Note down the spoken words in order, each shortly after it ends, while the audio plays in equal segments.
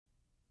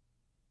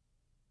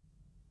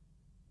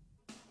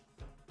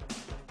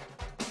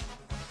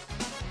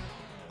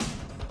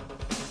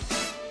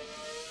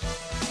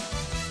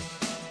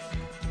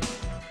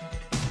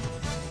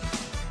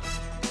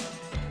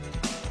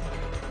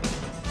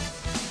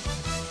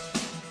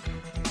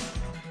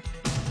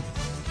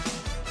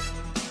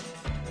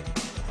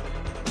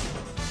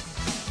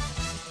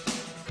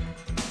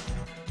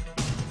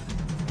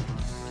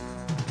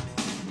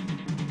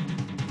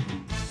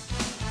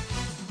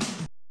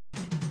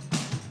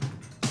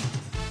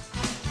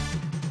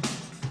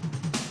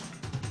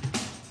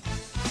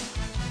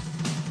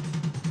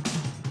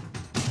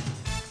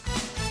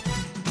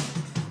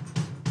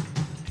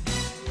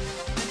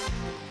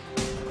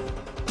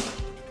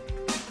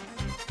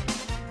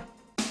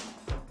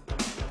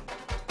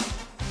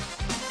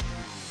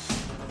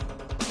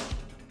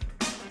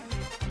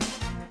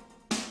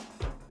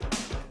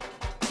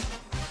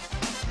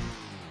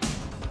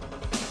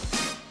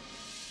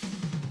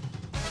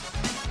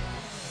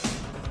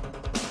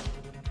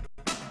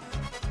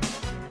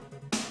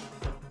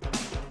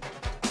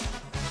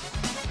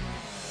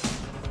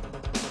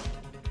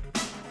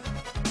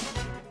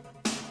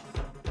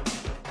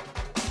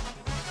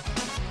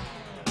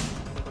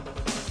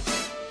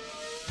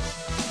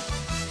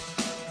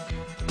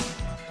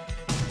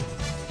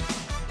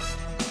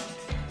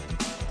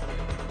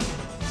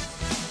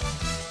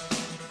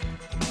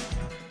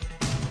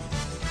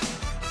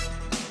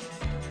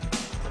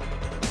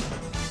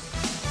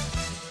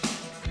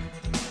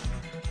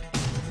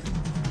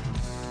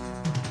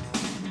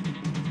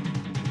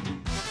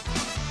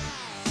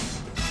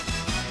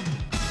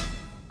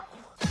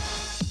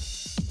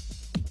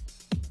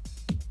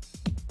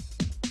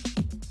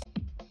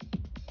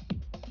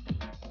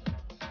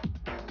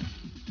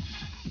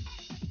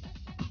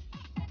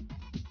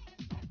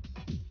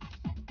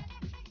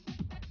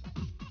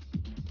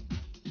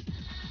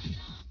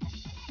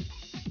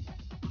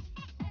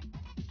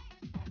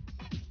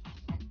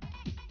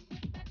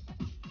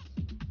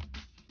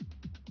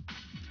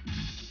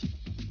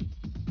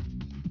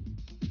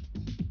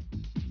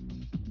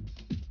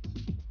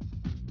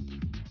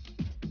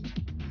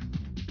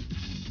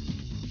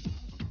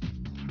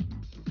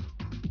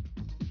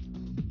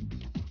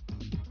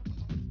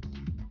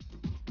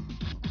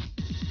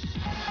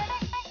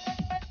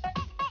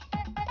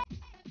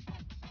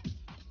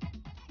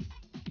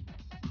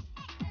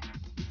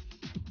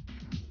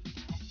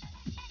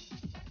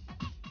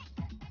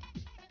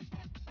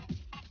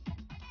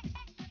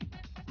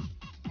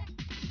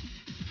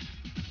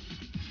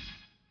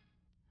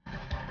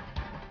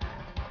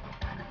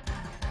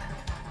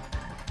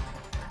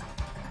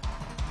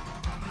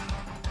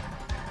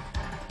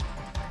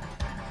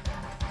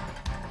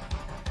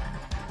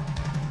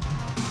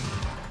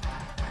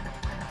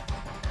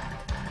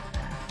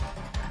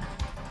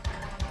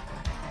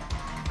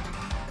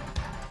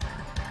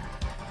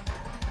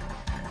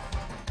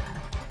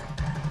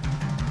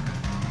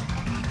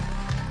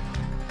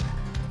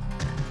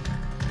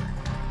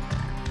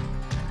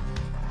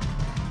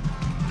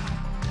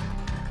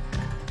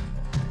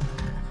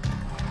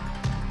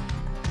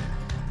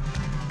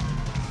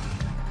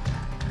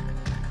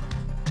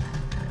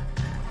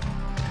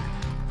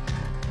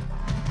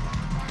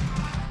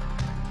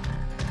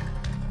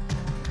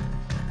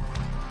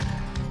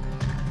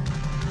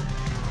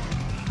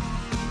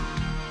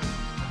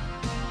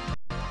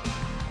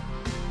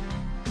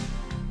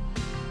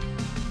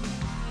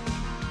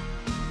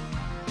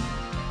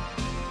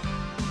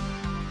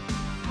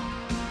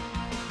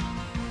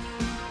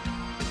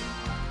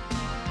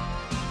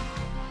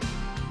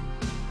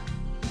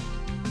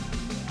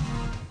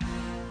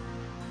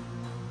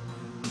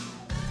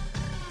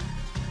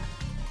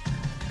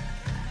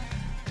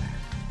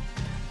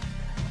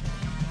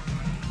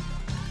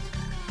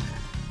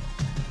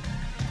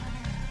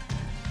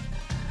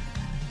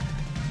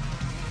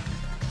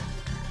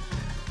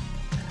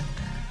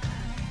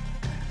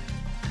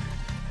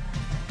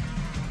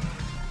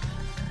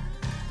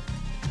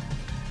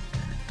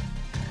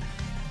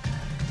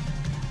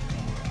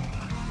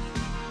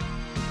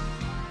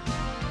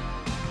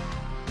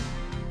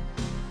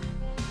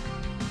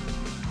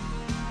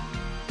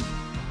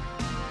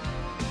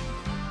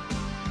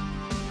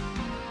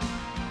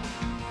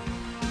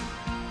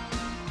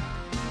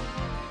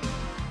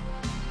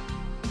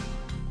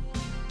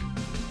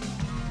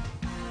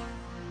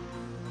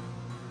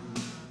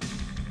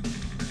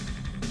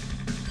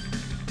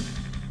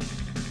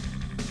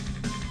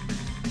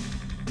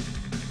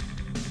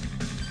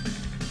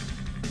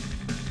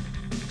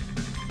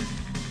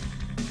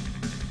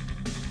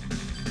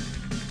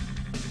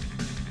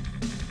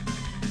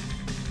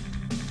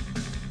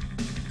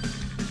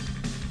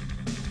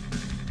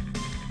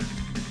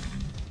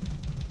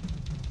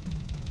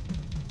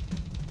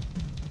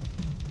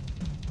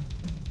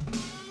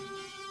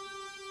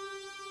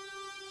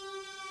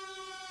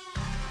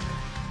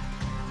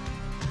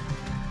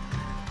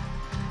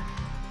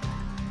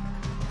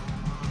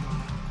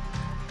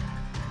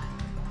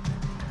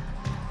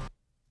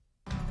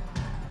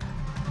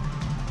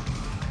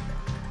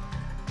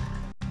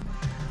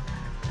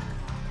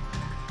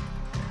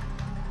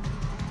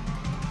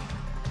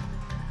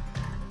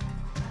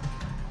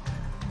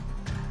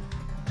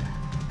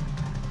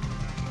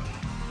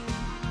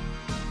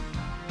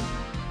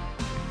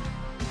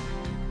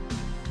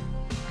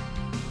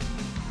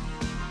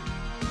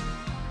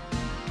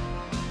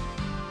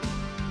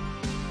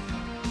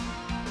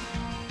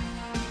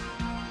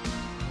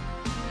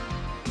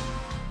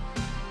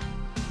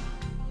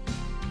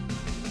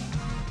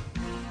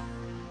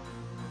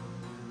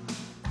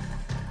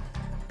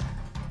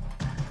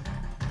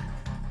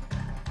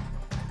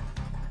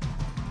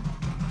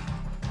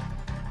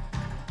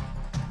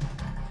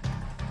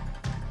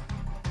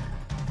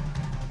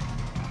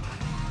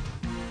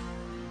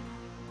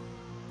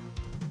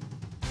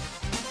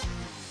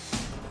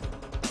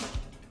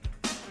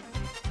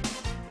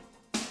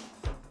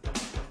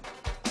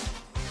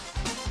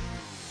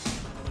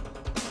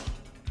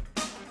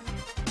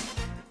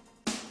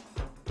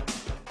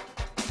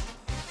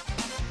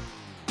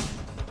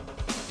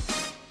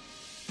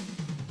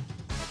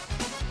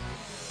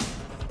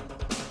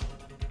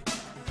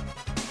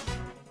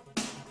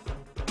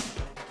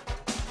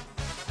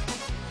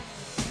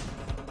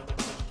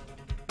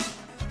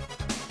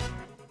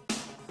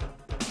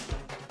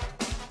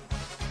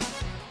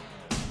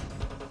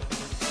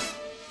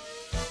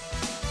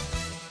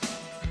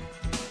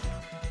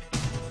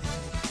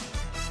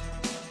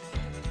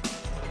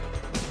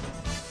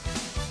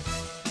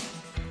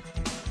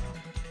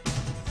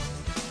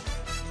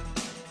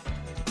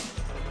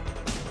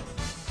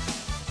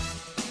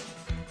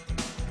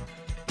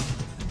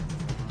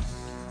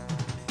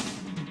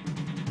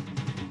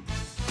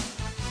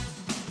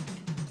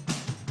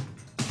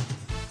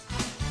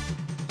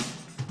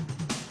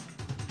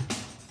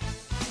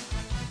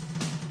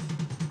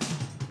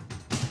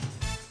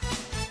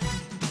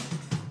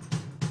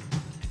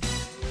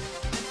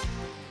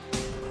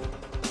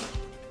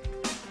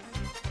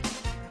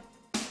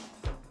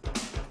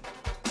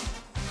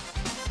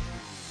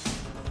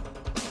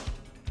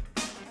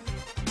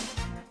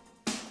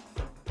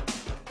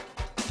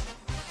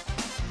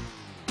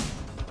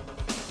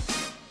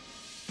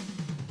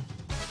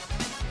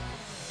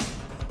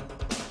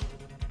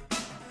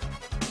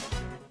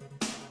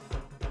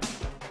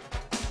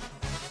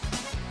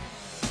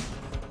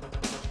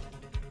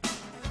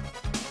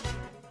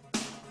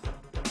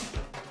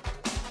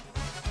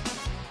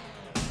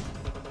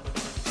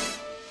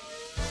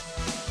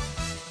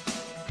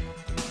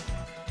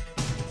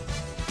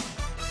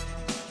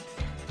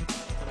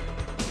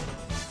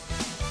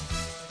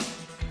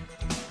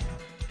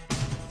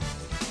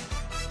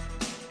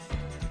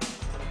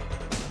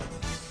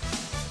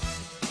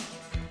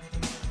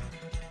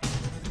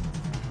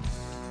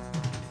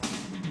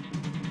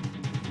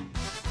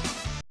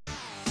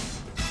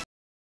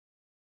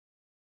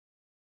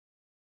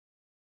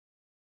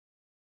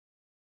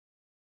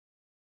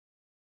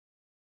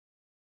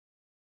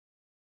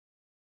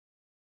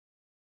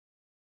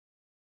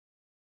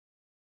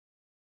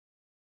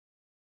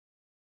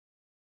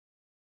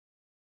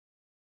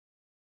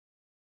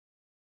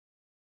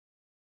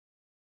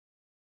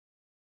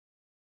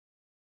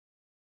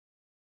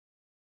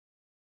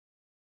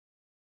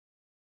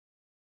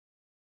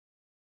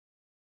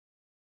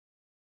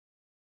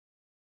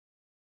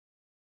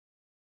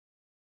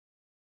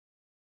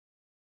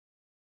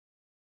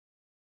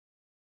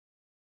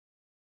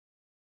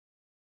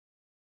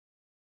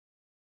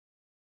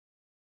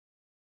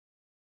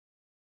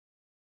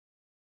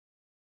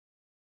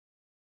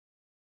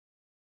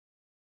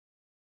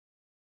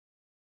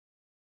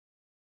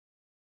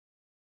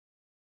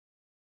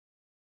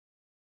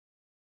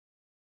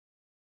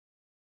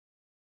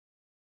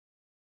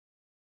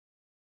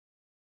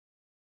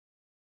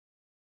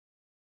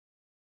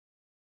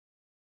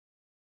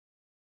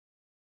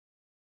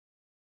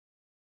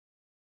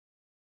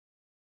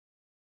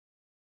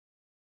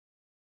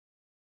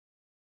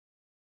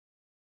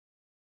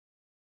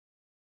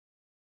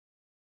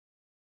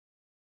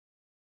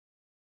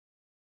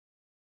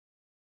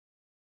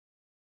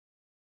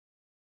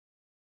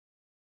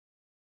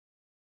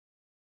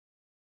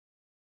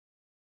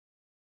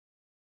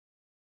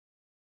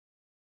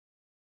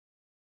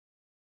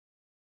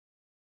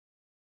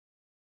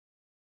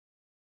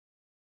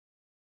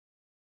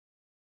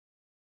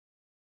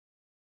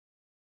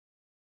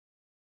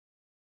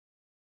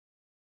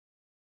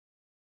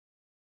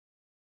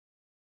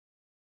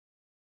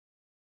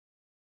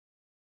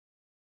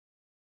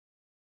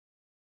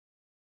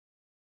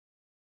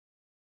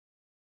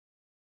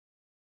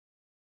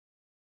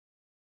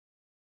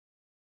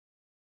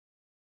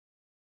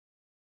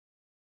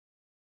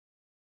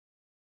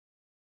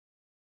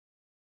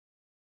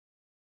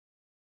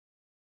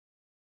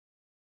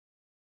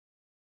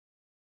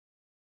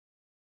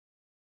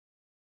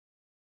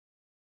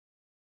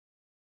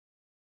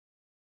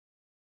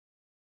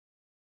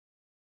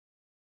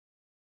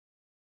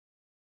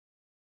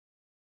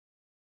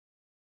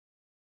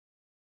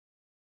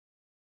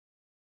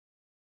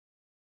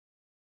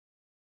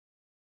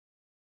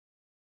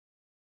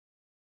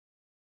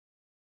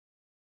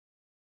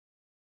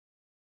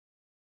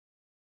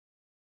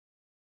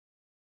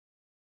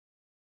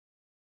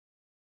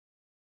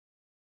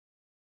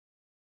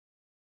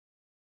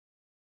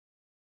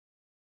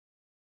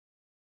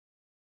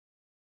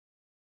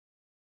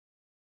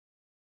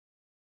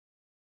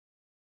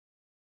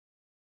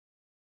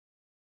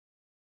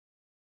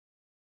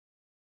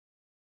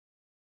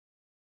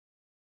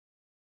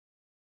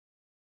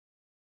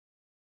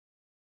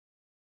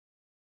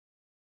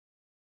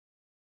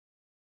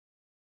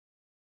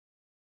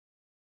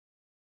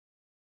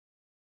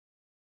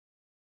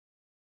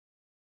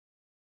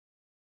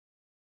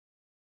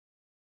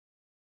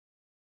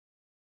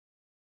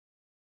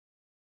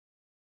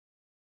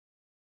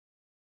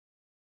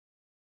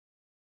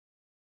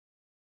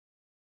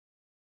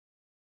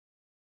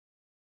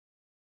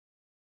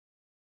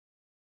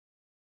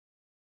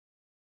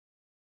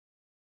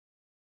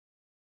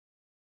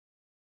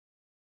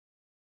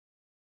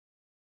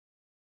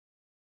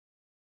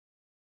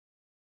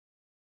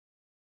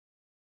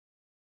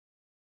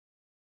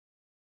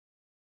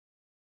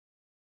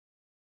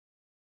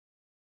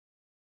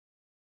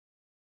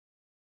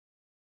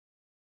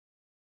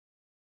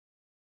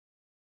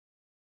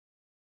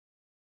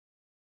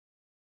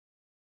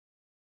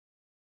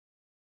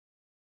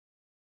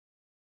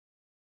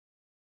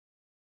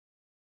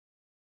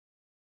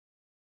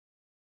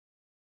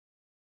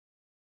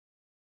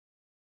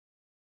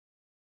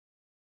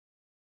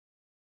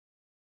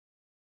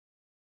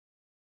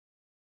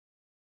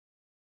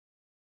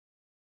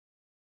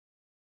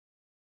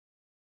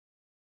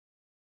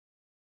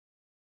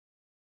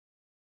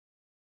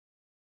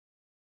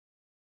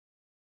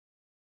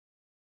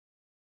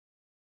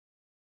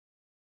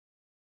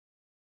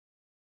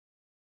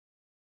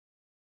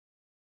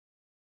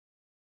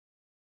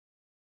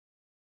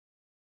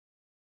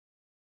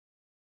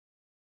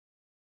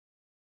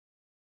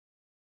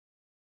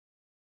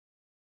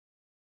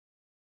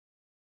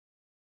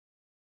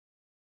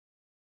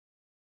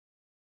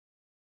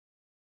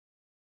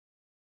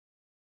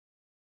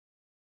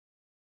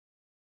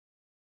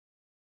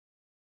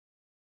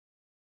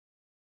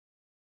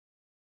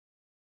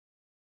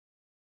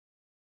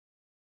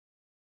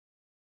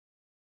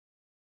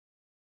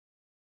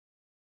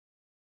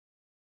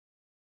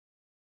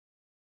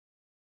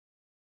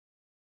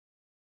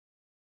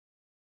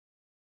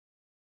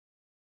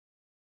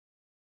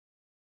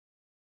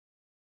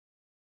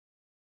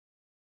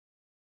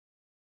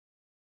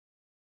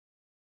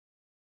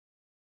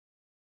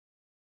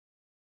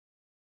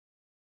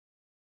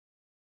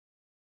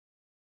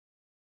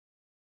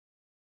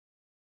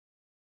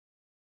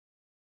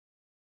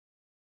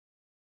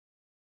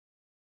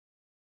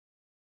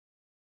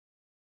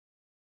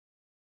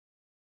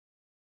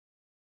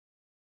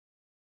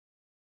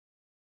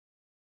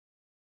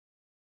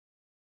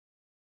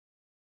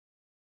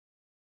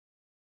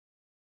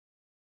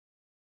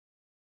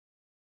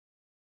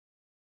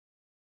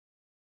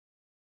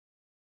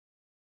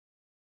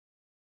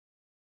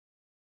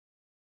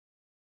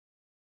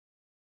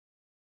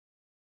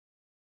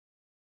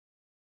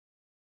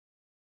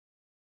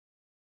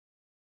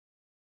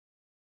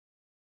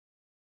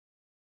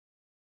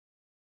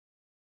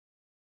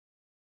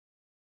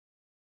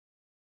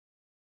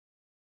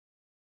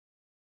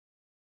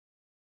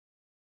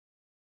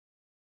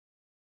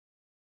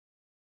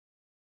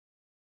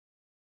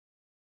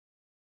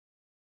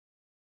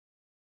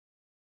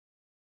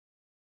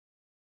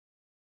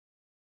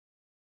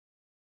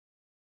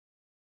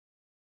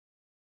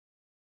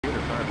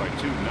powered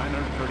by two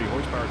 930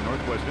 horsepower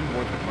Northwest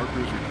imports with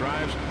Mercruiser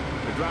drives.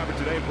 The driver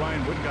today,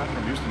 Brian Woodcott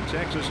from Houston,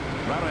 Texas.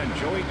 Right on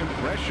Joey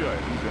Impressia.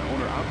 He's the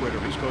owner-operator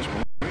of East Coast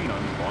Marine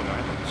on Long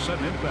Island.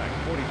 Sudden impact,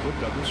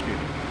 40-foot Douglas skater.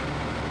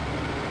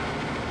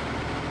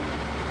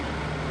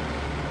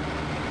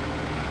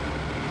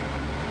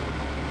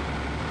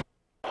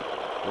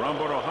 We're on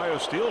board Ohio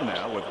Steel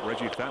now with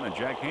Reggie Fountain and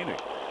Jack Haney.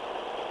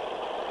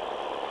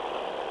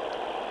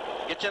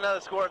 Get you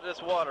another squirt of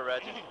this water,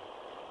 Reggie.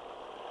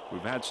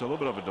 We've had a little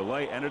bit of a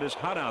delay, and it is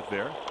hot out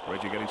there.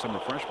 Reggie getting some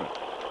refreshment.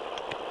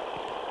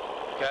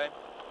 Okay.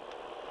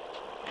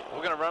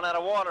 We're going to run out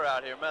of water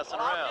out here messing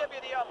around. I'll give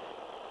you the other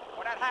one.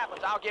 When that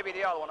happens, I'll give you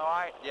the other one, all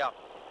right? Yeah.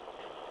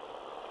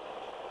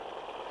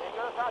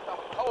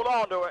 Hold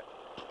on to it.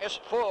 It's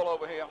full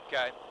over here.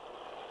 Okay.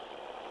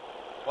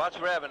 Watch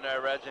revving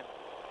there, Reggie.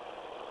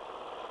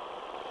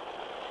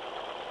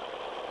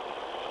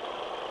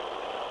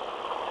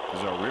 This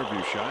is our rear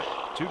view shot.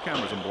 Two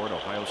cameras on board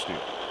Ohio Steel.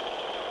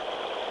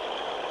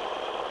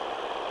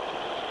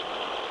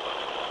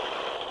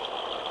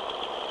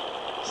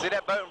 See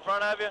that boat in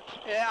front of you?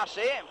 Yeah, I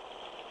see him.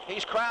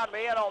 He's crowding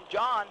me in on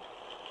John.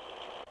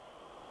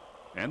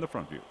 And the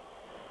front view.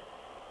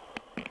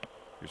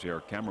 You see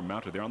our camera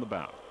mounted there on the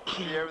bow.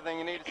 See everything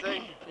you need to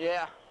see?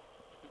 Yeah.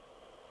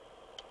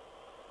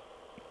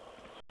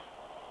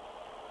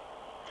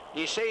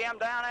 You see him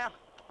down there?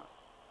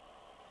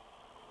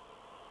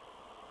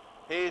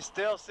 He's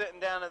still sitting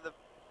down at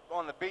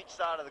on the beach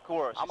side of the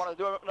course. I'm going to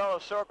do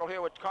another circle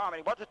here with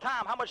Carmody. What's the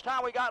time? How much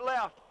time we got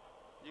left?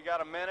 You got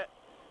a minute.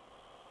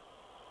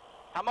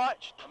 How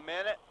much? A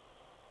minute.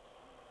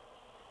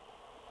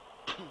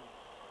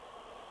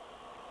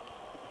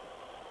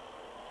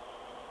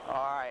 All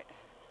right.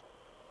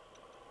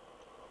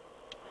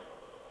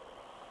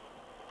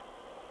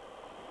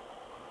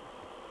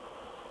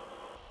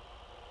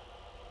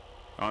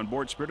 On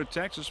board Spirit of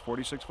Texas,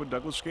 46-foot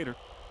Douglas skater,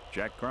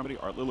 Jack Carmody,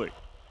 Art Lilly.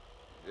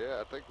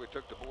 Yeah, I think we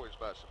took the boys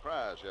by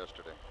surprise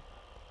yesterday.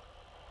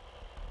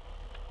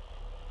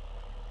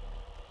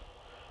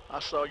 I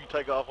saw you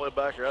take off way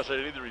back here. I said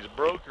either he's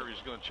broke or he's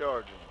going to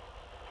charge him.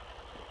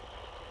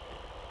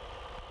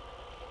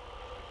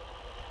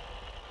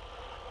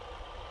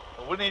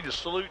 Well, we need to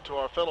salute to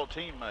our fellow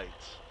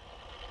teammates.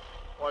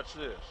 Watch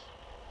this.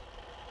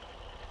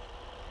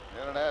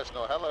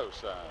 International hello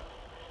sign.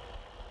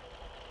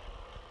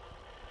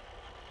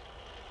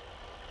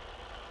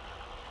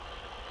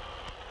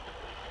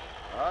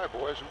 All right,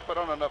 boys, we put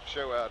on enough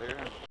show out here.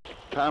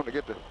 Time to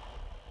get the...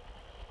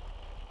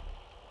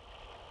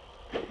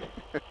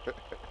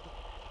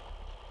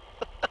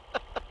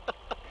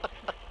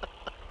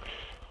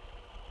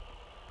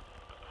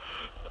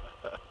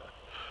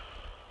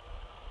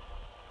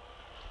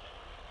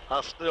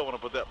 I still want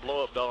to put that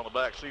blow-up doll in the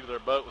back seat of their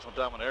boat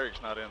sometime when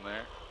Eric's not in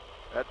there.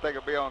 That thing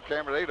will be on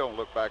camera. They don't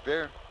look back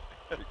there.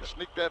 You can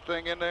sneak that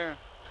thing in there.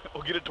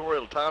 We'll get it to where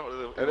it'll time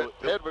it. And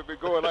its head would be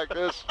going like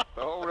this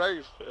the whole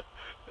race.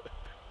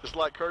 Just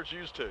like Kurt's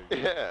used to.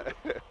 Yeah.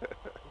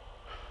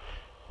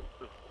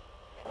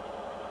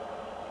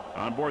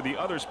 On board the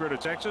other Spirit of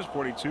Texas,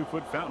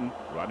 42-foot Fountain,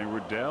 Rodney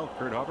Riddell,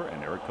 Kurt Hopper,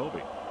 and Eric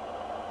Colby.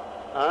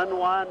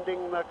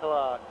 Unwinding the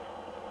clock.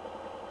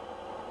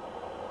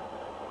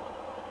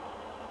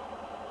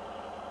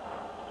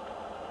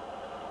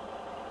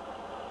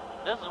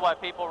 This is why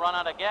people run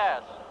out of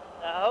gas.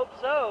 I hope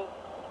so.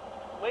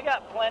 We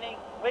got plenty.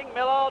 We can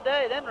mill all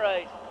day, then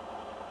race.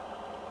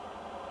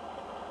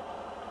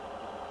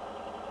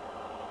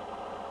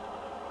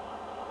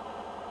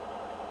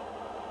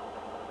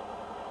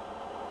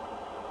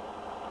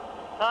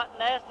 Hot and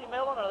nasty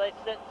milling, or are they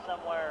sitting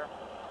somewhere?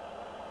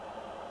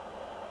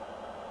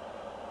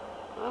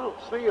 I don't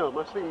see them.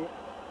 I see.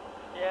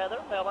 Yeah,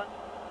 they're milling.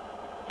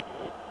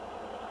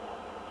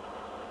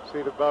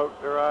 See the boat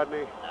there,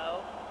 Rodney?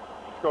 No.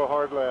 Just go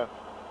hard left.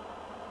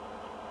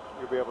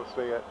 You'll be able to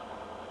see it.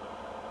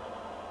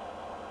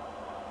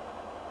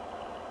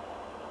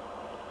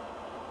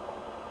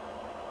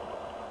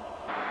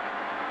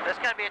 It's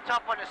going to be a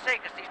tough one to see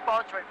because these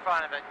boats are in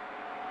front of it.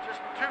 Just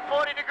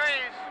 240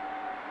 degrees.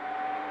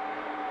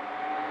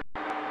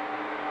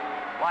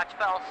 Watch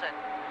Felsen.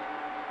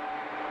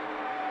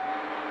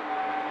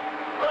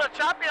 A little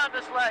choppy on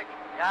this leg.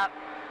 Yep.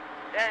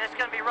 Yeah, it's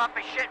going to be rough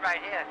as shit right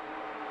here.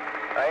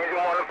 Angel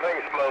 1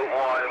 Pace Boat 1,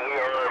 we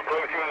are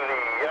approaching the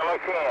yellow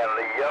can,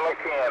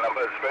 I'm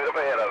straight up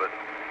ahead of us.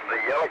 The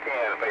yellow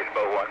can, Pace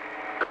Boat 1.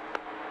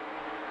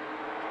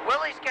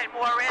 Willie's getting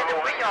more in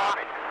than we are.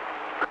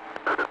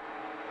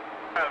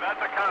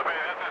 That's a copy,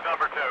 this is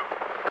number 2.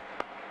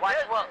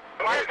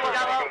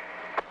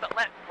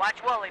 Watch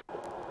Willie.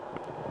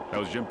 That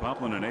was Jim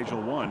Poplin and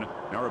Angel 1.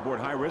 Now we're aboard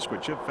High Risk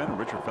with Chip Fenn and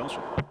Richard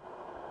Felsen.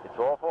 It's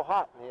awful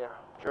hot in here.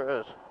 Sure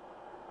is.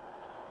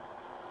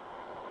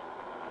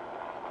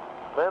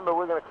 Remember,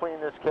 we're going to clean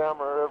this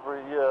camera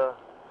every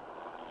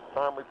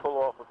time we pull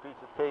off a piece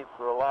of tape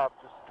for a lap,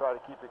 just to try to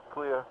keep it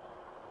clear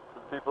so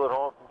the people at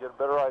home can get a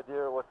better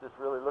idea of what this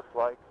really looks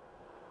like.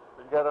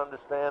 But you got to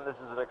understand, this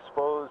is an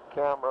exposed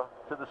camera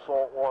to the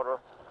salt water.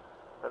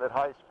 And at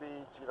high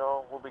speeds, you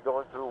know, we'll be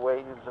going through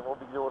waves and we'll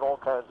be doing all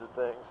kinds of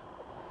things.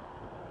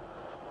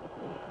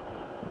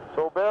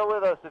 So bear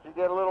with us if you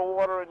get a little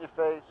water in your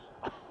face.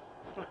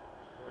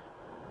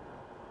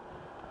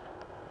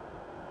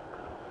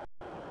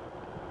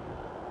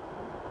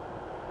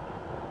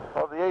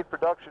 Of the 8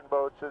 production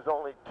boats, there's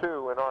only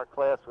 2 in our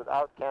class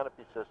without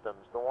canopy systems.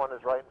 The one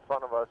is right in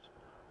front of us,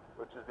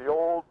 which is the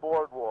old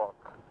Boardwalk.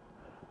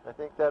 I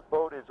think that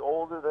boat is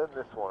older than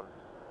this one.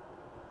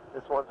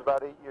 This one's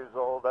about 8 years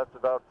old. That's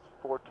about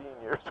 14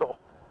 years old.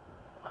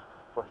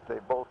 But they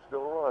both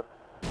still run.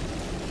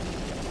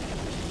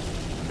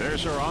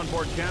 There's our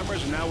onboard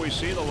cameras, and now we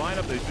see the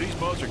lineup. These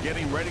boats are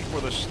getting ready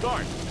for the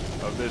start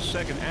of this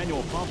second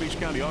annual Palm Beach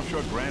County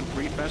Offshore Grand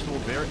Prix Festival.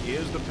 There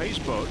is the Pace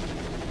boat,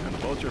 and the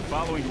boats are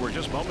following. We're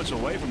just moments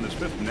away from this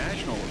 5th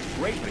national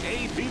race, the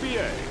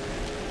APBA.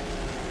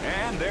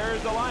 And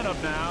there's the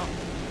lineup now.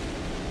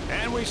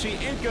 And we see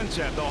In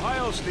Concept,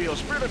 Ohio Steel,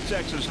 Spirit of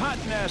Texas, Hot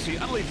and Nasty,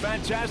 Utterly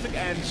Fantastic,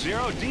 and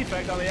Zero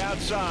Defect on the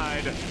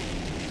outside.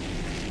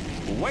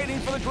 Waiting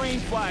for the green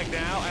flag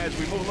now as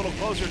we move a little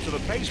closer to the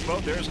Pace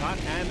boat. There's Hot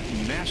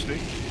and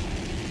Nasty.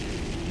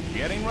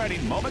 Getting ready,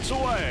 moments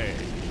away.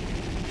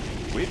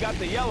 We've got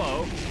the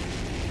yellow.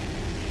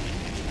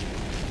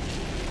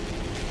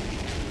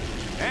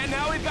 And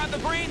now we've got the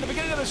green. The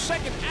beginning of the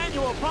second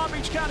annual Palm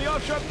Beach County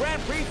Offshore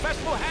Grand Prix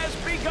Festival has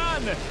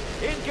begun.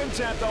 In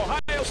Concept,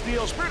 Ohio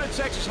Steel, Spirit of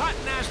Texas, Hot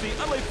and Nasty,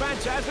 Utterly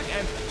Fantastic,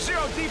 and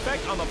Zero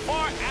Defect on the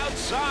far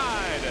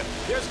outside.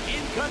 There's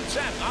In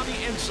Concept on the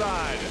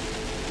inside.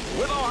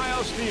 With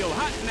Ohio Steel,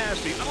 Hot and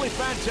Nasty, Utterly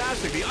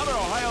Fantastic, the other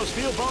Ohio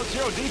Steel boat,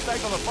 Zero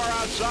Defect on the far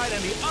outside,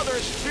 and the other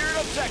Spirit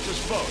of Texas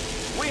boat.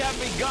 We have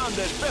begun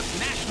this 5th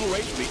national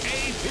race for the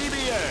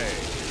APBA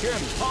here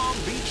in Palm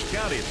Beach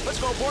County. Let's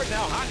go aboard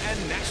now, Hot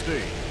and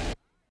Nasty.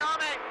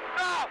 Tommy,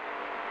 go!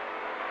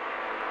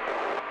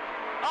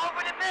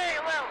 Over to me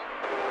a little.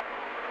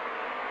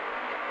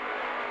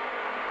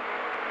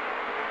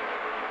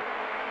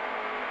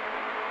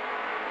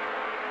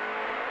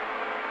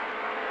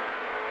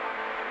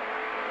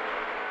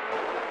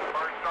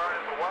 First start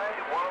is away,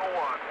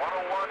 101.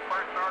 101,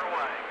 first start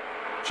away.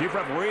 Chief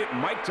Referee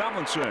Mike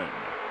Tomlinson.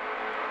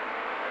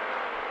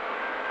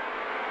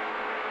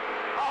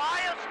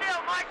 Ohio Steel,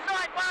 my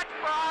side, watch,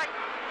 Prix.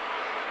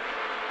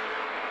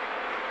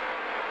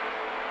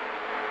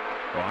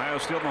 Ohio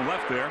Steel on the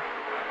left there.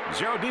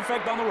 Zero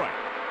Defect on the right.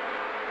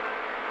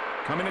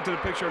 Coming into the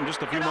picture in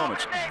just a few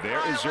moments.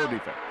 There is Zero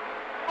Defect.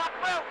 Fuck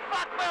move,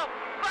 fuck move,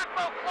 fuck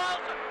move,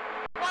 close him,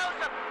 close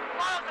him,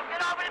 close him,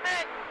 get over to me,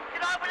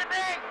 get over to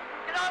me,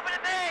 get over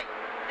to me,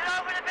 get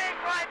over to me,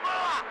 Prix,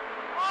 more,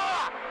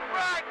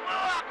 Prix,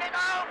 more, get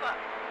over.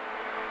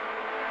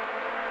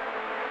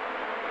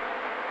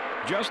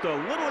 Just a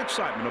little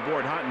excitement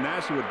aboard Hot and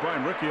Nasty with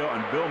Brian Riccio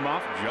and Bill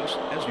Moff, just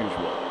as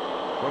usual.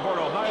 We're aboard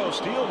Ohio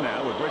Steel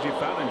now with Reggie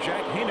Fountain and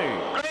Jack Heaney.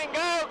 Green,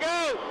 go,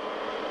 go!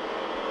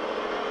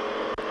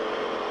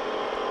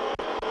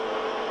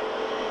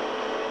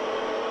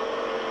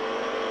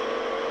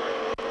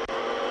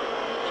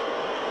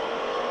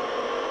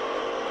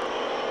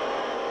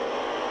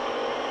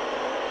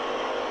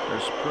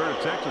 There's Spirit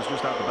of Texas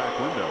just out the back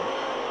window.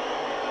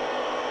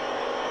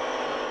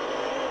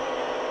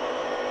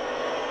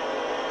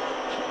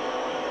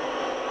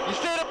 You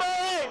see the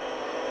boy?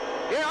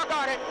 Yeah, I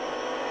got it.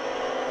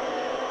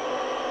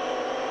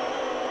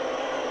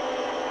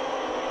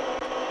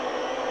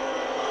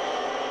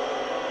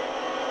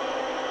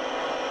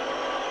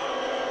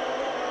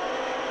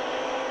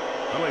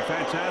 Utterly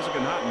Fantastic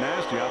and Hot and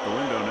Nasty out the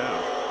window now.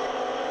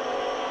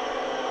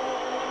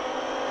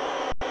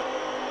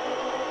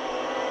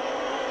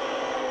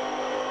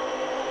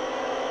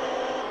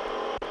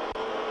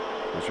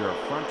 There's your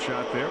front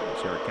shot there.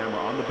 There's our camera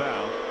on the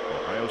bow.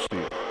 Ohio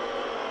Steel.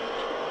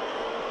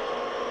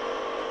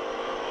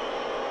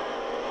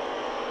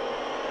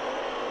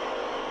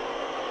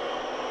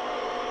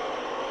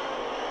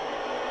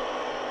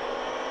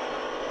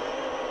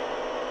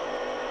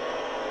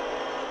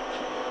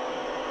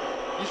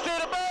 You see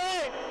the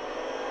boy?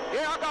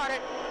 Yeah, I got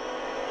it.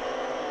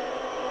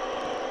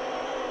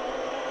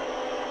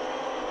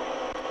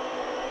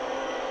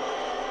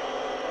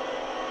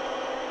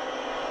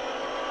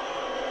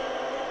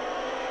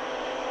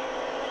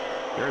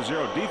 There's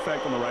Zero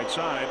Defect on the right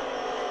side.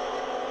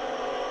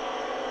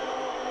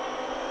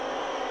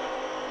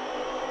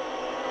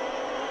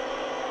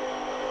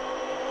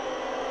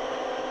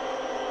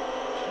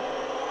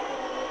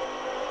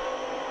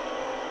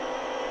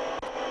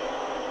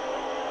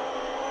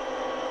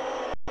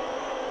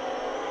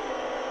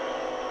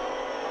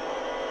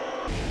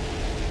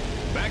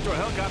 Back to a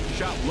helicopter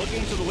shot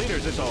looking to the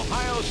leaders. It's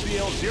Ohio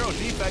Steel, Zero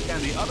Defect,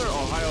 and the other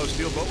Ohio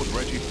Steel boat with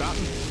Reggie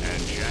Fountain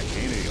and Jack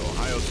Heaney.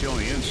 Ohio Steel on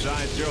the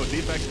inside, Zero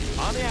Defect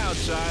on the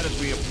outside as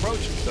we approach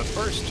the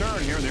first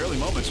turn here in the early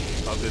moments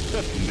of this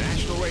 5th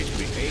national race for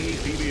the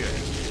APBA.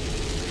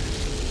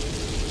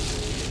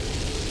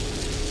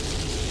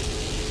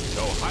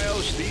 Ohio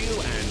Steel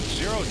and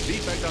Zero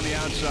Defect on the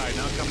outside.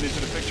 Now coming into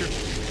the picture,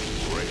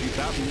 Reggie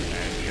Fountain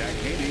and Jack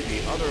Heaney,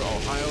 the other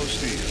Ohio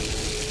Steel.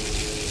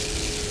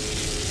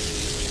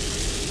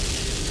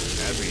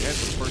 as we head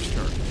for the first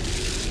turn.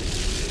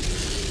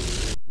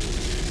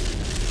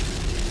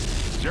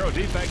 Zero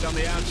defect on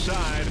the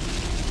outside.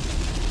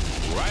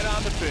 Right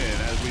on the pin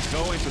as we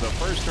go into the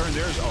first turn.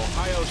 There's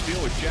Ohio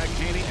Steel with Jack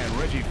Haney and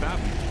Reggie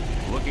Fountain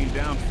looking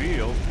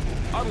downfield.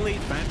 Utterly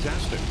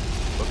fantastic.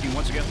 Looking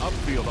once again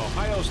upfield.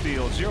 Ohio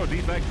Steel, zero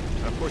defect,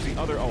 and of course the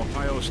other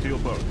Ohio Steel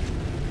boat.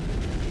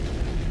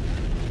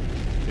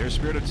 There's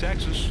Spirit of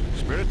Texas.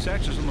 Spirit of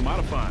Texas in the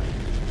modified.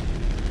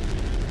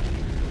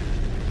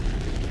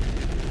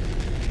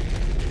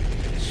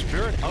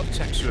 Spirit of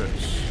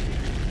Texas.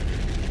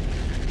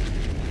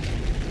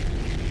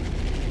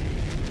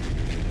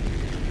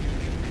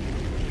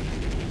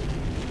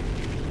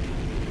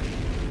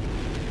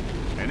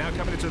 And now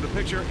coming into the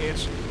picture,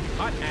 it's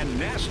Hot and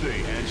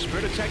Nasty, and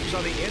Spirit of Texas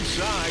on the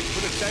inside.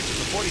 Spirit of Texas,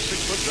 a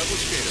 46-foot double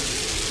skater.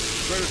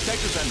 Spirit of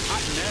Texas and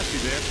Hot and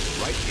Nasty there,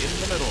 right in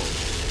the middle.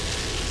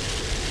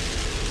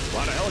 A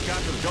lot of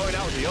helicopters going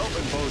out with the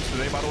open boats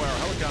today. By the way,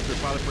 our helicopter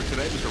pilot for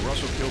today, Mr.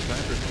 Russell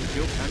Kilpatrick from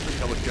Kilpatrick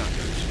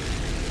Helicopters.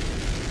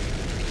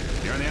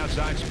 Here on the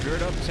outside,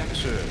 Spirit of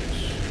Texas.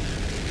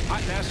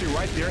 Hot and Nasty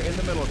right there in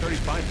the middle, a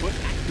 35-foot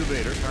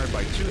activator powered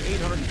by two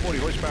 840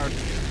 horsepower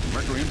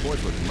Mercury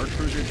imports with Merc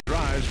Cruiser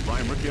drives.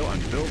 Brian Riccio and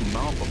Bill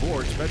Mouth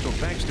aboard. Special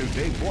thanks to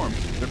Dave Worm,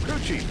 the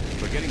crew chief,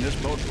 for getting this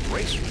boat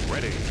race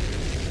ready.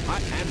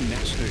 Hot and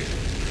Nasty.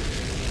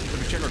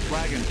 Took a checkered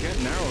flag in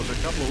Kent Narrows a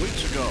couple of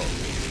weeks ago.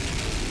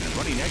 And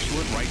running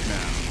excellent right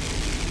now.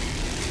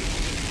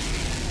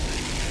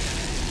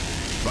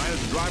 Brian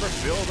is the driver,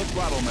 Bill the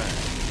throttle man.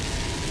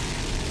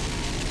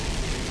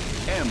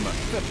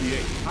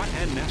 M58, Hot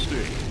and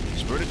Nasty.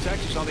 Spirit of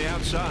Texas on the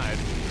outside.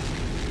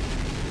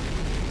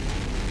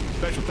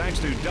 Special thanks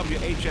to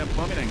WHM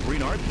Plumbing and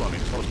Green Art Plumbing,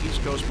 as well as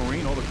East Coast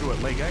Marine, all the crew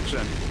at Lake X,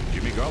 and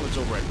Jimmy Garland's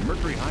over at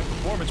Mercury High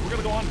Performance. We're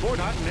going to go on board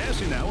Hot and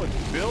Nasty now with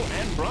Bill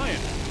and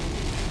Brian.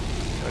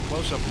 Got a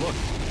close-up look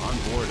on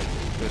board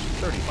this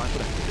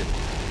 35-foot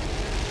activity.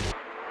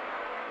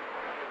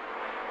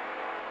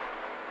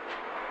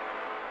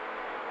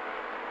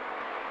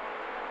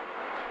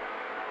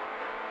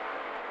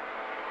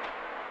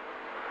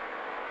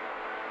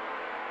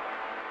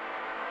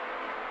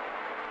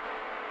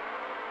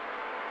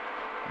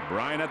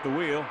 Brian at the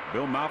wheel,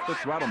 Bill Mouth the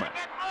throttle man.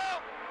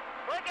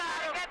 We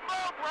got him. Get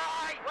moved,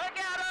 Brian. We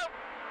got him.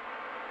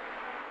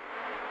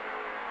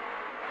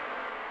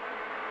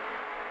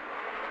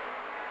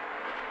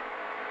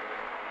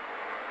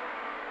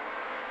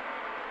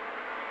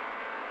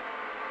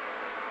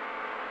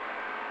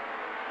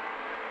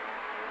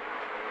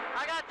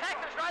 I got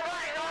Texas right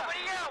away. Over to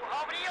you.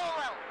 Over to you,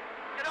 Lil.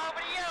 Get over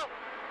to you.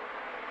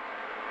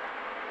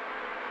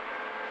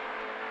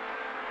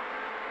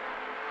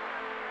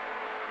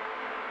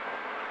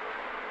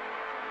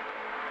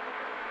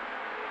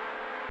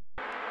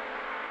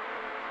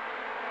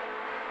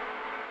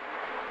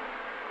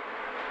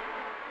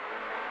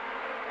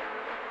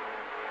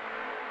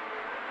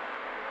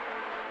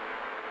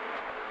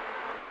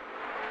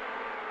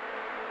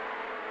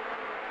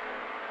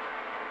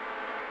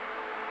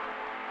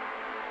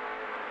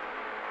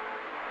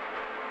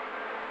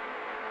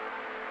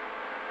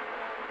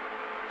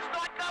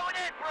 Start going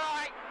in,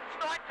 Brian.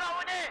 Start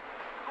going in.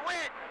 Go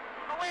in.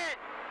 Go in.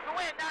 Go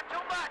in. Not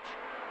too much.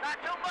 Not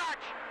too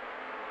much.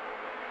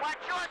 Watch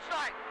your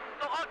side.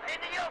 Go on.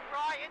 Into you,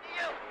 Brian. Into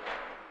you.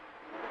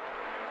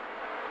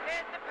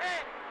 There's the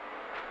pin.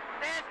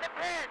 There's the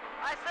pin.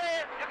 I say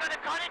it. You're going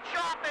to cut it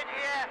sharp in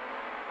here.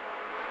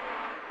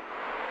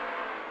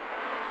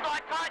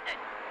 Start cutting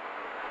it.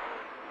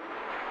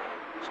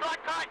 Start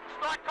cutting.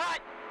 Start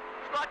cutting.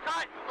 Start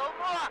cutting. A little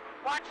more.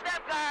 Watch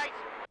them, guys.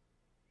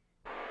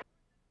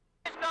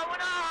 What's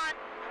going on?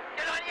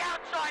 Get on the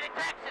outside of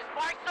Texas.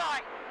 My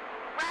side.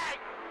 Right.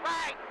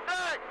 Right.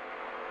 Good.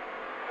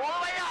 All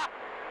the way up.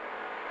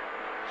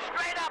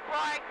 Straight up,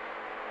 right.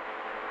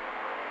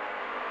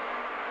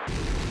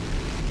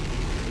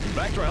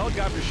 Back to our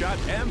helicopter shot,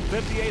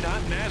 M58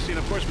 Hot and Nasty, and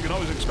of course we can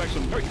always expect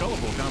some very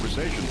colorful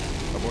conversation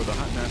aboard the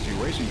Hot and Nasty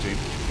racing team.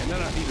 And they're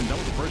not even done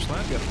with the first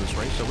lap yet of this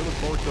race, so we look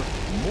forward to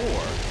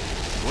more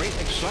great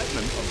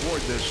excitement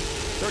aboard this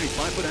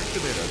 35-foot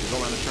activator as we go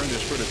around the turn.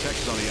 There's Spirit of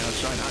Texas on the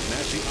outside, Hot and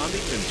Nasty on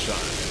the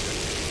inside.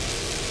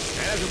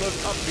 And as we look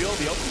upfield,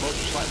 the open boats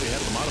are slightly ahead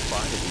of the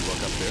modified as we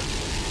look up there.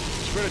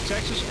 Spirit of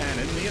Texas, and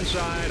in the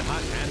inside,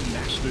 Hot and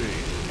Nasty,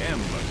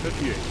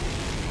 M58.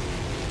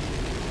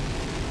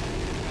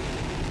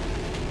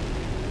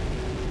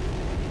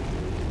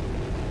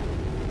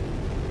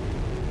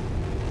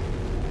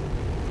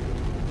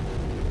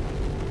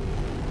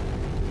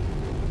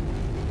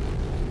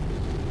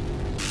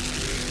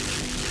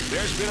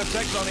 There's Spirit of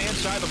Texas on the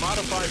inside, the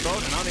modified boat,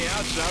 and on the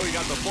outside we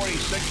got the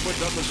 46-foot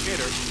double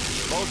skater.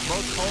 Both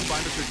owned by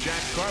Mr. Jack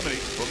Carmody.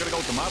 We're going to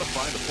go with the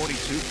modified, the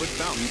 42-foot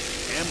fountain,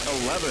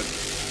 M11.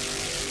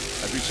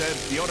 As we said,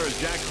 the owner is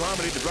Jack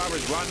Carmody. The driver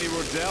is Rodney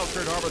Rodell.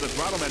 Kurt Harbor, the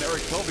throttleman,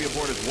 Eric Toby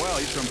aboard as well.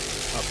 He's from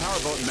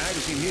Powerboat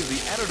magazine. He's the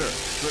editor.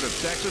 Spirit of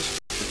Texas,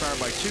 powered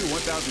by two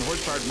 1,000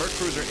 horsepower Merc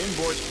Cruiser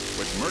inboards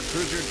with Merc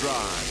Cruiser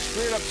drives.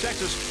 Spirit of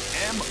Texas,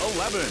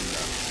 M11.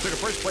 Took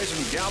a first place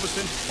in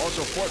Galveston,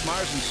 also Fort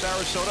Myers and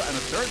Sarasota, and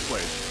a third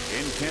place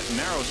in Canton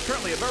Narrows.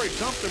 Currently a very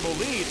comfortable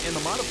lead in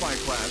the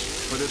modified class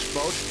for this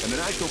boat in the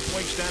national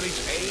point standings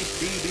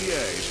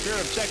APBA.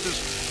 Spirit of Texas,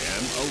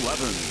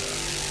 M11.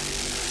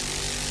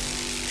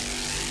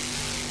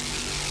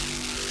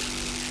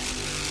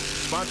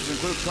 Sponsors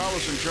include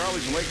Carlos and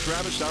Charlie's and Lake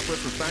Travis,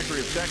 Southwest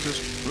Refractory of Texas,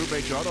 Group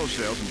H Auto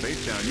Sales in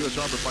Baytown, U.S.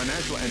 Harbor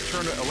Financial, and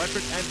Turner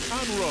Electric, and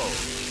Conroe.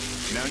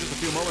 Now, in just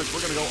a few moments, we're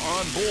going to go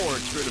on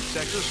board Spirit of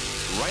Texas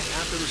right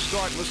after the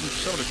start. Listen to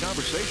some of the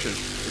conversation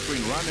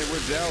between Rodney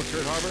Riddell,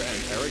 Kurt Harbor, and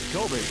Eric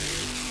Colby.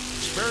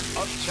 Spirit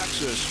of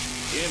Texas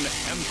in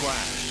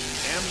M-Class,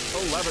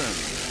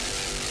 M11.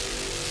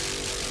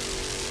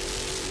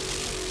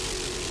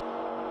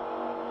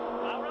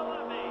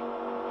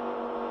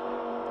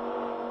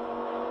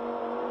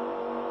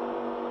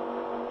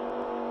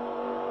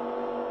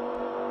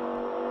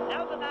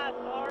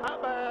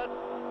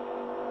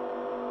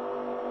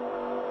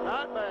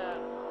 Not bad.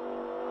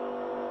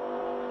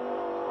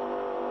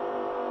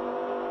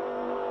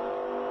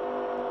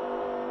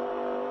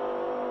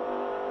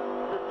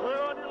 You're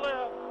clear on your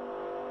left.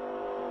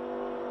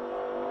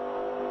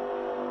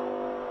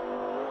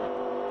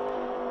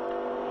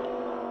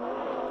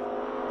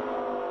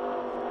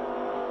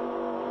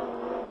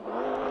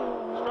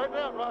 Straighten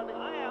out, Rodney. I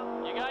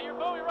am. You got your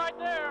buoy right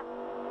there.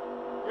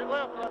 Get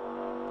left, Rodney.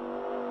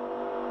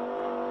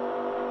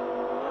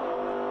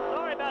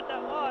 Sorry about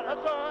that water.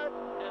 That's all right.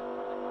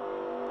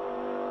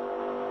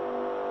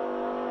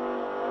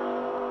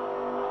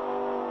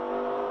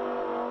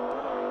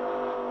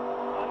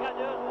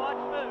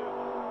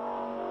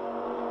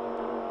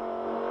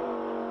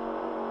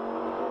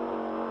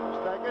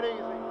 Take it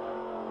easy.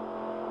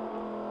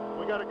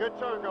 We got a good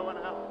turn going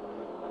now.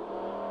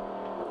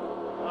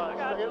 All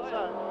right, stay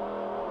inside.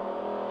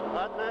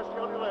 Hot nasty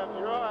on your left.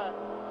 You're all right.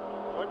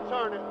 Go ahead and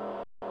turn it.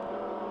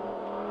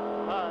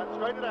 All right,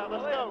 straighten it out.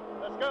 Let's go.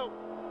 Let's go.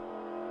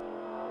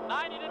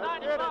 90 to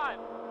 95.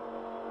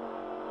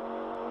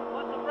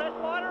 Want some fresh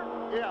water?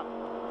 Yeah.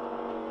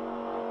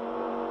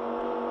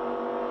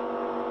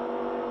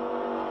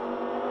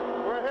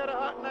 We're ahead of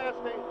hot and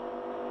nasty.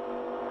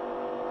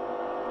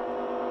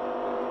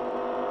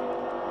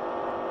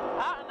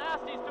 Hot and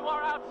nasty's to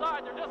our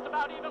outside. They're just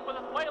about even with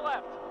us way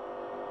left.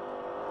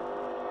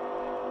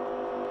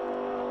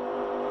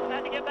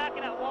 Time to get back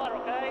in that water,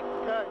 okay?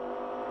 Okay.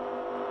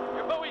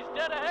 Your buoy's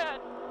dead ahead.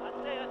 I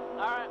see it.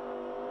 All right.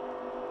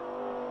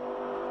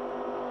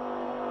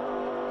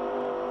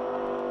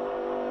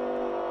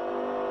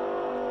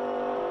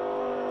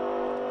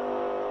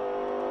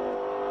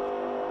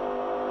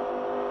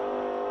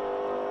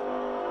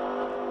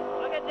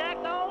 Look at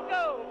Jackson on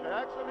go.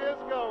 Jackson is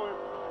going.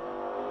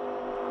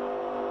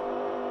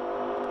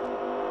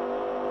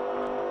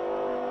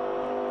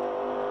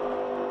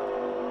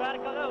 Try to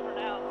cut over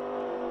now.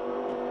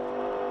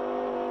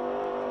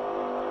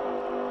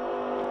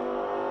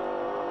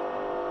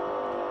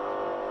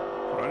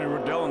 Rodney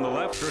Riddell on the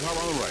left, Kurt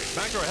Harbor on the right.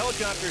 Back to our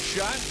helicopter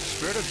shot.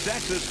 Spirit of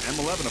Texas,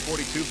 M11, a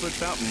 42-foot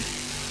fountain.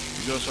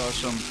 We just saw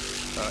some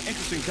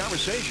interesting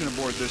conversation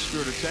aboard this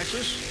Spirit of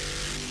Texas.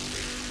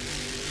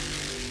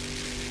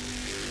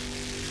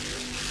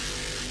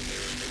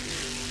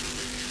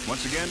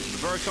 Once again,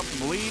 the very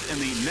comfortable lead in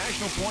the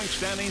national point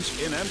standings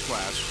in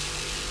M-Class.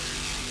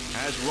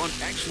 Has run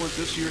excellent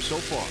this year so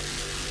far.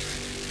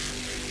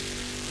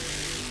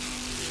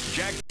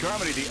 Jack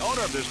Carmody, the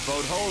owner of this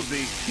boat, holds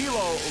the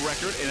kilo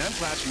record in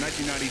M-Class in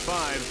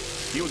 1995.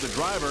 He was the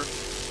driver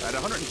at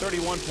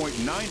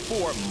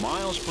 131.94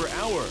 miles per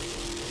hour.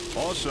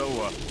 Also,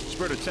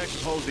 Spirit of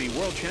Texas holds the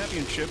World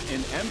Championship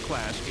in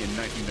M-Class in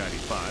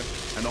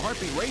 1995. And the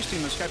Heartbeat race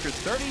team has captured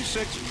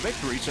 36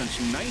 victories since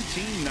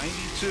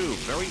 1992.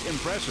 Very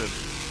impressive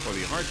for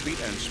the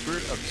Heartbeat and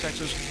Spirit of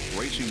Texas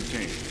racing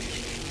team.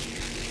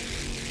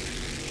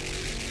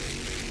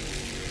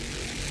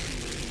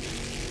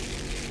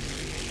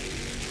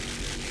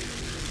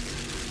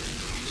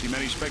 See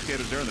many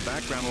spectators there in the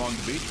background along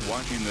the beach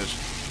watching this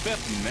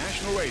 5th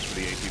national race for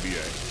the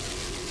APBA.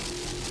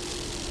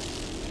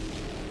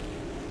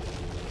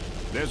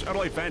 There's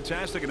Utterly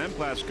Fantastic and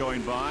M-Class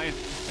going by.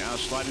 Now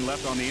sliding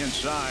left on the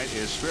inside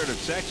is Spirit of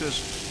Texas,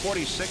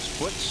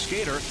 46-foot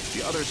skater.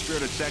 The other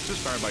Spirit of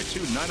Texas, powered by two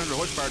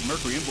 900-horsepower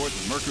Mercury inboards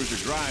with Mercruiser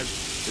drives.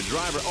 The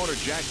driver, owner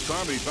Jack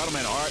Carmody,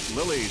 battleman Art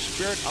Lilly,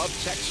 Spirit of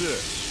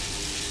Texas.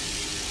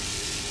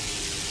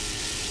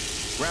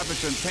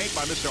 Graphics and paint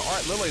by Mr.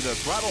 Art Lilly, the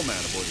throttle man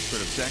aboard the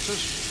Spirit of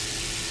Texas.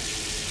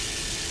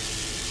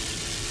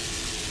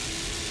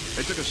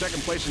 They took a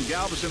second place in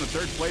Galveston, a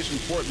third place in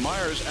Fort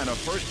Myers, and a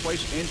first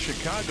place in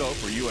Chicago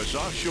for U.S.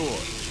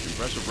 Offshore.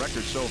 Impressive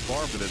record so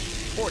far for this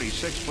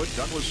 46-foot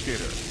Douglas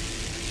skater.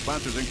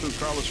 Sponsors include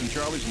Carlos and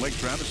Charlie's and Lake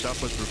Travis,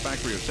 Southwest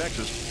Refractory of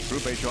Texas,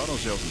 Group H Auto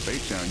Sales in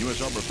Baytown,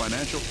 U.S. Harbor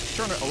Financial,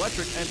 Turner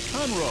Electric, and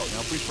Conroe.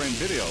 Now, please frame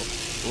video.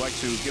 We'd like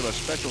to give a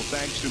special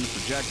thanks to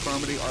Mr. Jack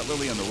Carmody, Art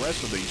Lilly, and the rest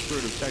of the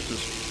Spirit of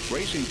Texas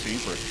racing team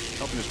for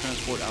helping us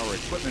transport our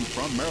equipment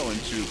from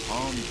Maryland to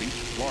Palm Beach,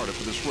 Florida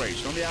for this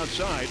race. On the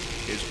outside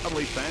is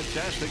Utterly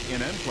Fantastic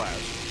in M-Class.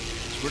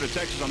 Spirit of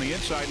Texas on the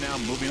inside now,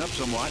 moving up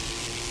somewhat.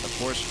 Of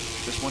course,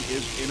 this one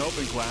is in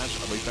open class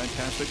of a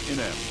fantastic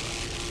NM.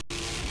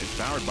 It's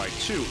powered by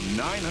two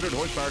 900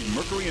 horsepower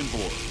Mercury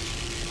inboard.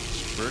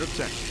 Spirit of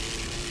Texas.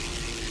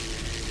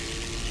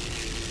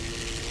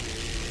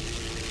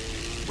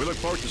 We look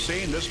forward to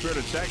seeing this Spirit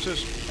of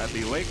Texas at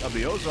the Lake of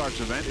the Ozarks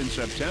event in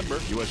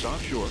September, U.S.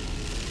 Offshore.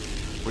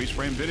 Freeze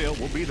frame video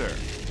will be there.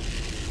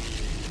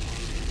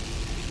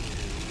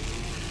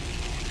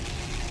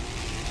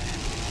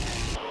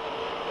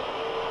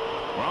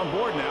 We're on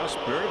board now,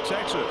 Spirit of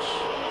Texas.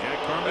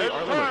 Jack Carmody, There's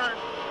a turn.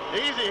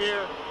 Easy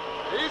here.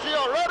 Easy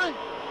already?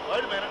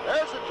 Wait a minute.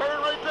 There's the turn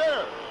right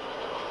there.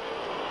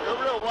 You're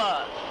real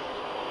wide.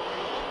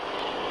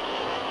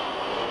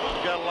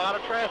 Got a lot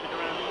of traffic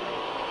around here.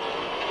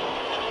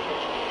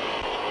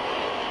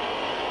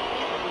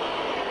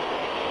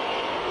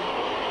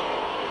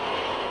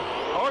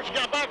 Horse, you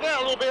got to back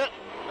out a little bit.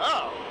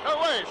 Oh, no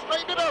way.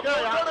 Straighten it up.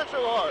 Okay, Don't run it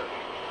so hard.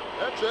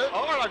 That's it.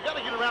 All right, I've got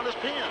to get around this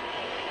pin.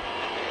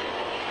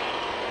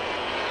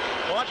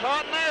 Watch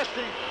hot and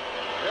nasty.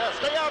 Yeah,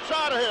 stay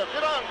outside of him.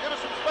 Get on. Give us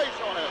some space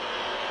on him.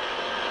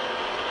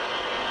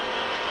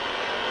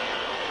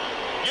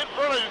 Get in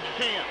front of him if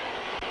you can.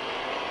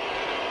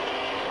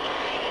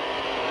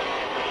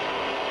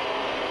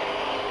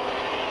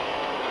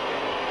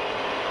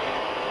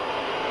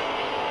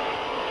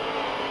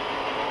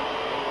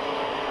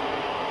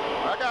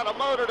 I got a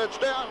motor that's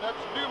down.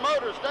 That's new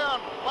motor's down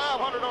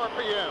 500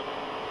 RPM.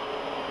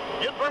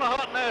 Get in front of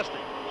hot and nasty.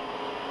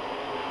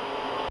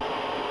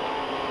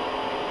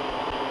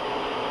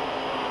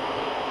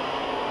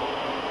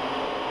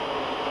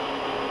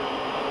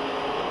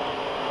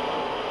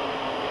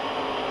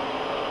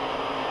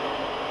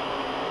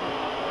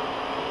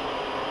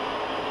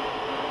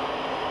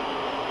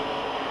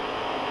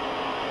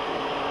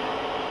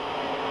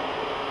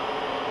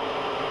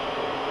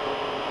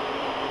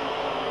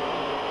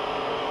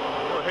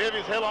 Heavy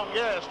as hell on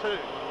gas, too.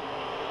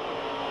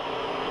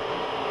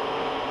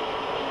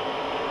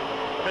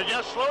 Can you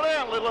just slow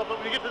down a little up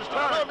when you get to this turn?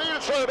 I don't need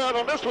to slow down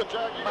on this one,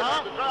 Jack. You're going to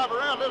have to drive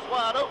around this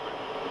wide open.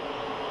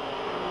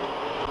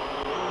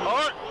 All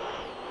right.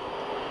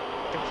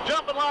 It's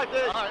jumping like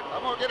this. All right,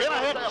 I'm going to get it. Then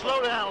I have to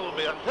slow down a little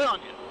bit. I'm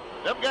telling you.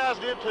 Them guys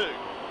did, too.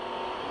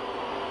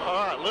 All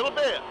right, a little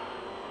bit.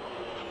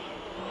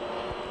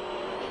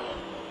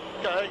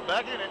 Okay,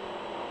 back in it.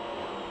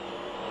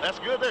 That's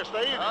good there.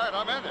 Stay in it. All right,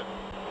 I'm in it.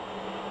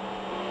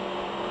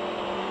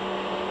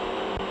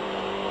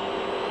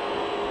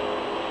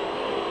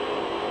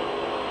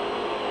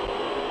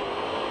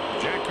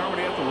 Jack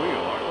Carmody at the wheel.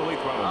 Art Lilly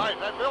throttle. All right,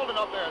 that building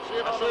up there. See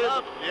it on the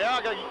left? Yeah,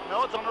 I got.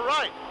 No, it's on the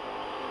right.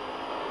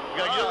 You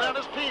got to get around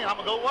this pin. I'm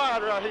going to go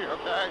wide right here.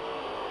 Okay.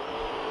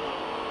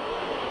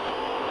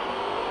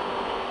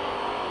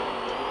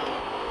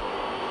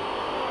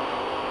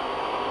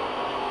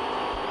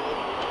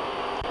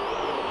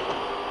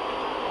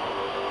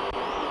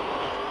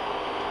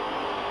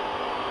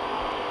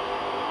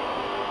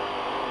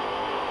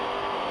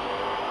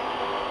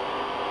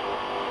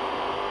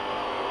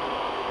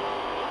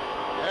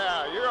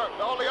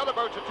 All the other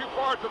boats are too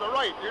far to the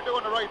right. You're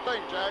doing the right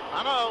thing, Jack.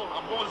 I know.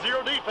 I'm going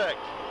zero defect.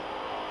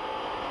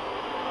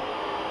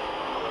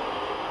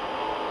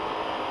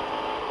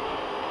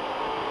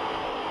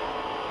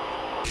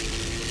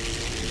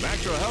 Back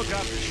to a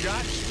helicopter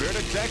shot. Spirit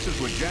of Texas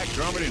with Jack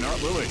Carmody and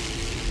Art Lilly.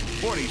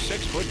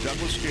 46-foot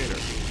Douglas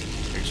skater.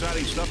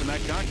 Exciting stuff in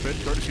that cockpit,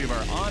 courtesy of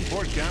our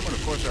onboard camera and,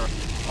 of course, our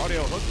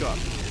audio hookup.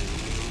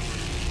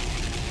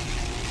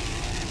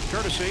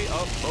 Courtesy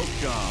of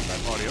Boatcom,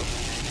 that audio.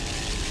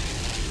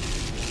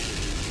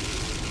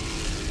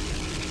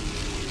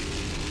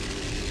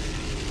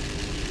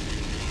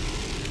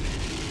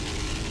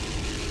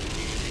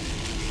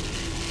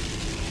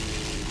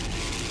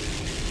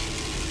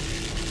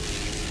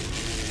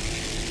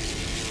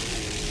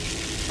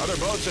 Other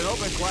boats in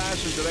open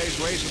class in today's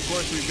race. Of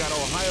course, we've got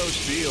Ohio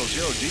Steel,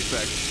 zero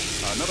defect.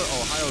 Another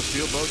Ohio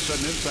Steel boat,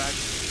 sudden impact,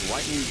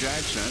 Lightning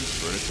Jackson,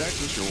 Spirit of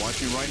Texas. You're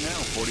watching right now,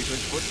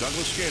 46-foot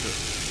Douglas skater.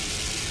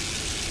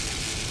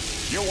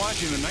 You're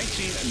watching the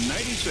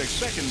 1996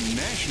 Second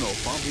National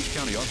Palm Beach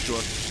County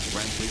Offshore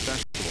Grand Prix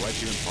Festival right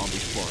here in Palm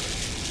Beach, Florida.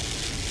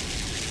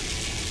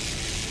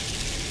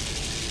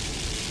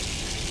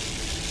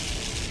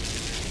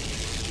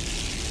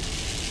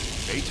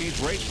 '18th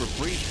race for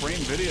Prix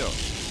frame video.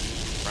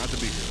 Proud to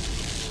be here.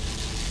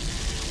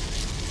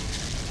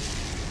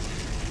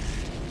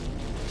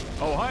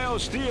 Ohio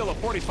Steel, a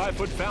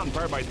 45-foot fountain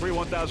powered by three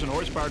 1,000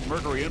 horsepower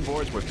Mercury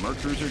inboards with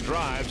Mercruiser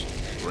drives.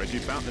 Reggie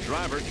Fountain, the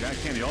driver. Jack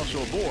Kennedy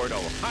also aboard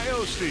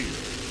Ohio Steel.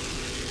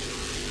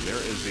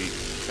 There is the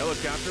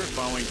helicopter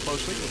following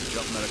closely with the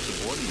jump medics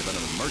aboard in the event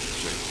of an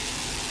emergency.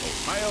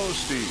 Ohio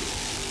Steel.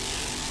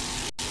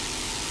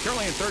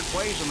 Currently in third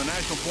place in the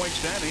national point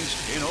standings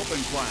in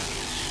open class.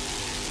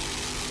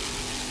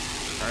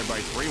 Powered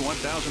by three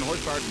 1,000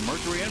 horsepower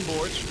Mercury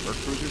inboards,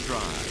 Mercruiser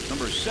drive.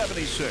 Number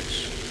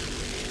 76.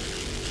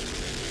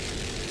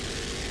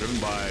 Driven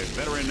by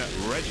veteran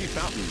Reggie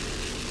Fountain.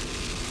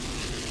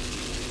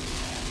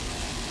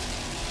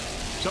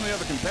 Some of the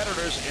other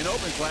competitors in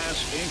open class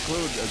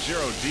include a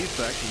Zero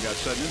Defect. We've got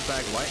Sudden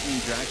Impact,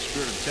 Lightning Jack,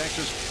 Spirit of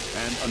Texas,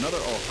 and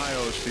another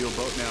Ohio Steel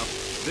boat. Now,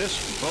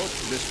 this boat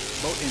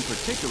in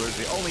particular is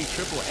the only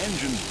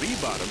triple-engine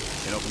V-bottom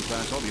in open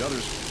class. All the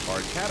others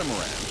are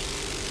catamarans.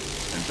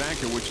 And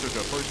Banker, which took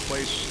a first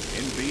place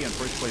in V and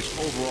first place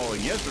overall in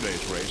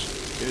yesterday's race,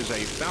 is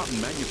a fountain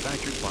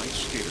manufactured by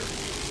Skater.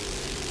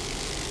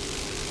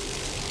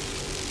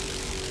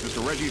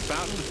 Mr. Reggie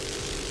Fountain,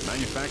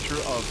 manufacturer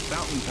of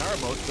Fountain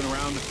Powerboats, been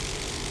around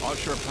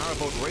offshore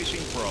powerboat racing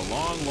for a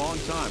long, long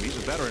time. He's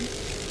a veteran,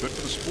 good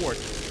for the sport.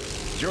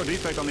 Zero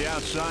Defect on the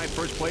outside,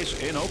 first place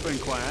in open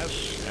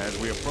class. As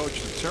we approach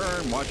the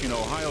turn, watching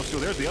Ohio Steel.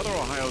 There's the other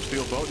Ohio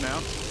Steel boat now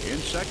in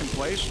second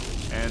place.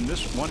 And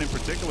this one in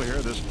particular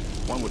here, this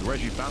one with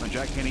Reggie Fountain and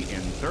Jack Henney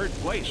in third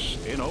place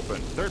in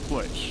open. Third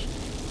place.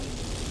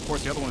 Of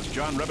course, the other one is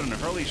John Rebin and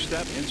Hurley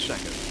Step in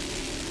second.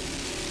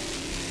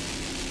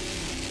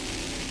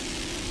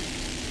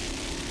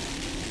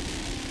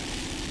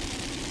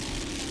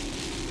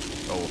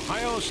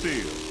 Ohio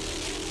Steel.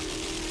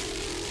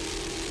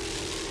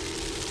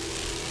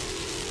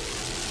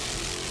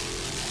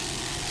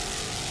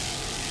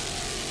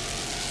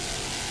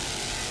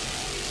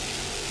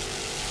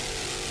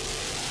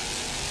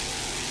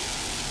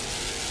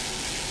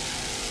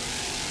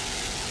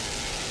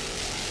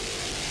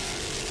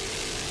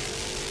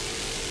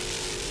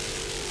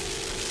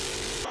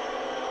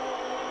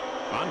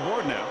 On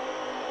board now.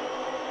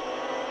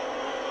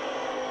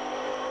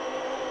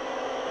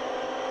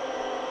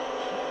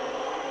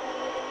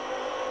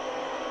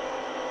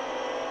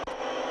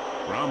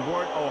 We're on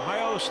board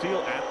Ohio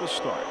Steel at the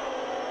start.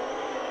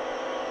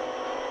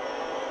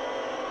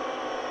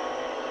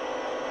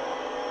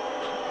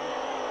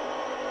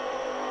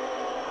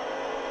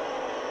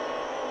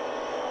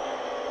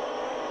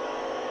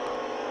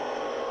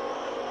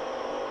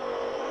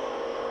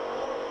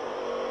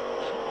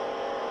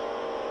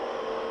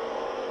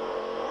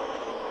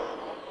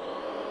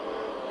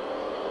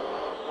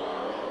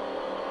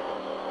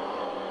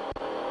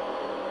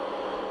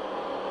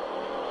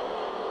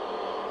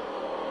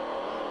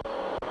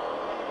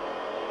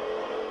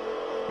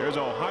 There's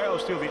Ohio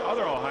Steel, the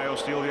other Ohio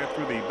Steel here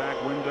through the back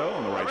window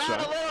on the right side.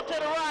 A little to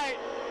the right.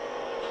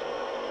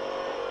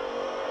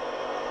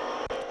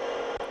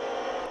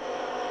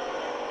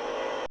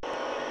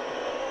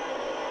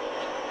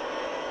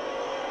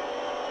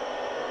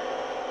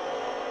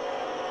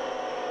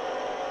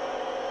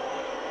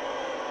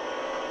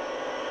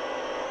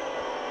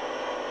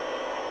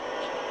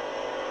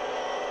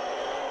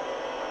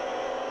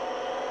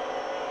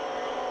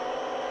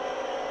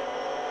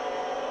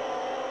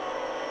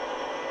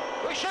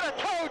 We should have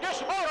towed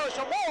this motor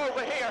some more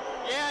over here.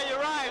 Yeah, you're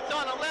right. It's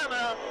on a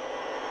limit.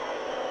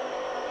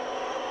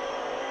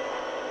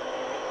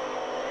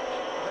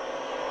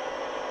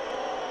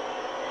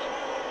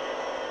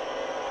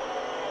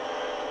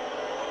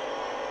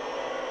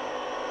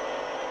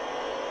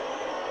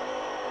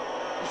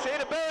 You see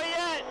the buoy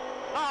yet?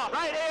 Oh,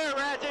 right here,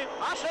 Reggie.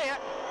 I see it.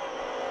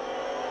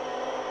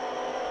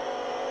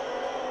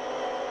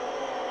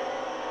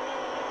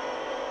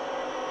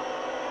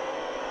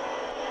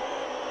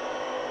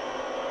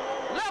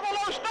 Level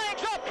those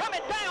things up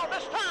coming down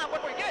this time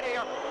when we get here.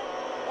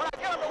 When I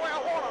get them to where I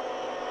want them.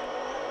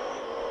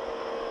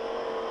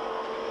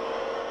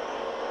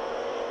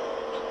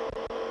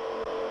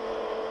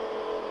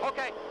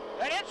 Okay,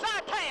 and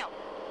inside tab.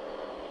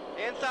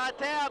 Inside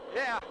tab?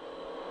 Yeah.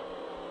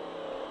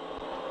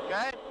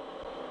 Okay.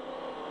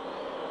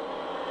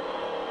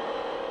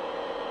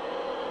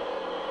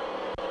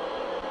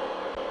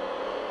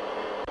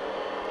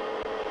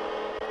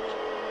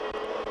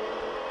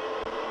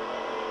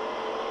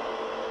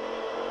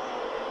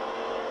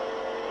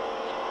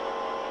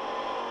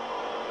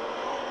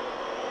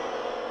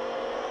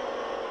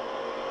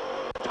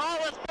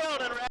 Tallest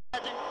building,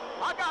 Reggie.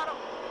 I got them.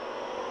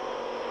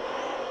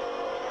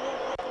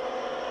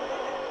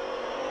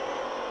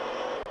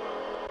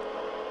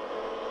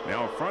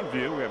 Now, front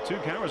view, we have two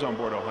cameras on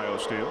board Ohio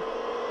Steel.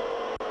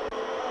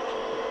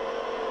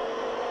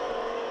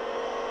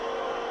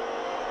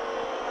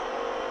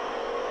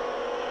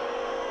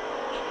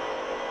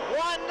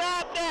 One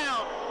knot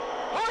down.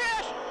 Oh,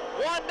 yes.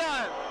 One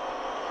done.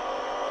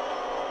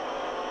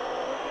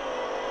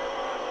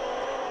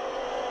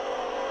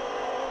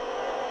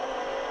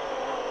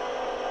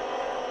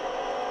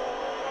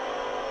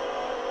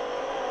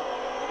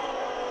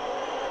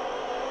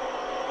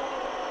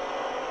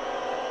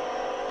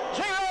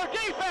 Zero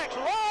Defects,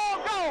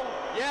 long gone.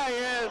 Yeah, he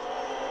is.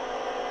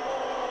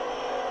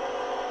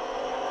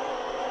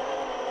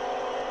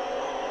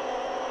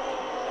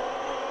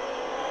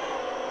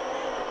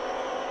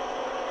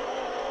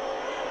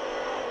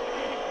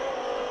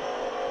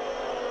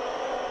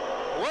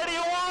 What do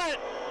you want?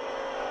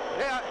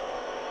 Yeah.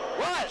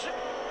 What?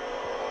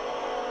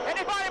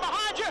 Anybody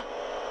behind you?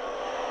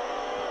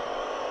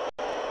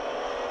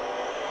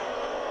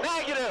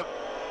 Negative.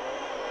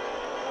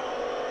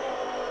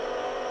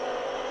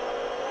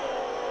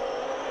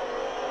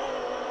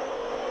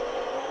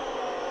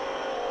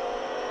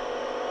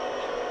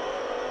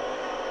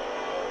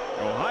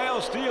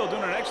 Steel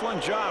doing an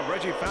excellent job.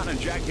 Reggie Fountain and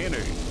Jack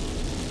Henry.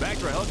 Back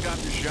to a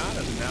helicopter shot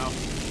as it now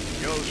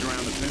goes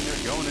around the pin there,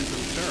 going into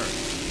the turn.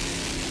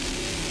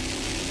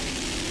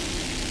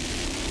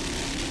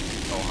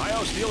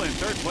 Ohio Steel in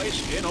third place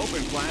in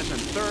open class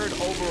and third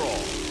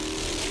overall.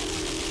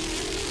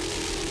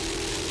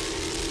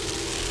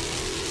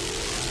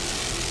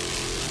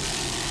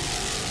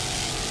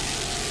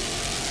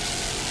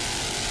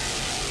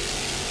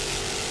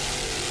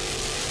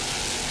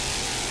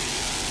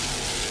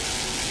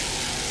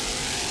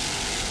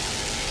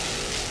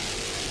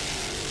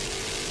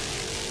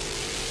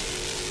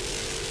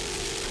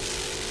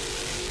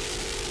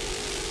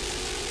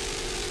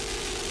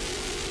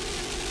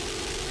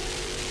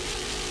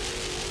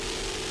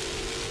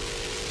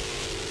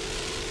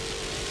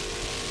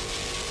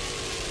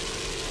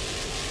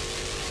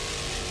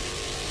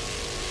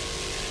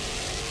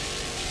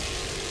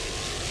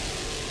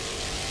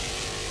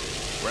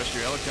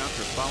 Rescue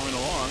helicopter following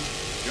along.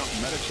 Jump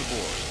medics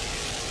aboard.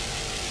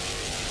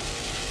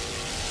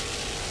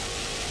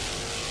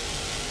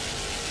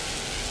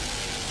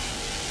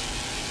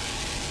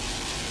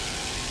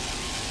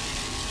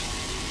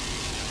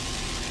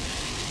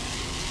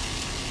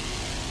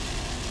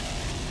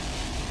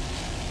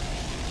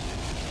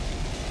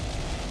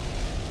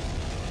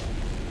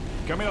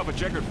 Coming off a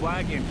checkered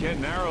flag in Kent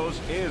Narrows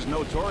is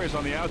Notorious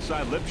on the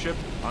outside, Lipship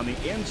on the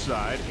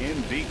inside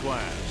in D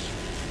class.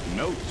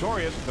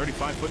 Notorious,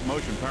 35-foot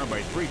motion powered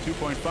by 3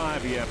 2.5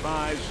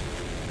 EFIs.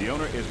 The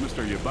owner is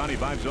Mr. Yvonne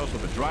Vibes, also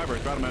the driver,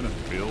 throttle is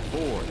Bill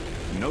Ford.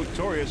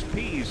 Notorious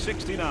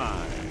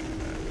P69.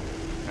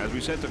 As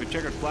we said, took a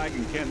checkered flag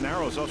in Kent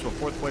Narrows, also a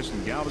 4th place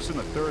in Galveston,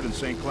 a 3rd in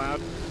St. Cloud,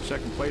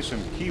 2nd place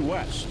in Key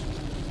West.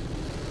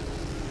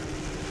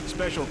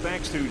 Special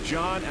thanks to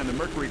John and the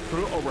Mercury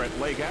crew over at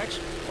Lake Axe.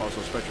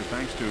 Also special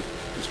thanks to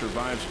Mr.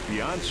 Vibes'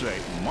 fiance,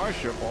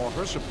 Marcia, for all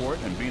her support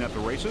and being at the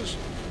races.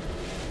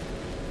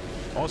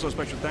 Also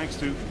special thanks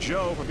to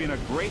Joe for being a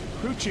great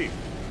crew chief.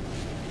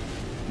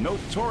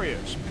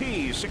 Notorious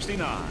P69.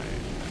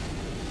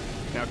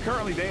 Now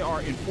currently they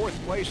are in 4th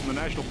place in the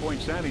national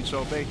point standings,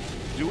 so if they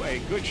do a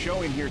good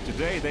showing here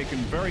today, they can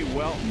very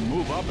well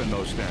move up in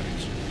those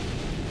standings.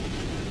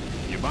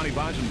 Yvonne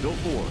Vibes and Bill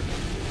Ford.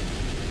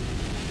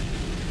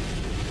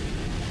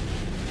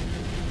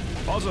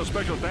 Also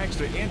special thanks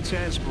to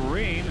Intense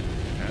Marine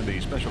and the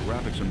special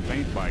graphics and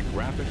paint by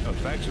Graphic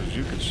Effects. As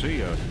you can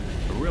see, a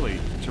really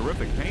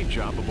terrific paint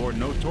job aboard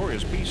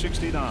Notorious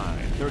P69,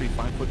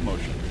 35-foot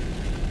motion.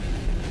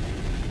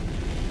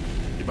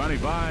 Yvonne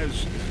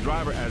Vibes,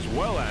 driver as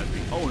well as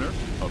the owner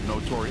of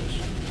Notorious.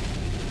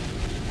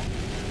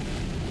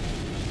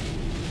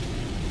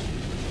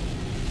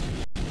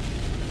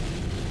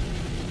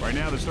 Right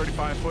now, this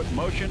 35-foot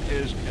motion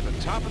is at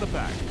the top of the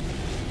pack.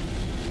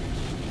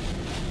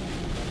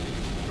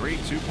 3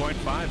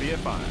 2.5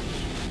 EFIs.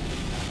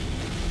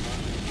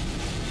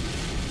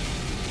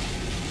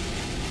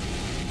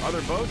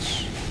 Other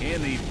boats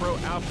in the Pro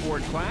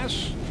Outboard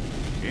class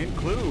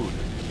include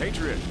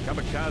Patriot,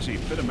 Kamikaze,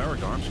 Fit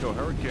America, Armsco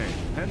Hurricane,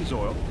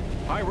 Pennzoil,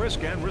 High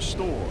Risk, and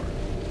Restore.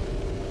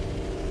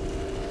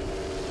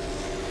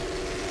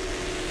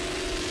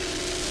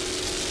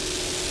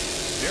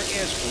 There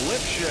is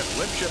Lipship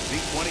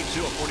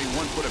V22, a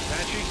 41-foot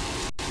Apache,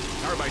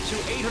 powered by 2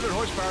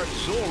 800-horsepower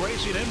Zool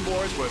Racing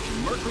inboards with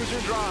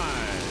Mercruiser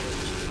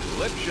drives.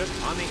 Lipship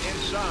on the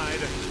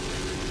inside,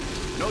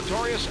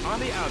 Notorious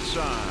on the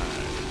outside.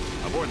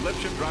 Aboard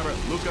Lipship, driver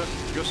Luca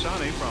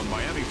Gussani from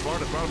Miami,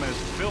 Florida. Throttle is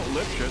Phil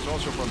Lipshitz,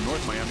 also from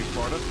North Miami,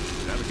 Florida.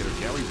 Navigator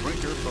Gary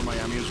Brinker from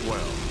Miami as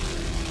well.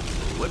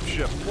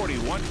 Lipship,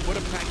 41-foot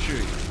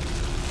Apache.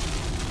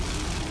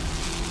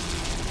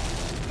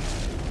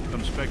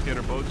 Some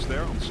spectator boats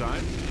there on the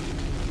side.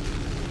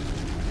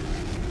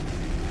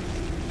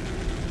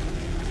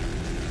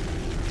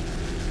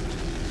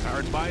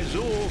 Powered by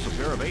Zools, a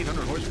pair of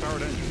 800-horsepower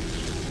engines.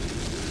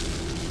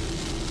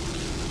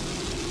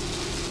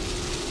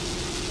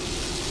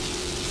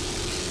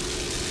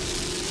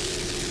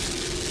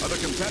 Other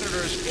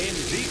competitors in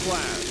D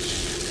class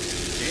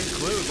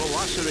include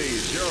Velocity,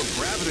 Zero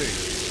Gravity.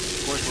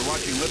 Of course, we're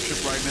watching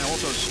Lipship right now.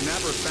 Also,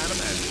 Snapper Phantom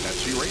and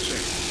Pepsi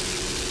Racing.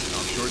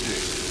 Offshore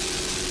D.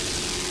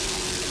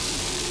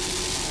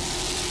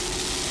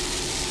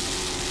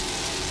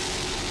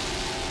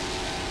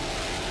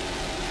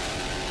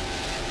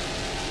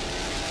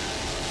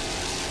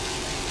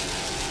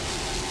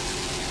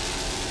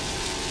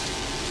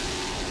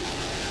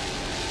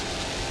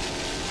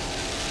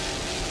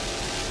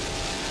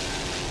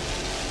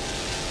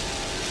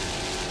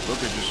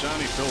 Luca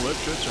Giussani, Phil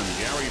Lipschitz, and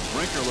Gary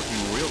Brinker looking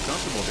real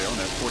comfortable there on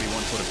that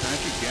 41-foot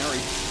Apache.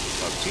 Gary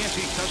of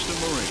TNT Custom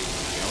Marine.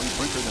 Gary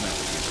Brinker, the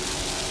navigator.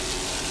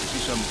 You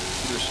see some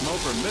either smoke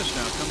or mist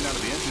now coming out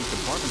of the engine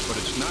compartments, but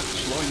it's not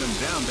slowing them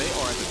down. They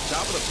are at the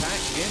top of the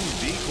pack in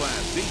D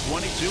class.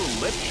 D22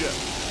 Lipship,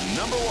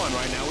 #1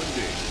 right now in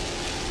D.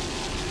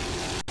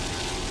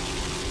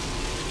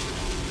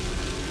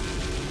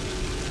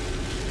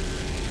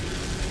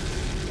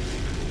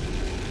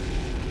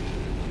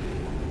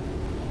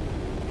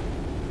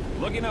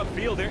 Looking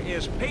upfield, there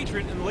is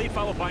Patriot in the lead,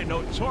 followed by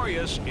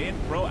Notorious in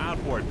Pro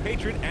Outboard.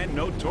 Patriot and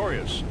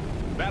Notorious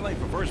battling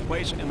for first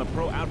place in the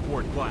Pro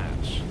Outboard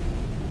class.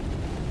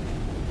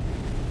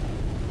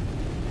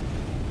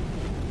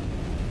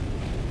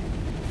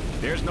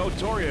 There's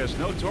Notorious.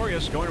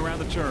 Notorious going around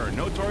the turn.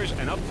 Notorious,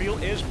 and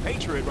upfield is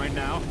Patriot right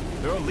now.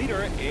 They're a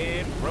leader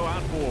in Pro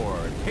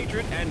Outboard.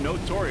 Patriot and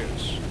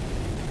Notorious.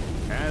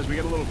 As we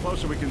get a little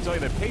closer, we can tell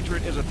you that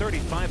Patriot is a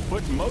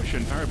 35-foot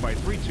motion powered by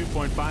three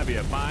 2.5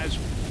 EFIs.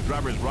 The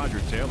driver is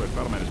Roger Taylor.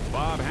 The man is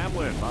Bob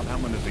Hamlin. Bob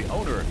Hamlin is the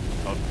owner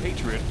of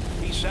Patriot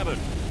P7.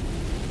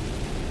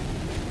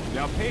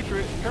 Now,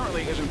 Patriot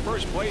currently is in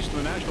first place in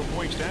the national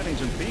point standings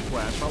in P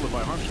class, followed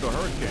by Harmsco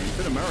Hurricane,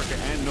 Fit America,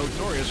 and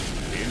Notorious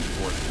in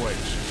fourth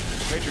place.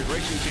 Patriot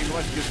Racing Team would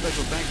like to give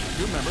special thanks to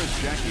crew members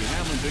Jackie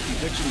Hamlin, Dickie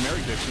Dixon,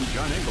 Mary Dixon,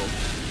 John Engel.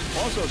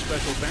 Also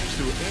special thanks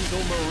to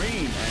Engel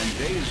Marine and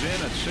Days Inn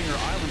at Singer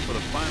Island for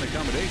the fine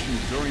accommodations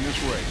during this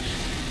race.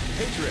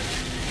 Patriot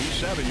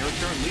P7, your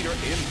current leader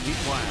in P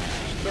class.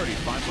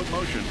 35-foot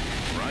motion.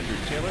 Roger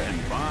Taylor and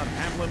Bob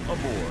Hamlin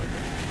aboard.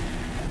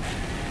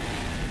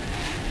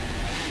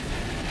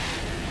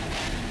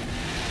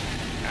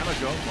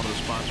 Apache, one of the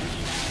sponsors.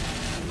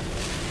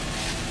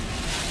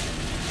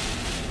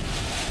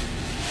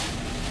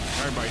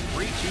 Powered by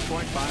three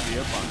 2.5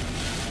 EFIs.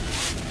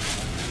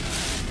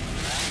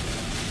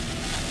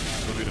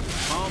 It'll be the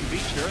Palm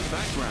Beach here in the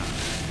background.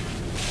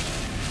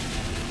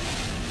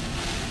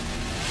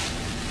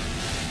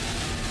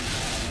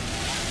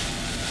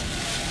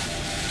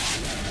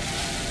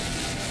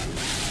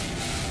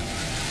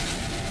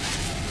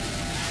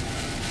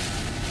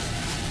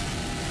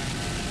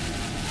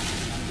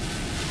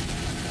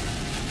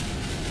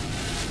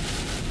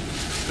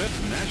 Fifth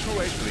national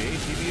race for the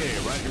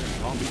APBA right here in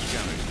Palm Beach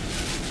County.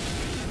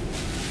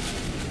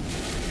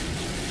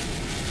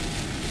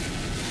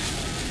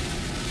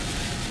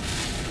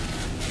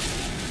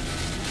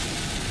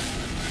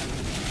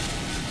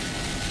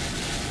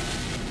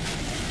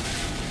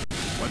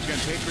 Once again,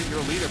 Patriot,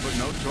 your leader, but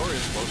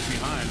Notorious close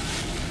behind.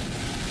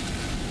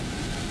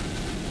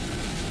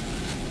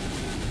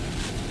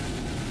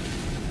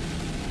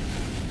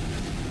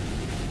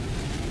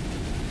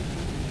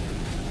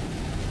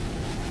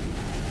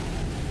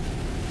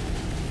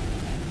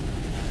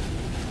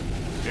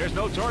 There's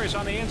Notorious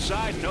on the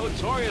inside.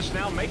 Notorious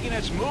now making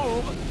its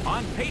move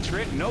on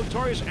Patriot.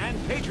 Notorious and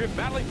Patriot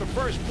battling for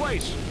first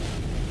place.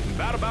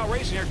 About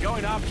racing here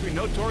going off between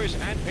Notorious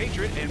and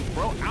Patriot in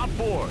Pro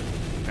Outboard.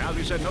 Now, as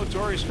we said,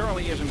 Notorious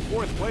currently is in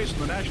fourth place in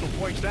the national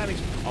point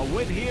standings. A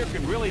win here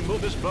can really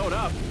move this boat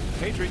up.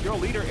 Patriot, your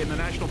leader in the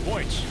national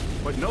points.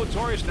 But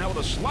Notorious now with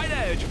a slight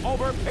edge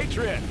over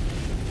Patriot.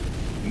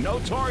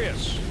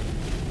 Notorious.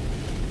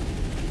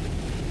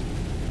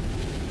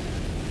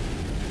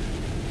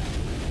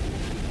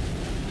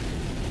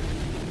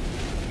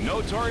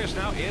 Notorious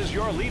now is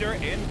your leader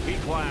in P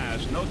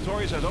class.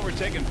 Notorious has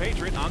overtaken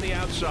Patriot on the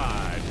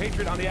outside.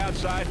 Patriot on the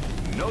outside,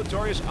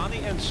 Notorious on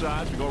the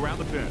inside to go around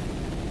the pin.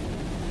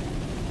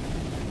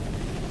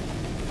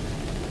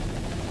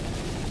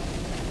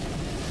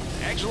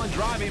 Excellent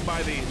driving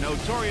by the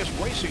Notorious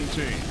Racing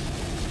Team.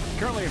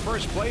 Currently in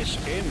first place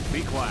in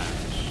B class.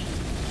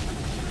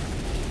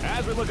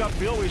 As we look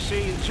upfield, we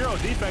see Zero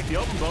Defect, the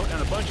open boat,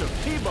 and a bunch of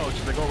T-boats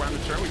that go around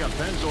the turn. We got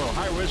Pennzoil,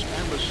 High Risk,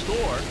 and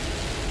Restore.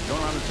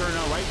 Going around the turn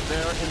now, right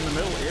there in the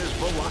middle is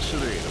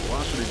Velocity, the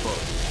Velocity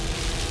boat.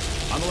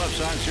 On the left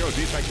side, Zero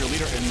Defect, your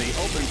leader in the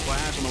open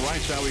class. On the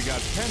right side, we got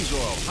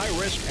Pennzoil, High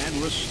Risk, and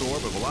Restore,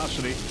 but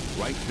Velocity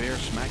right there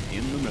smack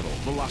in the middle.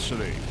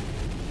 Velocity.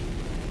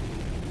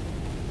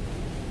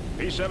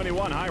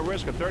 P71, High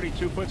Risk, a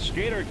 32-foot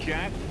skater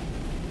cat.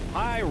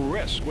 High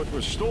Risk with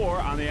Restore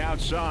on the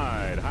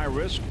outside. High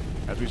Risk,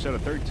 as we said, a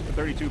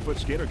 32-foot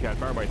skater cat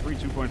powered by three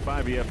 2.5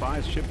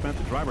 EFIs. Chip Bent,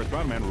 the driver,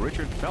 throttle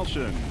Richard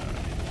Felson.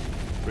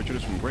 Richard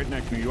is from Great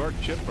Neck, New York.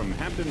 Chip from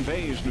Hampton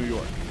Bays, New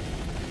York.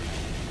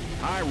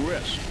 High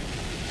Risk.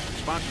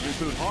 Sponsors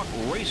include Hawk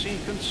Racing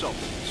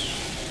Consultants.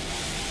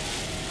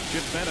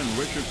 Chip Bent and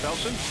Richard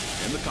Felson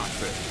in the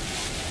cockpit.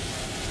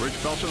 Rich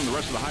Felson and the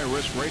rest of the High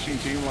Risk Racing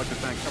Team would like to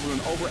thank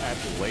everyone over at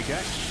Lake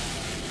X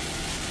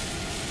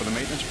for the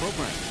maintenance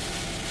program.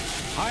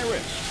 High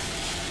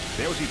Risk.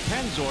 There we see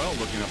Pennzoil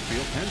looking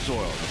upfield.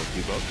 Pennzoil, another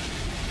T-boat.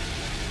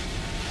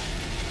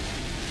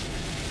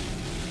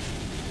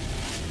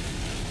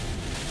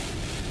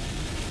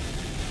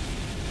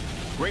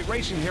 Great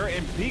racing here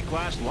in P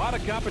class. A lot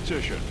of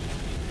competition.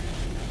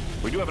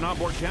 We do have an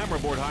onboard camera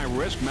aboard High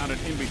Risk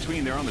mounted in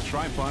between there on the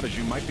tripod, as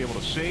you might be able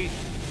to see.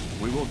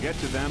 We will get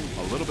to them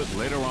a little bit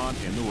later on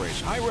in the race.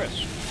 High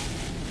Risk,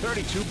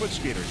 32-foot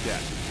skater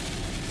cat.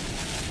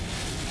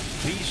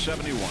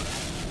 P71.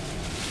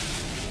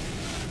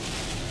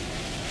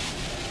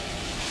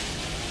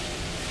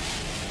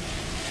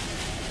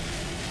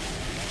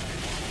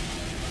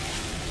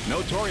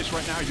 Notorious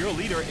right now, your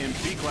leader in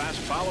P class,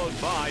 followed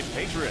by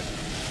Patriot,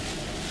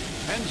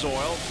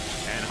 Pennzoil,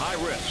 and High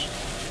Risk.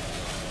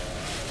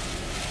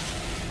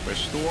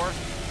 Restore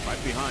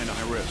right behind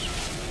High Risk.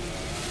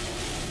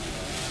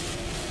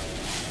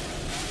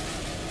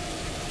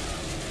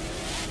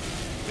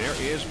 there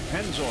is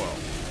Pennzoil.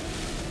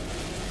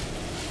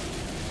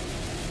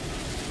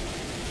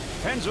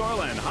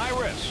 Pennzoil and High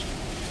Risk.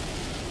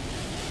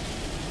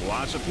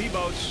 Lots of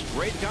P-boats.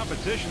 Great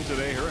competition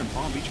today here in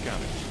Palm Beach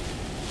County.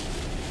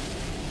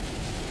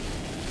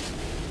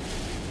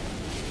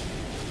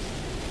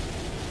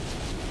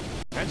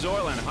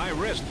 Pennzoil and High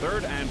Risk,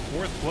 3rd and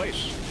 4th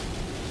place.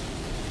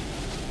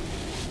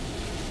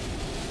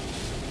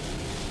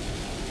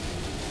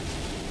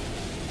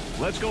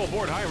 Let's go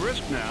aboard High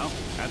Risk now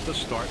at the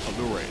start of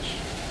the race.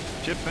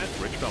 Chip Bent,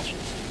 Rich Felson.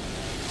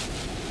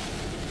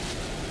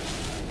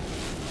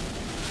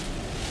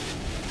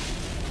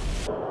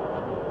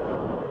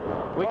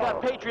 We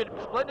got Patriot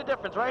splitting the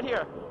difference right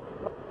here.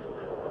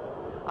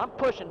 I'm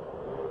pushing.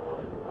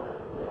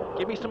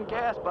 Give me some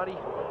gas, buddy.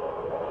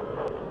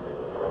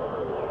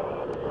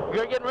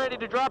 You're getting ready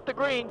to drop the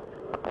green.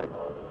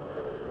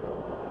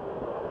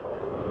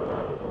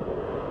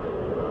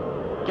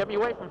 Get me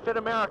away from Fit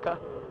America.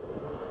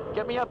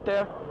 Get me up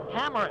there.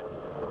 Hammer it.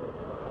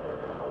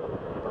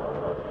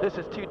 This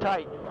is too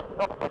tight.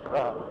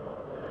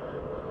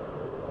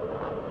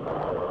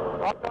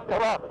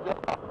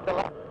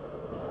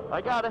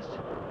 I got us.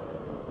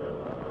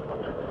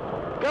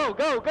 Go,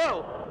 go,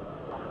 go.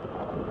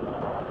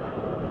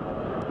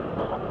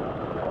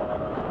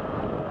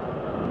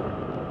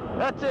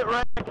 That's it,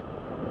 Rick.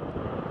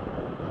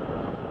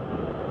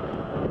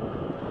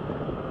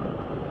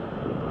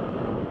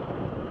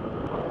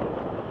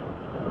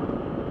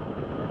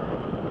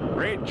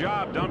 Great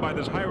job done by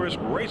this high-risk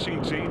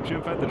racing team.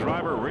 Jim Fett, the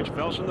driver, Rich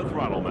Felson, the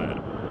throttle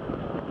man.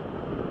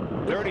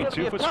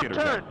 32-foot skitter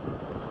turn.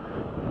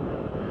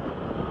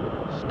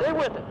 Stay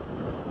with it.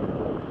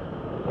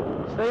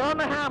 Stay on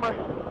the hammer.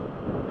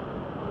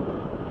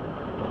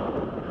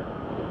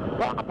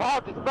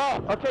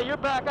 Okay, you're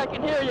back. I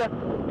can hear you.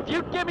 If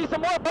you give me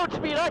some more boat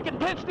speed, I can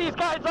pinch these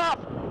guys off.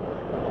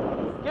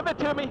 Give it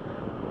to me.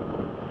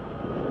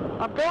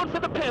 I'm going for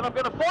the pin. I'm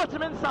going to force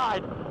them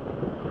inside.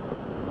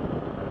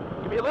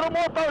 Give me a little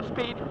more boat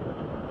speed.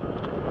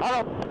 I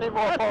don't need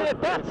more boat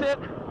speed. That's it.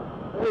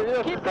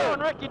 Keep going,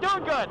 Rick. You're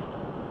doing good.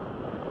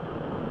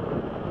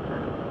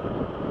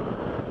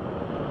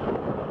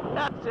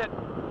 That's it.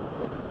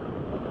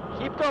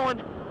 Keep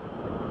going.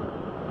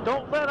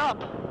 Don't let up.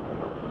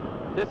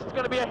 This is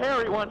going to be a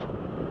hairy one.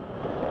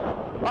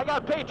 I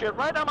got Patriot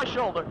right on my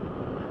shoulder.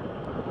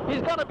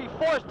 He's going to be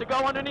forced to go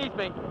underneath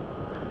me.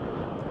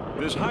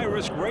 This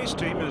high-risk race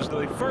team is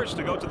the first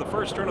to go to the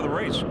first turn of the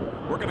race.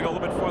 We're going to go a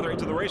little bit farther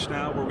into the race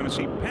now. We're going to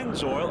see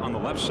Pennzoil on the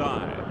left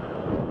side.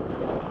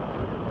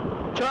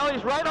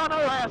 Charlie's right on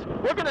our ass.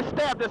 We're going to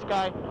stab this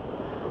guy.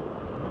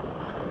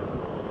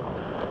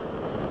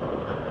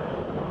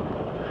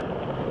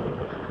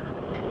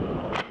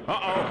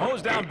 Uh-oh,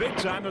 hose down big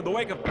time in the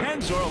wake of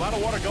Pennzoil. A lot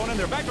of water going in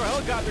there. Back to a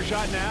helicopter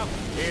shot now.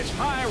 It's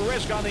High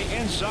Risk on the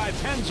inside,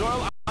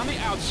 Pennzoil on the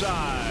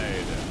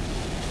outside.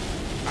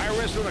 High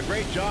Risk doing a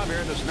great job here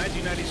in this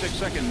 1996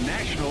 second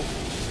National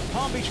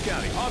Palm Beach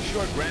County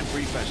Offshore Grand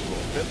Prix Festival.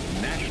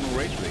 5th national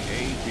race for the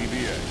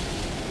APBA.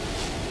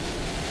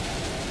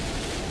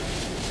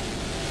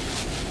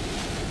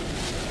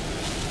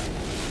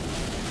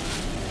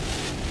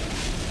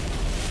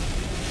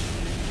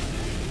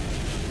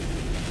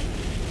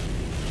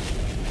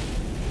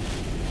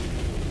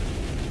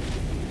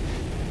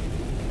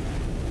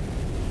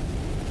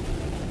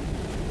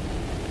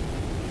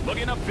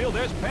 Looking upfield,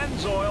 there's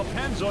Pennzoil.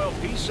 Pennzoil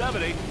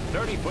P70,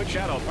 30-foot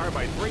shadow, powered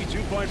by 3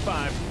 2.5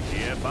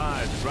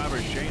 EFIs. The driver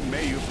is Shane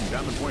Mayhew from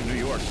Diamond Point, New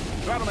York.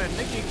 Throttle man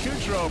Nicky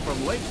Kutro from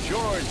Lake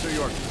George, New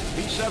York.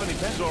 P70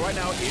 Pennzoil right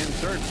now in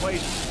 3rd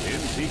place in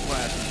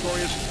C-Class.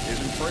 Victorious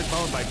is in 1st,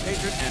 followed by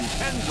Patriot and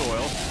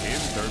Pennzoil in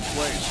 3rd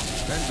place.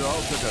 Pennzoil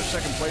took a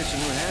 2nd place in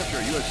New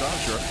Hampshire, U.S.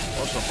 Offshore.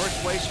 Also 1st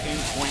place in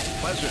Point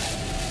Pleasant.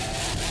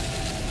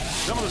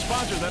 Some of the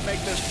sponsors that make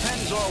this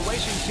Pennzoil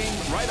racing team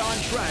right on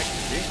track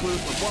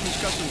include Performance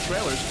Custom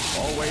Trailers,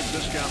 All Waves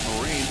Discount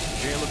Marine,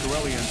 J.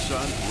 Lucarelli &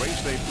 Son, Race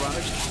Day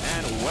Products,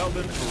 and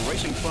Weldon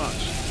Racing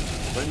Funds.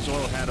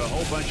 Pennzoil had a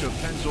whole bunch of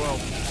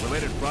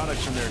Pennzoil-related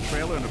products in their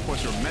trailer, and of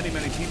course there are many,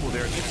 many people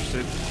there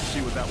interested to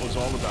see what that was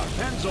all about.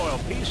 Pennzoil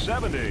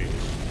P70.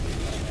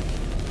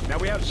 Now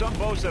we have some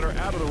boats that are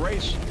out of the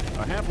race.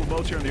 A handful of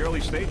boats here in the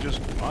early stages.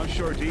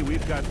 Offshore D,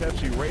 we've got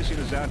Pepsi Racing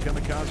is out.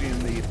 Kamikaze in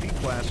the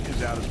P-Class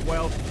is out as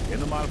well. In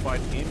the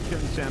modified, In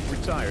Contempt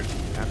retired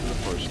after the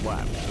first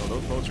lap. So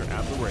those boats are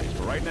out of the race.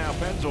 But right now,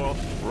 Pennzoil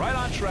right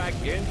on track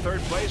in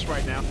 3rd place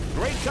right now.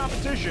 Great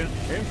competition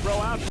in Pro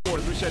Outboard.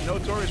 As we said,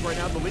 Notorious right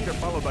now the leader,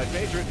 followed by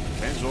Patriot.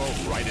 Pennzoil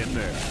right in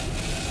there.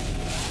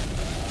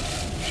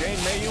 Shane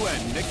Mayhew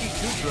and Nicky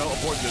Kutro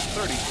aboard this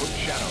 30-foot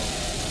shadow.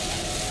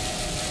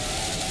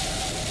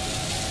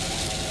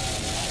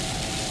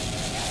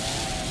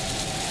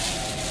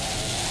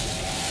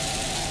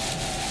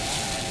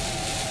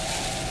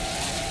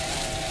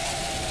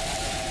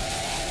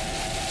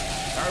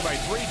 Powered by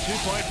 3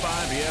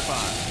 2.5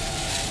 EFI.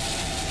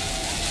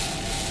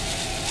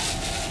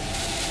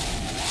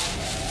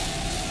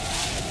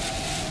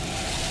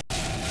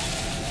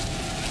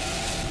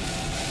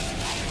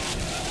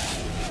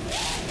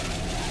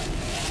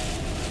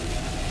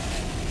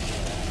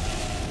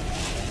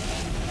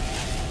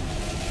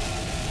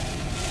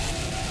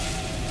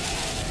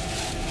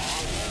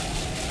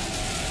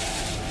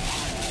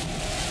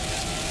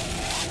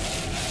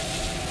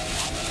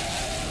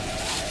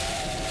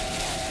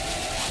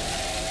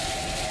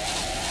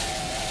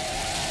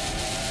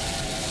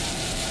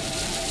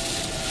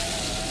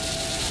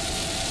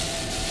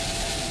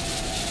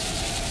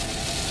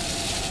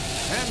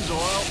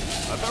 Pennzoil,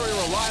 a very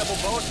reliable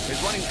boat, is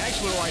running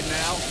excellent right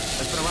now.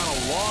 Has been around a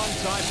long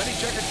time. Many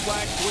checkered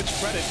flags to its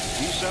credit.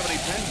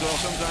 B70 Pennzoil,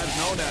 sometimes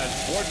known as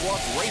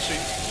Boardwalk Racing,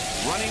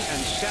 running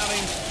and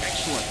sounding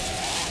excellent.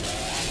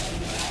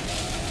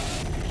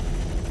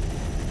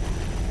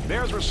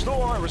 There's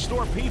Restore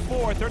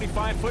P4,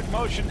 35-foot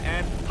motion,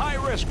 and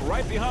High Risk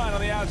right behind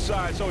on the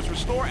outside. So it's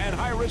Restore and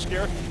High Risk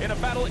here in a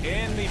battle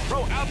in the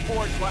Pro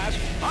Outboard class.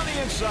 On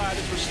the inside,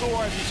 it's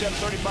Restore, as you said,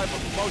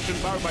 35-foot motion,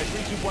 powered by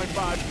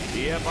 3.2.5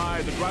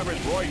 EFI. The driver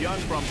is Roy Young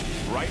from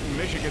Brighton,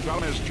 Michigan.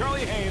 Driving is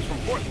Charlie Haynes from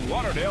Fort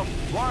Lauderdale,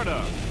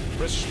 Florida.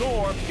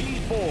 Restore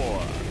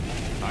P4.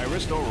 High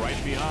Risk, though, right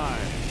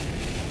behind.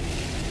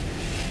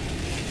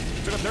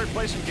 Took a third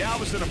place in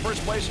Galveston, a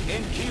first place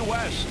in Key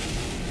West.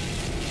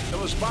 Some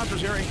of the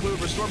sponsors here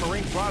include Restore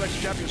Marine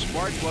Products, Champion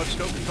Spark Plugs,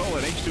 Coca-Cola,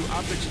 and H2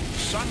 Optics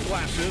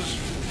Sunglasses,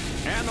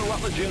 and the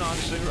Rutledge Inn on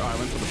Singer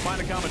Island for the fine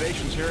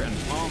accommodations here in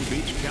Palm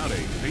Beach County.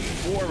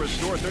 P4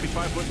 Restore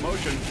 35-foot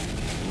motion,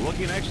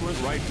 looking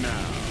excellent right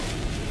now.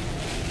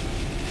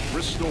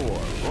 Restore,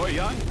 Roy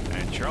Young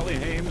and Charlie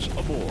Haynes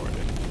aboard.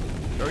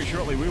 Very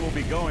shortly, we will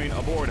be going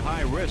aboard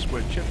High Risk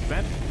with Chip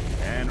Bent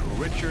and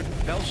Richard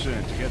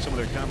Belson to get some of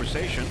their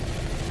conversation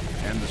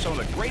and some of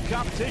the great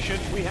competition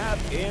we have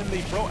in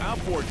the Pro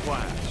Outboard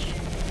class.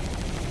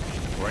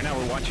 Right now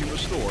we're watching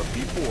Restore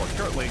P4,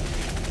 currently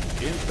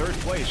in third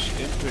place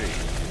in P.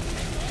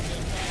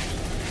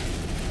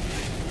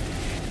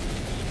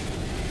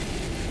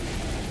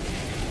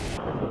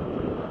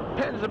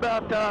 Pin's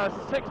about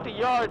 60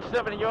 yards,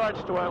 70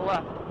 yards to our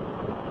left.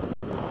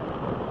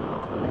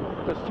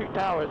 Those two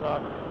towers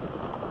are.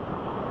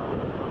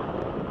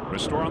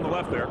 Restore on the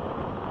left there.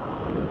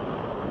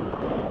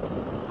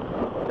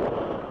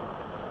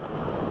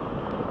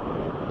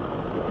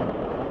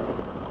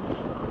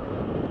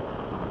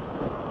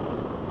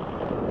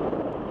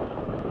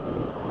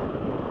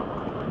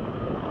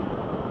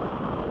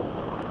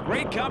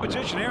 Great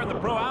competition here in the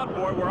Pro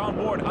Outboard. We're on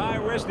board High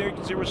Risk. There you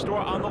can see Restore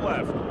on the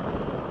left.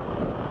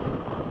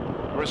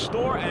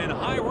 Restore and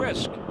High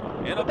Risk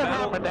in a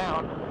battle.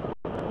 Down.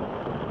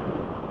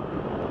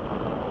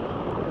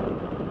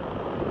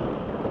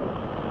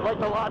 Like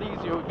a lot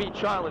easier would beat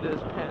Charlotte as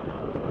Penn.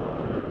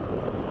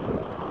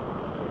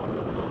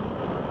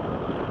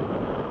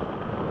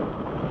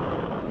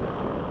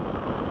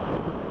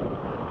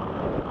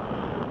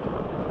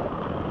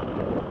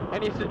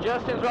 Any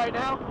suggestions right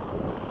now?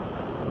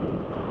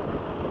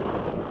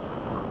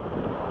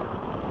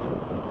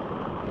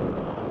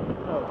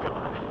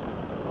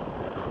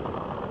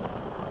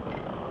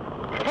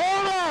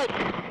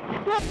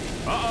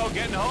 Uh-oh,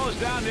 getting hosed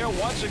down there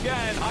once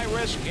again. High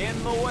Risk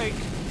in the wake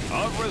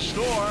of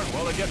Restore.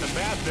 Well, they're getting a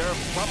bath there,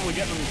 probably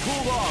getting them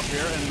cooled off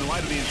here in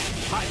light of these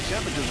high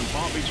temperatures in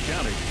Palm Beach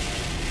County.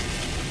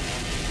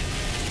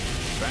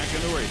 Back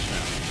in the race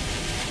now.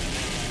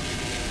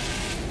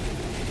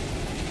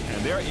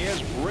 And there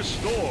is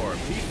Restore,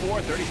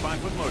 P4,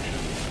 35-foot motion.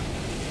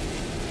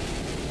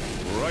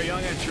 Roy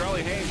Young and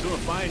Charlie Haynes do a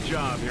fine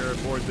job here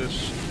aboard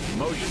this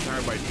motion,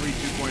 powered by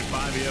 3.2.5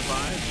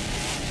 EFIs.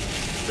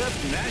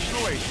 Fifth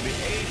national race for the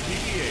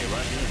APBA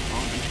right here in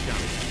Palm Beach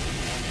County.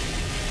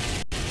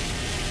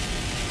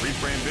 Prix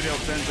Video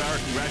sends our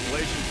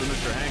congratulations to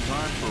Mr. Hank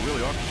Harm for really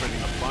orchestrating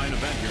a fine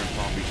event here in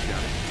Palm Beach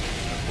County.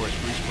 And of course,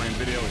 Prix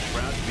Video is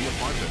proud to be a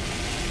part of it.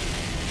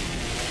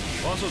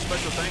 Also,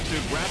 special thanks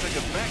to Graphic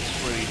Effects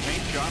for the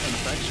paint job and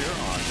effects here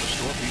on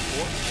Restore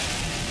P4.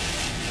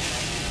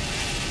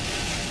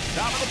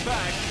 Top of the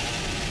pack,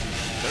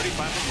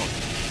 35-foot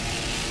motion.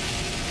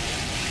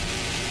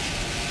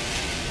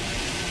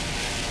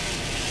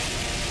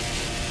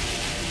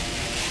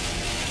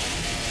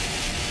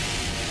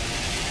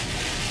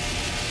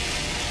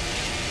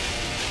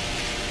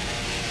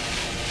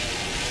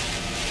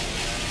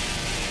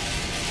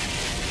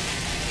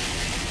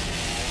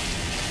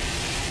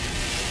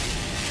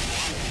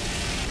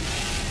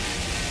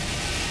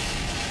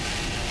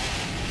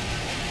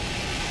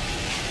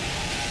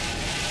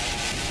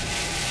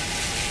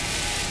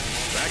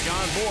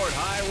 On board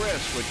High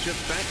Risk with Chip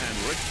Bent and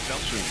Rick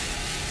Belson.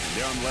 And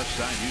there on the left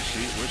side, you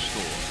see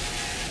Restore.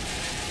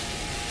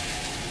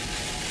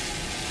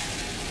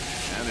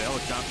 And the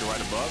helicopter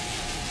right above.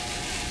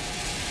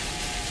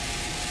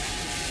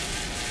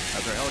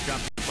 That's our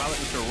helicopter pilot,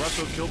 Mr.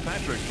 Russell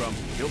Kilpatrick from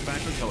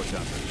Kilpatrick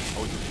Helicopters.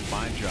 Always does a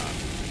fine job.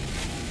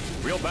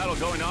 Real battle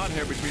going on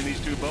here between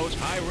these two boats,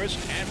 High Risk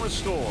and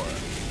Restore.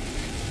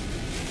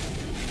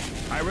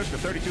 High Risk, a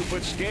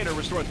 32-foot skater,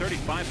 Restore, a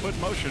 35-foot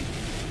motion.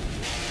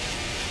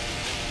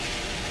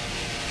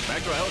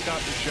 Back to a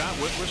helicopter shot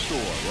with Restore.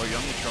 Roy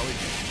Young and Charlie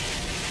Haynes.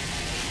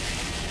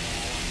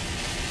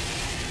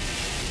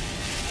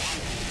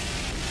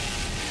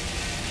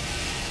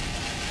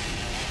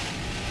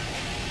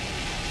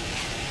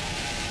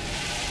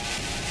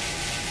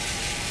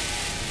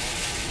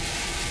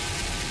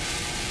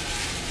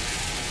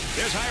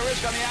 There's High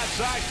Risk on the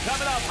outside.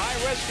 Coming up, High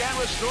Risk and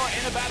Restore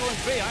in a battle in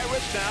B. High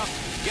Risk now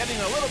getting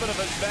a little bit of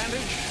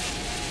advantage.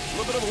 A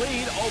little bit of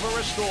lead over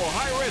Restore.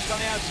 High Risk on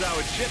the outside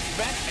with Chip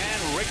Bent and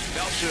Rick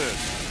Belson.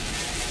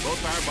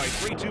 Both powered by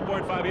three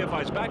 2.5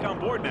 EFIs. Back on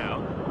board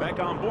now. Back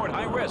on board.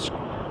 High risk.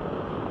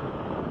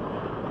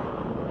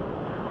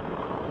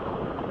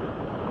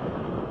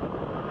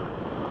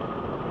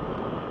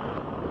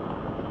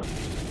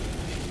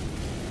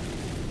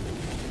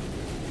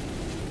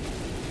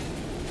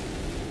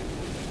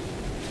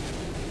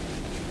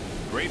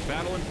 Great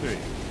battle and peak.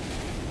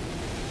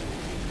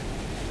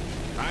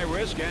 High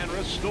risk and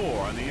restore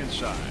on the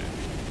inside.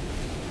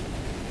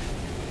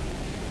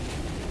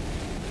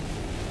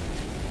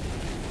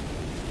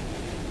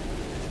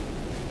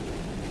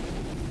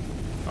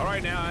 All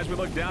right, now as we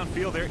look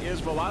downfield, there is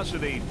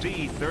Velocity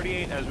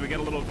D38 as we get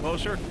a little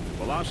closer.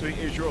 Velocity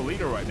is your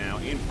leader right now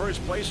in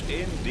first place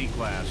in D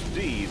class.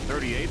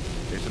 D38.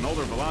 It's an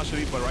older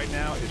Velocity, but right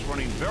now it's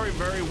running very,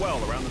 very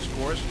well around this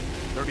course.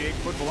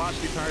 38-foot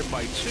Velocity powered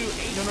by two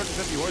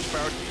 850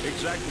 horsepower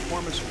exact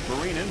performance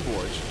marine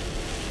inboards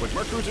with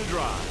Mercruiser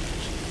drives.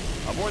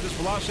 Aboard this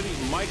Velocity,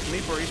 Mike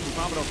Nieper, he's from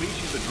Pompano Beach,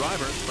 he's the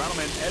driver.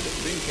 Rattleman Ed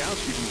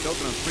Binkowski from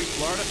Coconut Creek,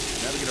 Florida.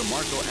 Navigator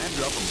Marco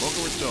Andra from Boca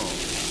Raton.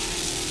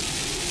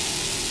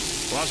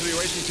 Velocity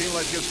Racing Team,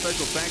 let's give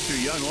special thanks to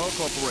Young Oil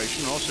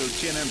Corporation, also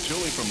TNM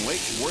Julie from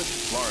Lake Worth,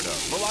 Florida.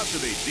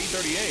 Velocity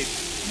D38,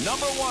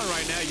 number one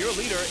right now, your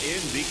leader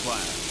in D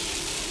class.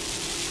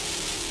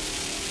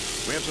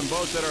 We have some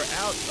boats that are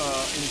out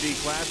in D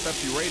class.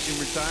 Pepsi Racing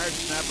retired,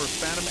 Snapper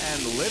Phantom, and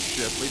Lift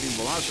Ship leading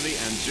Velocity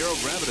and Zero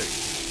Gravity.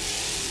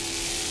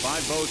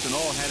 5 boats in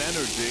all had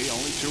energy,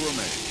 only 2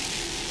 remain.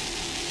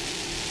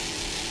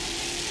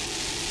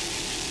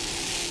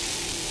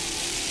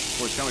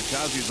 Of course,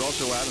 Kamikaze is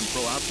also out in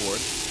Pro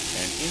Outboard,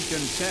 and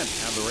Incontent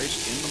have the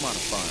race in the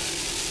modified.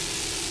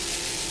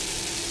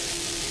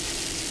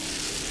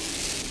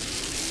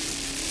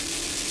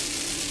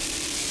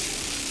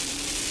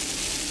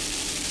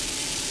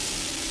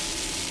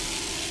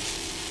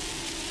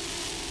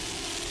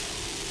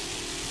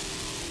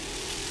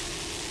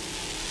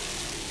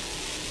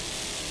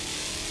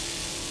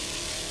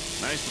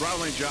 Nice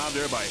throttling job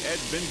there by Ed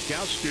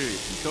Binkowski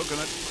from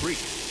Coconut Creek.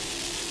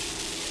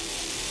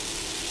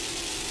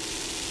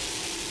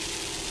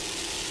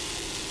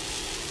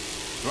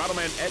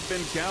 Throttleman Ed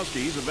Binkowski,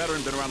 he's a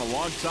veteran, been around a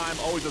long time,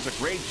 always does a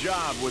great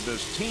job with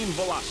this Team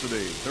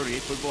Velocity,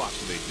 38-foot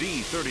Velocity,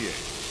 D38.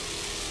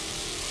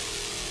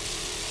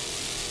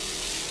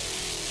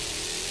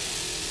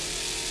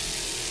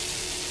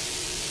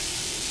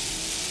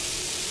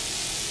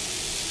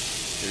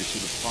 Here you see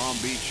the Palm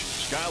Beach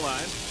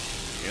skyline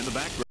in the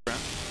background.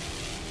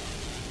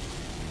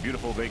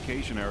 Beautiful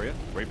vacation area.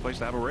 Great place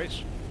to have a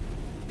race.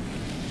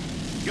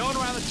 Going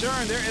around the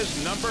turn, there is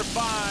number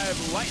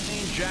 5,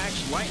 Lightning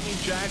Jacks. Lightning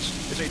Jacks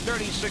is a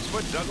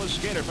 36-foot Douglas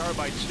skater powered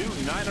by two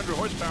 900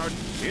 horsepower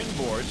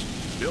inboards.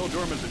 Bill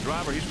Durham is the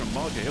driver. He's from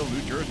Mullica Hill,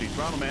 New Jersey.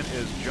 Throttleman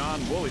is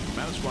John Woolley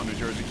from Manasquan, New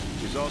Jersey.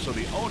 He's also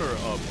the owner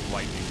of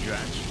Lightning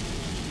Jacks.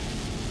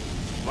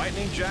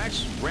 Lightning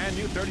Jacks, brand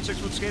new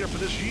 36-foot skater for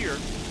this year.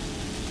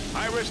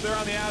 High risk there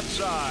on the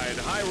outside.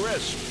 High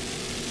risk.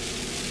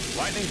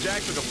 Lightning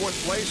Jacks took a 4th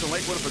place in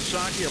Lake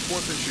Winnipesaukee, a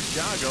 4th in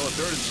Chicago, a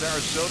 3rd in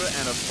Sarasota,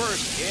 and a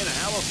 1st in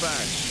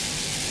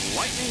Halifax.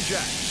 Lightning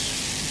Jacks.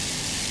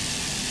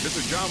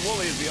 Mr. John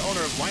Woolley is the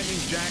owner of Lightning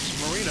Jacks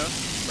Marina,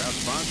 proud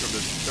sponsor of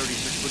this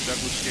 36-foot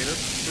Douglas skater.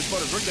 This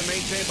boat is rigged and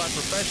maintained by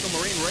Professional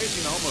Marine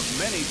Racing, the home of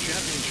many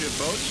championship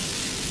boats.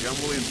 John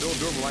Woolley and Bill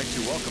Durham would like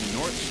to welcome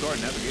North Star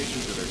Navigation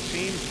to their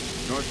team.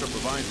 North Star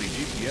provides the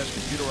GPS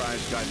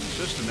computerized guidance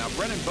system. Now,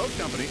 Brennan Boat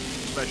Company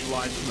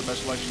specializes in the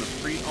best selection of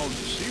pre-owned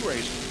sea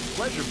race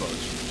pleasure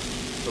boats.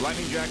 The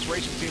Lightning Jacks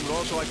Racing Team would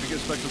also like to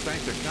give special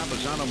thanks to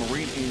Campesano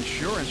Marine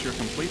Insurance, your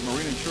complete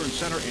marine insurance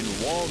center in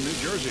Wall, New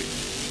Jersey.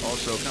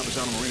 Also,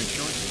 Campesano Marine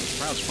Insurance is a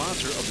proud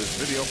sponsor of this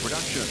video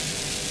production.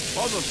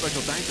 Also,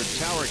 special thanks to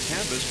Tower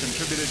Canvas,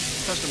 contributed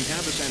custom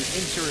canvas and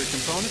interior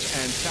components,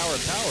 and Tower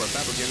Power,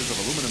 fabricators of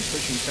aluminum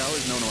fishing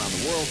towers known around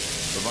the world,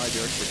 provide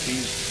their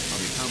expertise on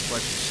the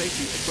complex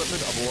safety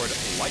equipment aboard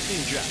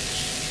Lightning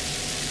Jacks.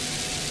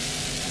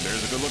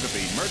 There's a good look at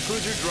the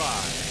Mercruiser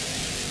Drive.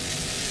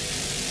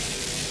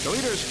 The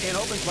leaders in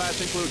open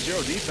class include Zero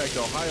Defect,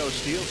 Ohio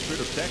Steel,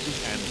 Spirit of Texas,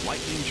 and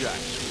Lightning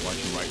Jacks. We're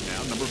watching right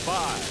now, number 5.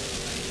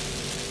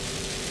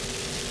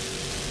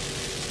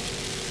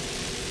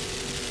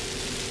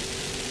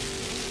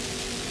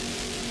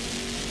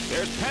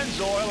 There's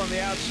Pennzoil on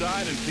the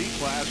outside in P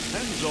class.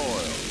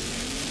 Pennzoil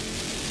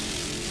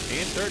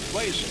in 3rd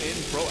place in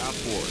Pro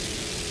Outboard.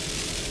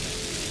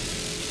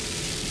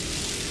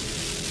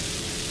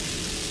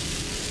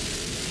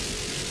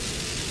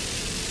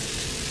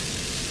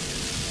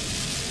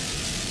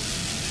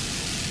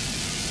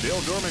 Bill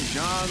Durham and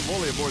John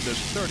Woolley aboard this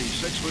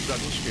 36-foot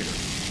Douglas skater.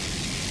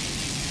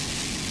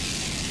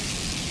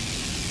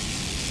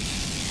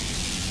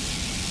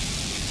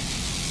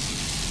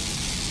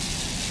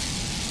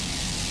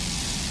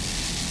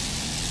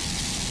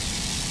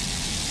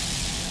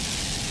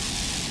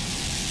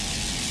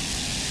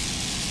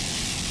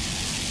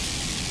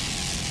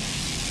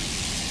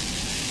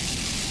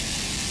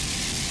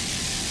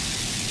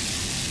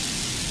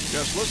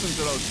 Just listen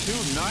to those two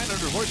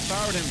 900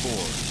 horsepower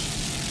inboards.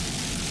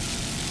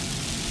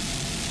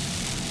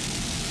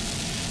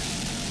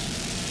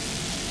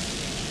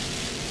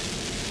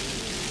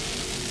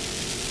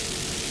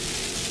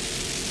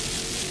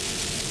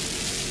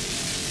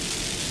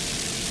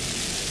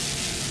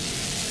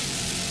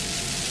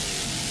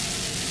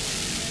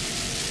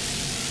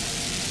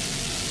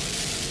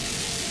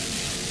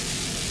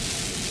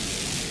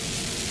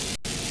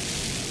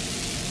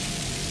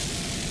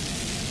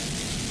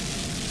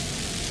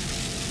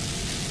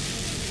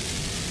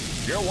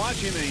 You're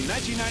watching the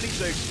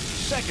 1996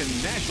 Second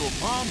National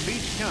Palm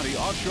Beach County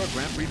Offshore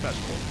Grand Prix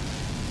Festival.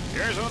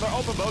 Here's another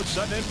open boat,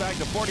 sudden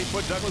impact, a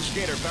 40-foot Douglas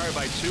skater powered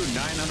by two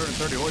 930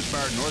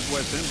 horsepower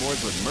Northwest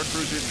inboards with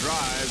Mercruiser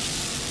drives.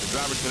 The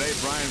driver today,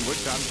 Brian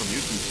Woodcotton from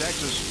Houston,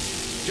 Texas.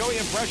 Joey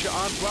Impressia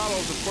on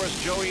throttles. Of course,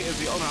 Joey is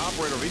the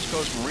owner-operator of East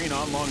Coast Marine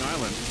on Long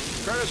Island.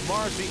 Curtis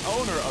Mars, the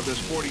owner of this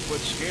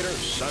 40-foot skater,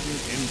 sudden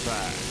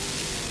impact.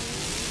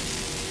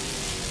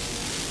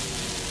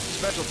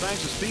 Special thanks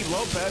to Steve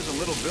Lopez and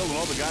Little Bill and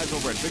all the guys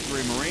over at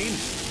Victory Marine.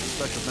 And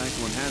special thanks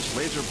to Enhanced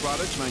Laser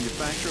Products,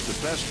 manufacturer of the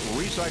best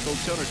recycled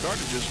toner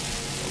cartridges.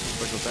 Also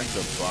special thanks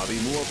to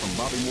Bobby Moore from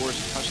Bobby Moore's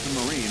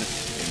Custom Marine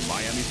in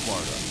Miami,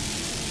 Florida.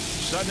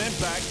 Sudden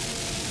impact,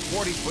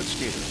 40-foot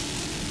skater.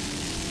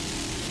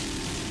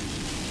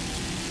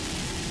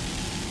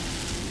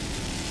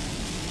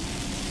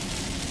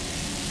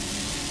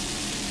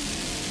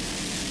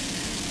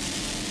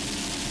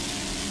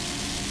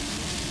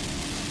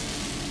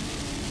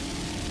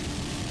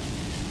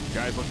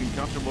 Guys looking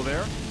comfortable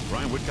there.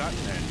 Brian Woodcotton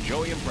and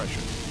Joey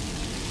Impression.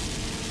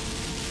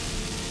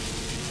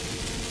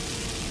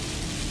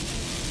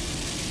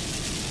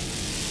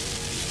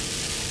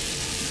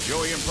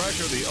 Joey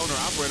Impression, the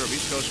owner-operator of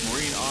East Coast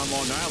Marine on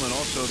Long Island,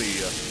 also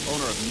the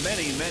owner of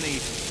many, many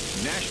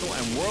national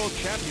and world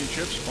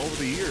championships over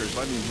the years,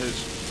 lending his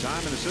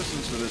time and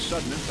assistance to the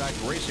sudden impact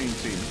racing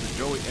team. Mr.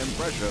 Joey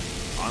Impression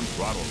on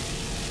throttle.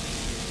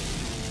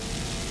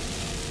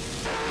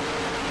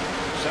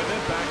 Sudden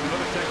impact,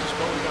 another Texas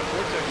boat. We've got 4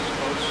 Texas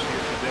boats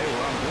here today.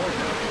 We're on board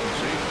now, as you can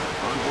see.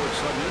 On board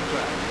sudden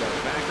impact. We've got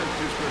a banker,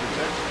 2 Spirited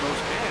Texas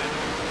boats, and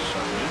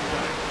sudden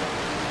impact.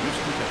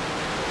 Houston, Texas.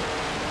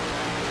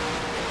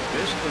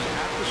 This is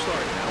at the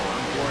start now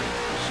on board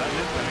sudden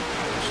impact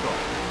at the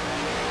start.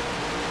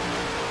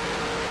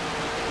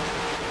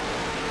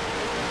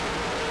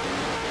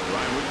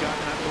 Brian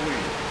Woodcotton at the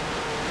lead.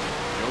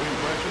 Joey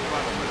Impression,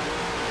 throttle minute.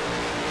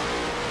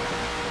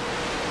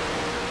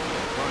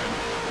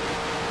 Brian.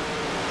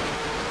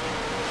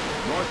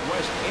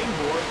 Northwest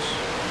inboards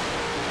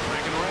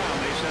cranking around.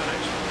 They sound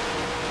excellent.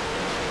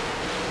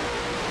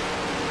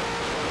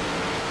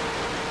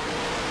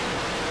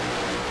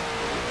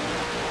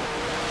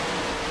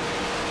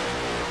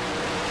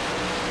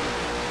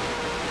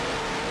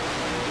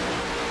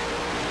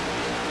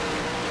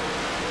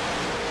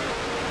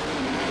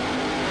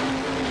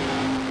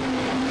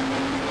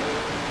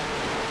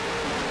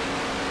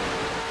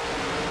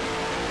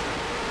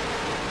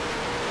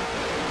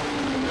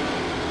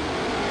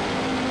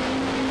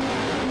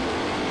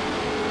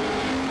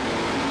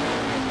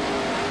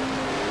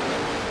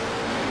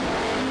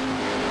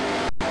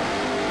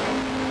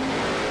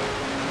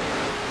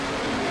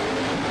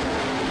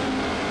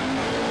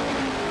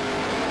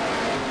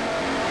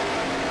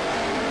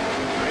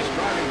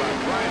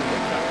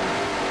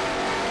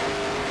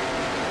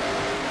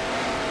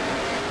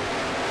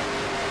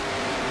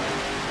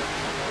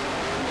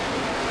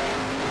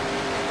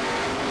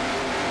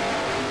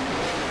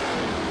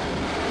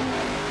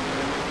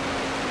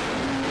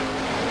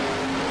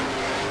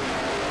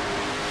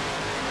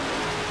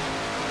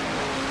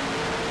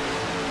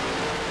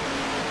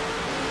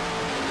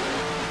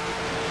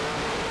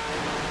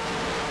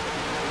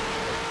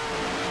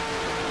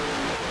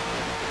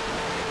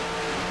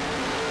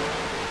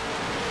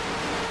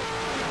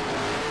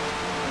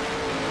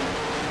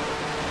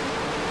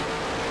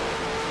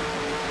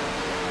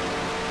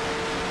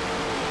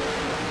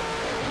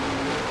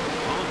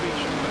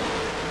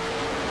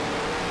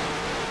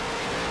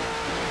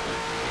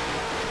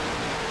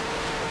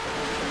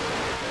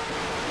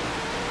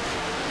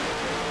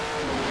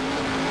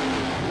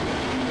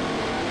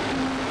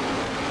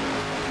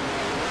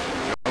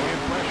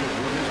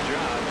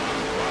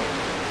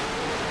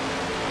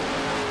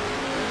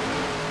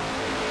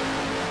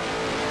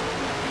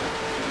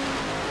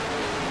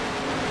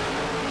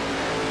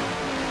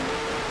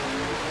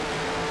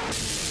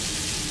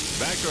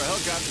 Back to a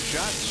helicopter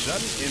shot.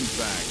 Sudden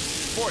impact.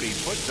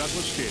 40-foot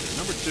Douglas skater,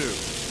 number 2.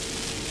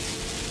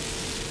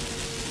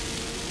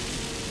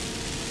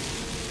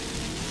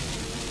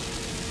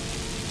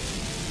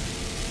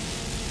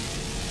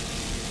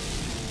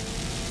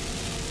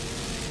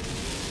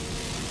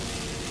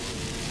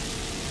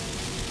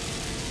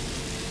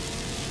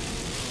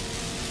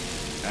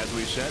 As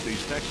we said,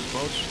 these Texas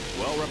boats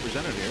well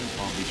represented here in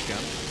Palm Beach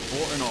County,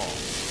 4 in all.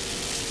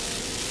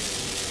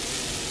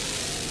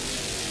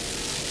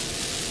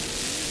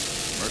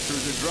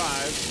 Mercruiser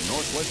drive,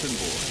 Northwest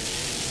inboard.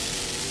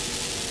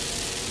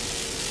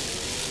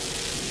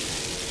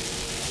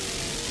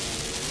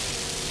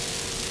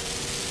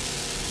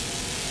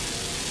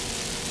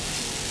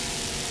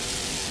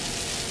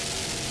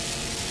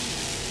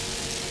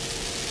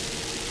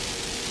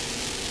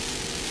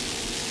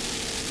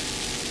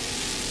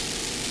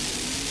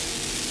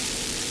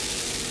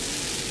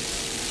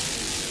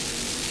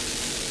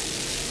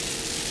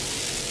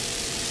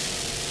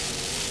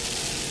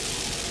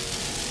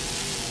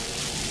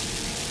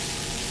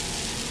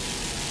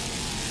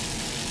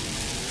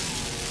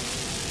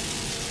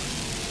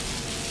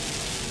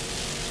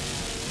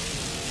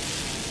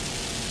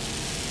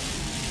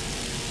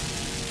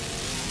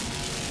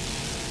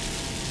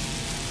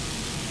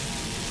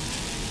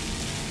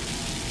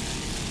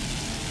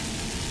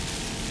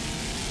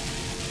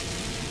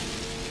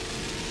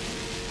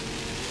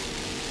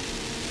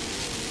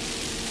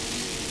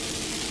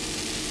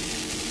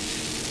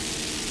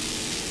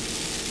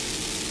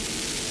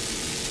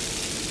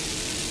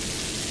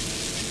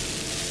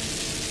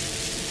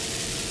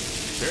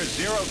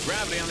 Zero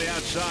Gravity on the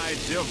outside.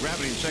 Zero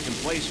Gravity in second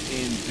place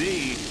in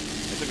D.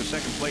 They took a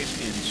second place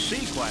in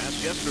C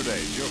class yesterday.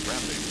 Zero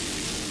Gravity.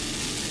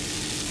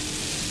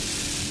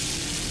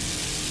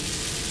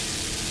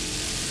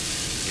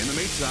 In the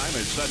meantime,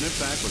 it's Sudden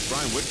Impact with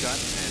Brian Woodcott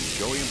and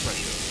Joey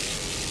Impression.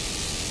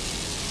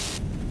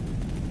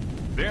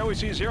 There we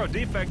see Zero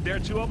Defect there.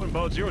 Two open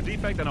boats. Zero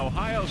Defect and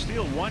Ohio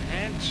Steel 1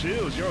 and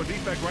 2. Zero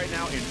Defect right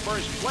now in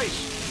first place.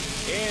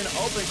 In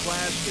open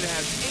class, it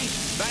has 8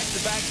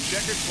 back-to-back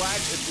checkered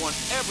flags. It's won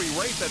every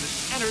race that has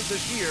entered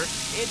this year.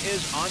 It is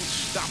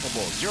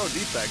unstoppable. Zero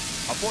Defect,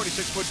 a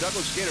 46-foot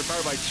Douglas skater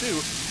powered by two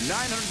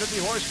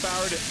 950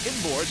 horsepower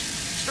inboards,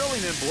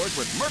 Sterling inboards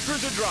with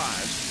Mercruiser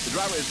drives. The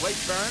driver is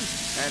Leif Farron,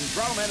 and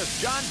throttle man is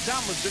John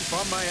Tomlinson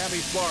from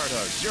Miami,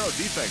 Florida. Zero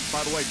Defect, by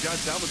the way, John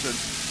Tomlinson,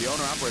 the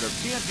owner-operator of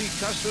TNT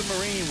Custom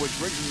Marine, which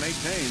rigs and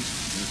maintains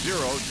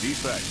Zero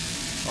Defect.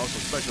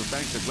 Also special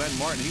thanks to Glenn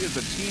Martin. He is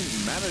the team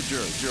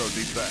manager of Zero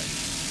Defect.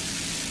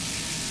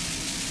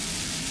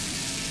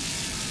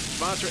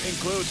 Sponsor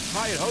includes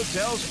Hyatt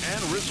Hotels and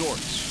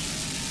Resorts.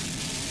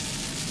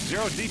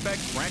 Zero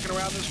Defect cranking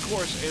around this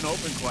course in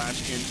open class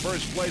in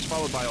first place,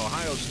 followed by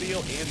Ohio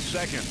Steel in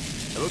second.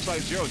 It looks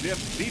like Zero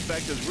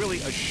Defect has really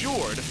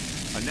assured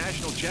a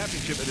national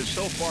championship. It is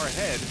so far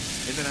ahead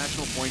in the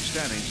national point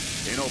standings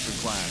in open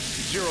class.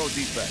 Zero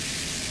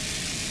Defect.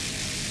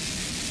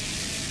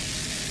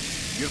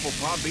 Beautiful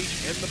Palm Beach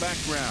in the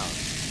background.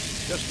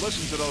 Just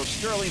listen to those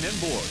Sterling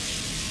inboards.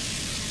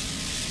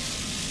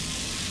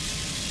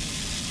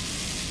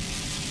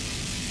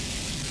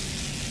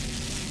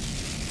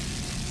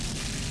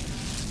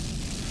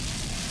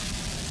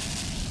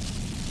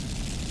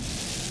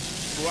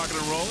 Rocking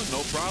and rolling,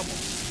 no problem.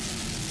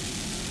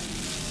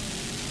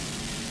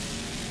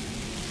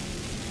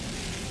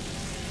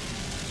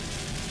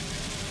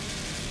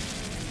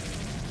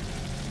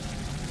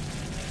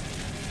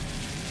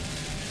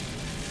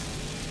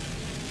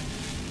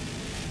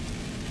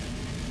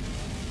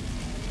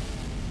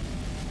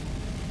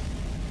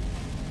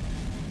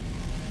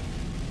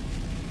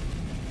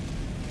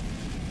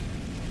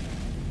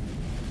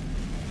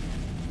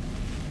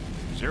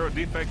 Zero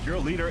Defect, your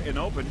leader in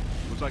open.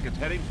 Looks like it's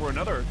heading for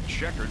another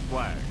checkered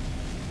flag.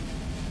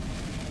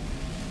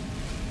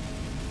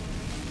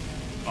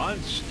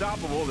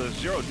 Unstoppable, the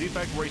Zero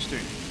Defect race team.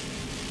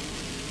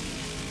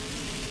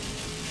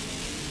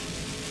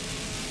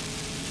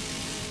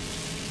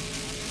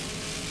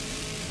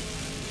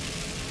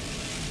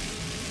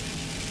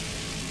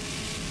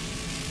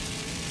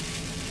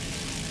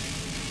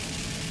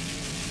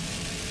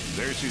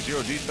 There you see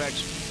Zero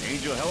Defect's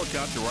Angel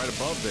helicopter right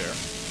above there.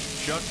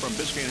 Chuck from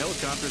Biscayne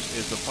Helicopters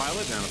is the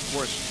pilot, and of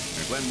course,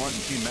 the Glenn Martin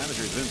team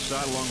manager is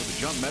inside along with the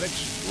jump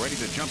medics, ready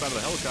to jump out of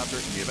the helicopter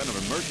in the event of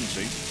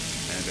emergency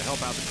and to help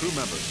out the crew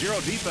members.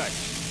 Zero Defect,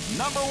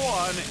 #1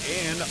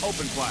 in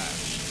open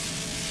class.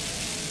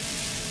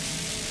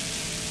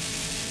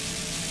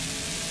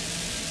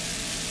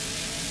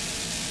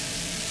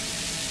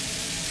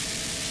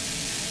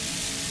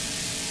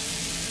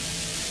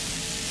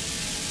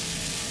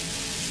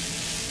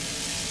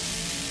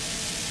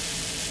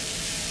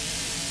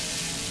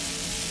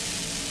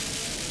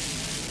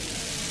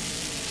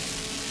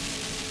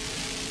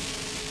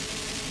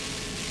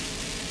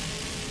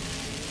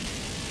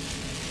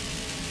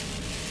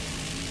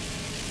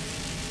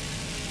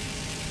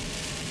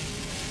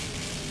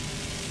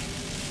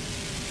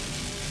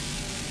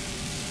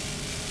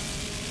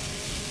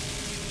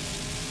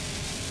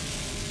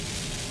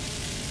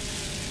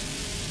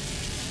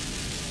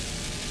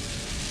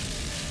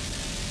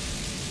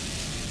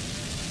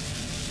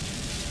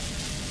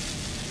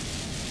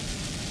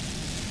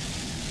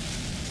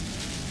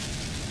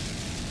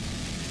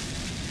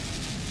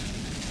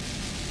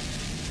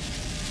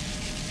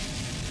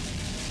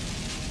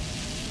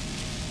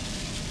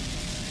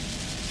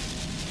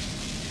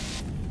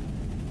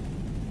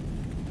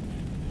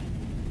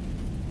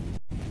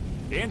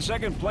 In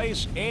second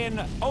place in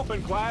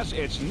open class,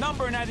 it's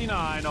number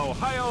 99,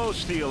 Ohio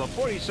Steel, a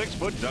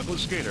 46-foot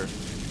Douglas skater,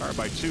 powered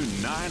by two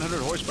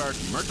 900 horsepower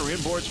Mercury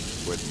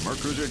inboards with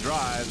Mercruiser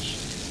drives.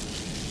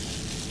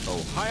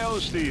 Ohio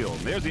Steel.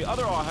 There's the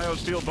other Ohio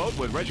Steel boat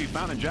with Reggie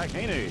Fountain and Jack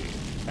Haney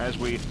as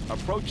we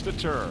approach the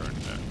turn.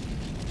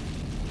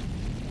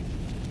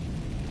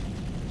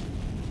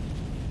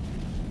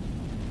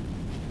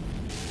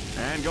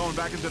 And going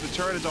back into the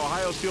turn is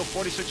Ohio Steel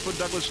 46-foot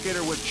Douglas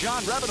skater with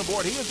John Revin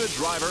aboard. He is the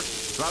driver.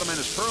 Throttle man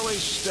is Hurley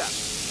Stepp.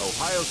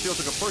 Ohio Steel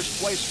took a first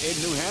place in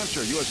New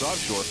Hampshire, U.S.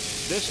 Offshore.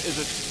 This is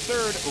its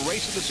third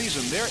race of the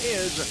season. There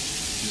is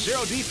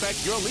Zero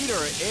Defect, your leader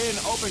in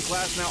open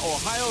class. Now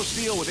Ohio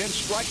Steel within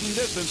striking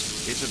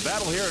distance. It's a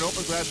battle here in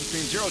open class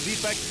between Zero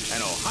Defect and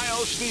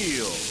Ohio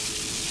Steel.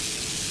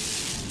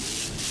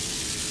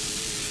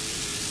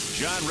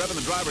 John Revin,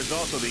 the driver, is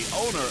also the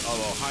owner of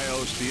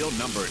Ohio Steel,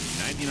 number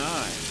 99.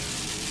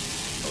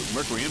 Those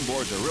Mercury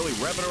inboards are really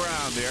revving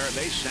around there.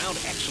 They sound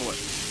excellent.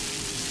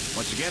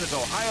 Once again, it's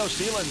Ohio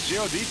Steel and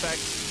Zero Defect.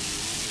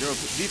 Zero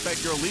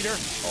Defect, your leader.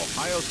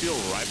 Ohio Steel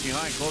right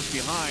behind, close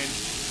behind.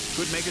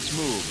 Could make its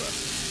move.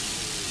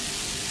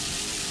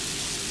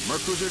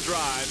 Mercruiser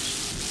drives.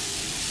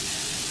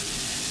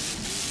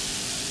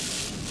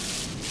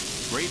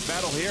 Great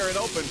battle here in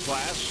open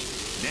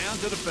class. Down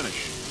to the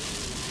finish.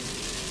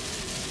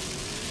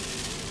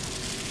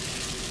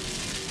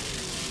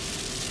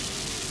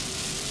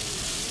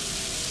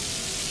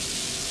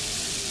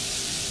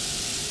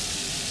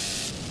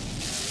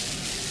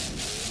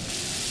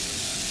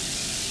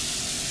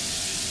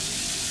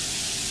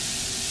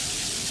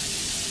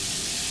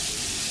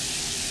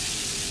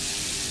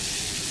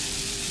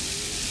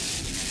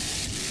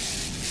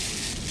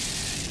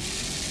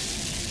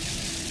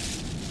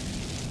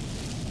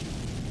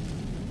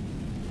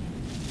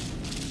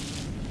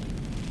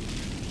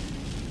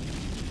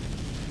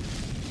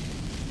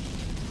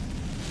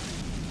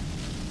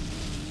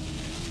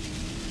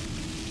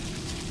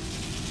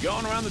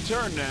 Going around the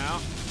turn now,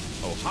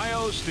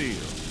 Ohio Steel.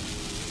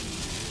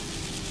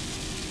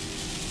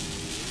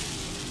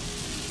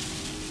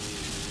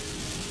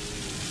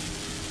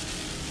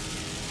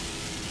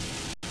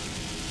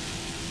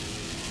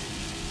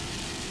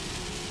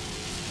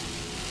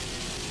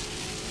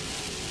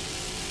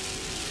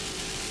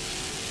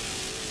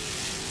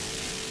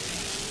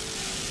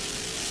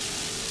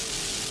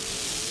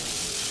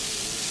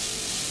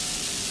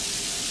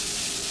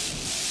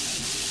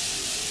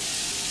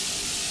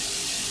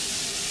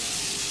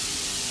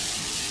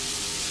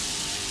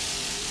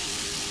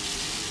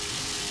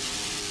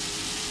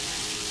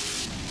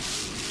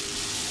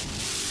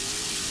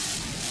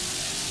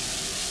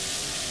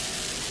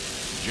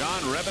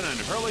 John Revin and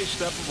Hurley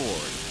step aboard.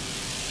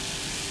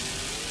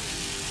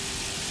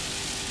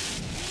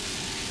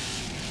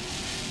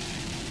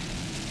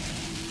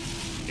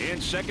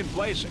 In second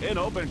place in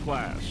open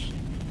class.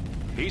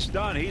 He's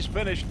done. He's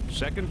finished.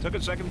 Took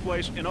a second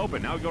place in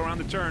open. Now we go around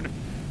the turn.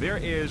 There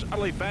is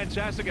Utterly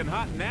Fantastic and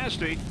Hot and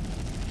Nasty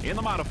in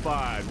the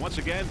modified. Once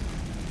again,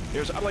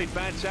 there's Utterly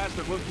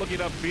Fantastic looking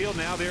upfield.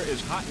 Now there is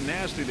Hot and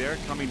Nasty there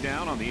coming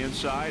down on the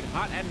inside.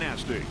 Hot and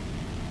Nasty.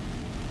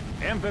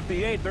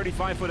 M58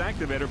 35-foot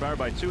activator powered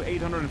by two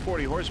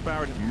 840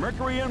 horsepower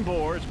Mercury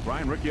inboards.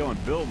 Brian Riccio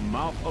and Bill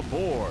Mouth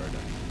aboard.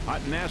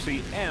 Hot and Nasty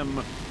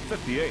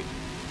M58.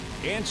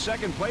 In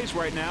second place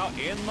right now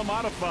in the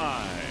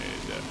modified.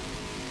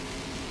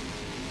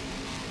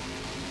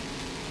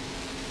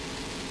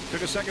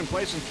 Took a second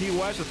place in Key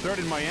West, a third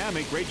in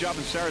Miami. Great job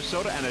in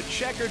Sarasota, and a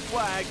checkered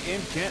flag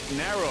in Kent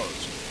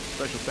Narrows.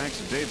 Special thanks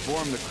to Dave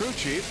Borum, the crew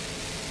chief.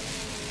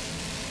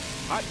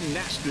 Hot and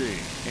Nasty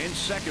in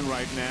second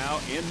right now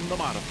in the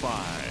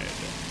modified.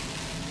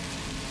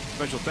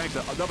 Special thanks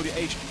to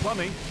WH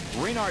Plumbing,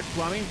 Renard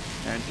Plumbing,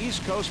 and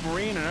East Coast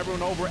Marine, and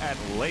everyone over at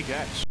Lake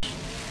X.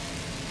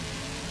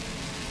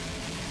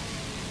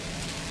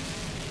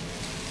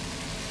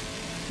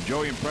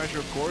 Joey and Pressure,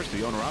 of course,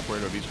 the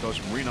owner-operator of East Coast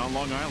Marine on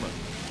Long Island.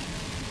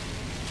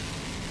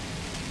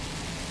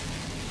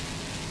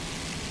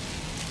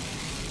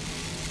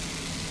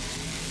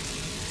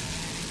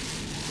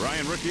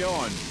 Brian Riccio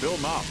and Bill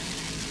Mouth.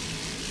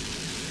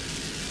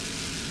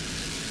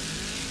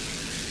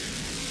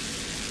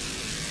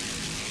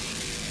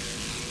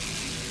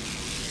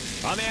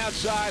 On the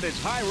outside, it's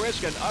High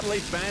Risk and Utterly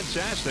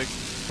Fantastic.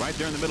 Right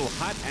there in the middle,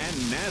 Hot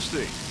and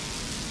Nasty.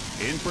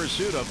 In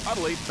pursuit of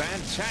Utterly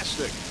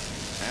Fantastic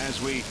as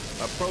we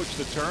approach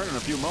the turn in a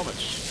few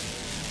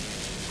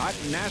moments. Hot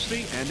and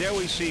Nasty, and there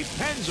we see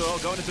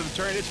Pennzoil going into the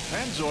turn. It's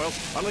Pennzoil,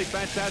 Utterly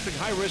Fantastic,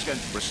 High Risk, and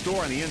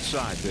Restore on the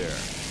inside there.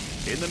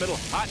 In the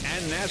middle, Hot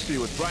and Nasty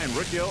with Brian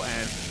Riccio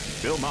and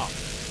Bill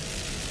Mouth.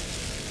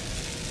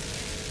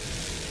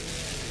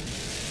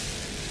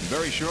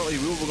 Very shortly,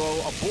 we will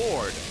go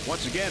aboard.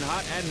 Once again,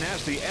 Hot and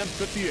Nasty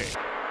M58.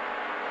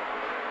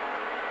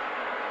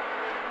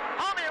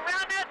 Homie,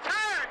 around that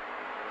turn,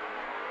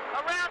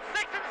 around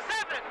 6 and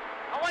 7,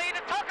 I want you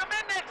to tuck them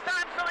in next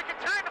time so we can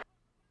turn the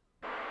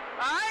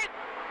all right?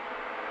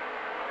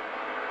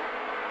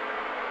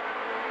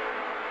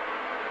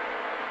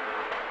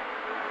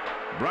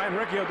 Brian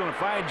Riccio doing a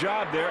fine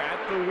job there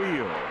at the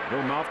wheel.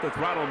 Bill Mouth, the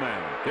throttle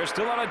man. They're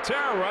still on a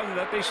terror run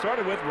that they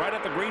started with right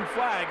at the green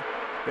flag.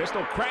 They're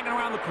still cranking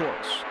around the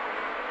course.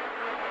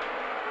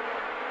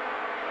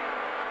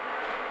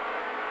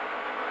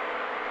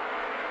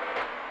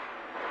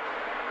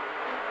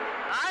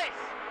 Nice.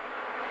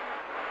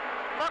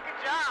 Fucking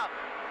job.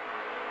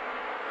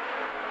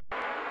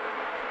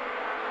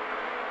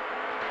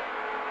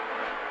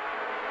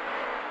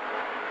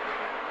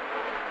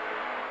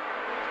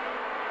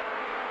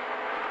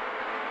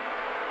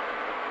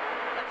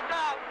 Let's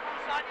go.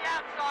 Who's on the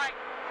outside?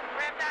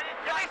 Grab that in.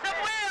 Give me some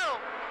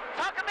wheel.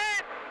 Tuck him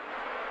in.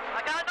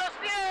 I got no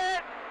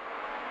steer.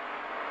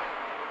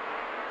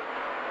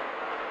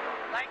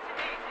 Nice and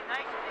easy,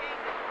 nice and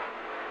easy.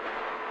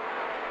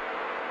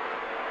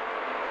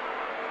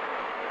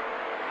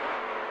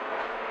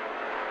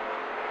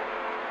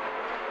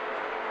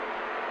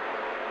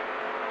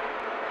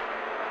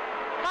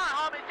 Come on,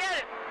 homie, get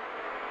it.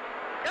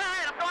 Go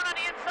ahead, I'm going on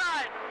the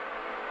inside.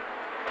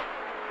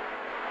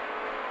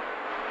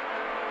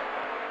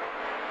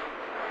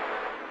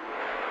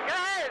 Go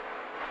ahead.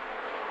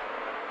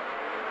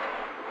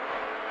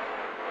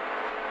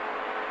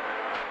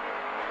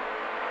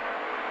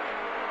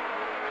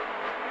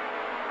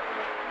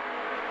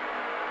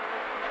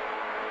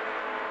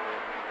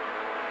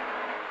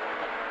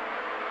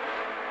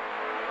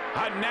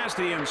 Hot and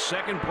Nasty in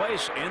second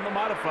place in the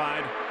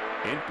modified.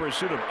 In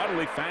pursuit of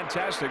Utterly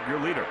Fantastic, your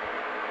leader.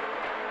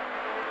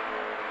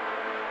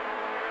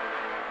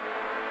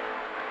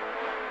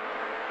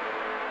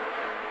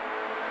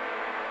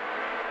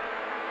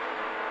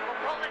 We're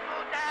pulling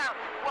Moo down.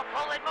 We're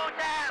pulling Moo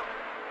down.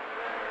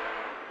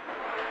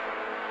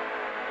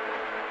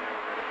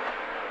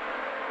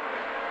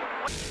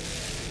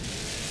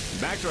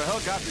 Back to a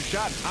helicopter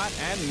shot, Hot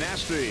and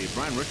Nasty.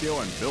 Brian Riccio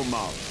and Bill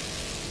Mull.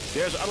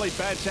 There's Utterly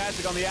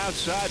Fantastic on the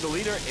outside, the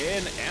leader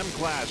in M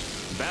class.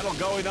 Battle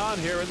going on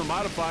here in the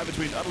modified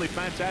between Utterly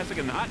Fantastic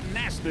and Hot and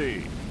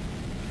Nasty.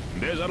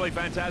 There's Utterly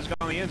Fantastic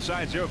on the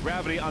inside, Zero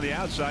Gravity on the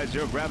outside.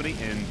 Zero Gravity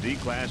in D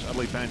class,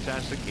 Utterly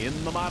Fantastic in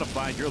the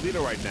modified. Your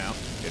leader right now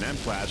in M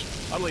class.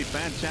 Utterly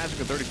Fantastic,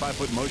 a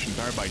 35-foot motion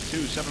powered by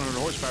two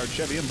 700-horsepower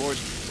Chevy inboards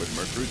with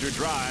Mercruiser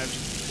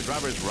drives. The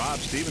driver is Rob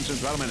Stevenson.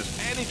 Driverman is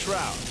Andy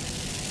Trout.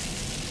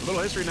 A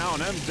little history now on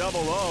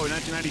MOO. In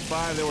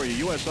 1995, they were a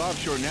U.S.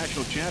 Offshore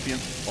national champion.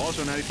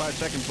 Also 95,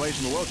 second place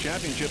in the World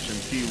Championships in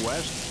Key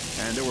West.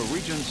 And they were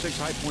Region 6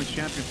 High Points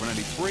champion for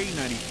 93,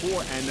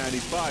 94, and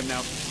 95. Now,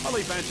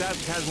 Utterly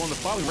Fantastic has won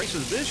the following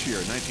races this year: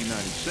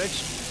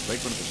 1996,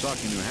 Lakeland,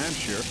 Pawsaqui, New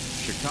Hampshire;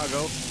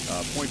 Chicago,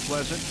 Point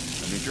Pleasant,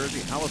 New Jersey;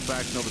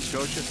 Halifax, Nova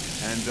Scotia.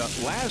 And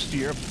last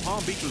year,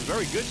 Palm Beach was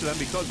very good to them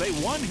because they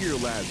won here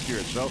last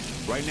year. So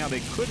right now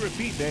they could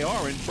repeat. They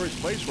are in first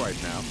place right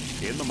now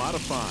in the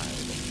modified.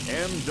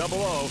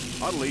 MOO,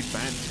 Utterly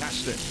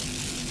Fantastic.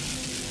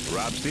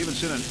 Rob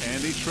Stevenson and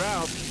Andy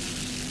Trout.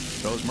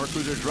 Those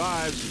Mercruiser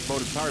drives. The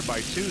boat is powered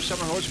by two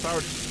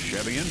 700-horsepower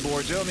Chevy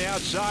inboards. On the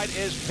outside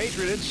is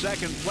Patriot in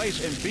second place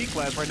in B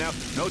class right now.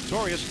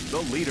 Notorious, the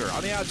leader.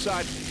 On the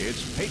outside,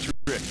 it's Patriot.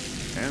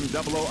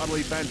 MOO,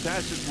 Utterly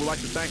Fantastic. We'd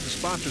like to thank the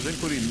sponsors,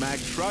 including Mag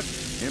Truck,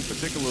 and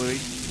particularly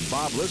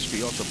Bob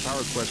Liskey, also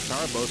PowerQuest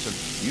Powerboats, and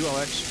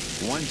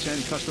ULX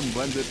 110 Custom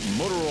Blended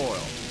Motor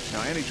Oil.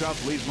 Now, Andy Trout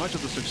believes much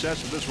of the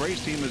success of this race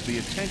team is the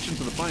attention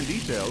to the fine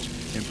details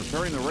in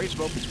preparing the race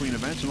boat between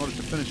events in order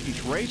to finish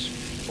each race,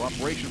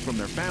 cooperation from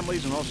their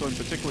families, and also in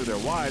particular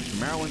their wives,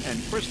 Marilyn and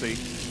Christy,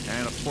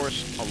 and of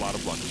course, a lot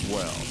of luck as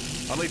well.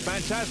 Utterly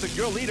Fantastic,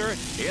 your leader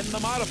in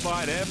the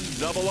modified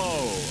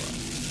MOO.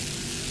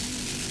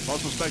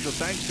 Also, special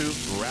thanks to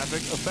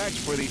Graphic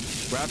Effects for the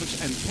graphics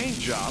and paint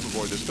job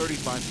aboard this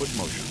 35-foot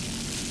motion.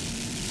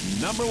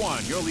 Number one,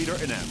 your leader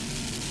in M.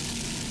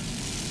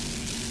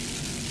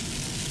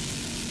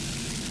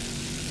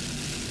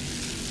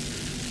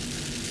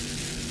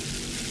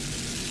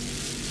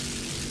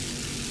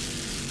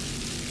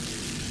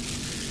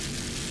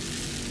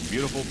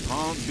 Beautiful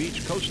Palm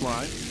Beach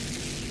coastline.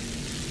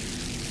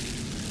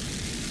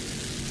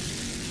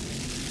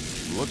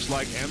 Looks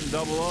like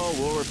MOO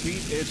will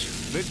repeat its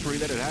victory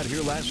that it had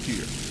here last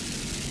year.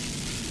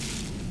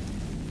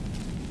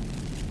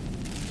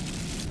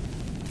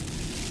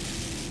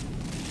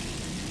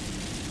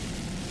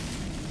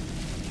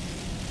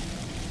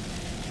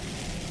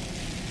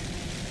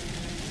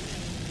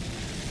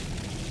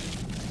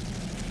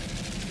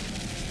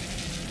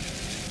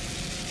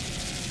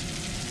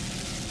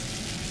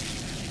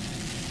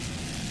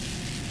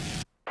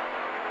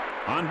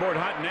 On board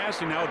Hot and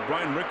Nasty now with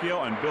Brian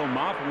Riccio and Bill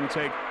Moff. We're going to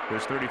take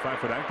this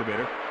 35-foot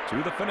activator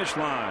to the finish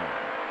line.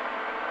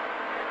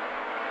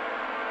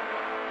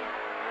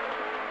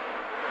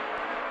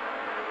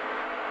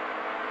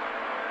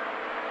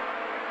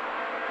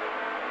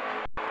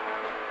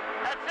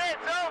 That's it.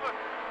 It's over.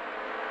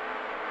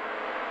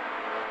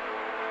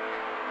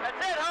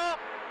 That's it, home.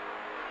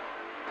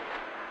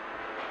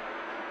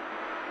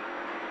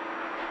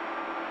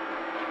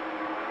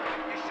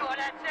 You sure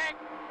that's it?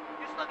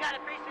 You still got a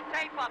piece of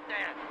tape up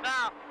there.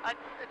 No,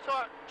 it's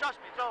all. Trust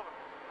me, it's over.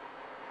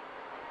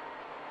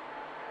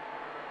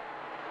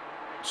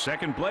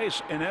 Second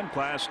place in M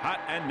class, Hot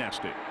and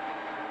Nasty.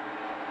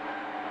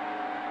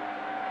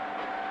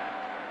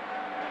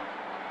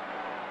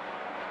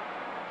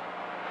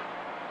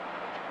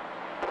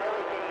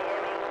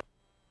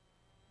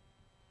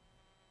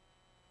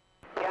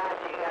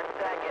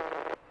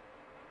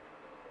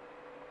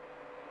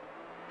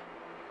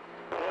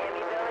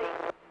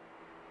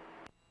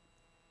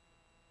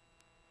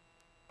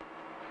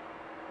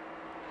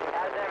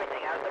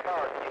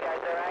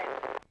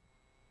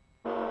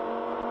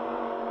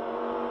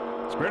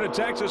 Spirit of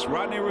Texas,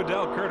 Rodney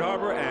Riddell, Kurt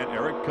Harbor, and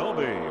Eric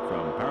Colby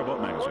from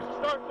Powerboat Magazine. What's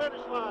the start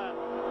finish line?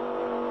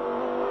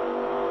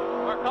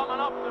 We're coming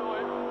up to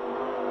it.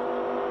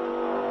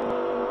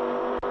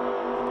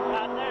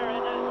 Out there,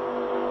 isn't it?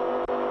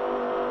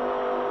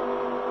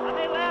 How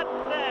many laps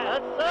is that?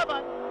 That's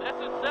 7. This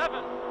is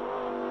 7.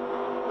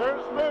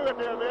 There's Moo in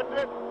them, isn't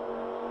it?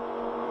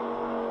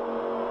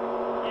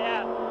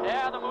 Yeah.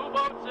 Yeah, the Moo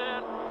boat's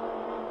in.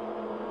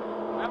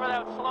 Remember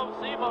that slow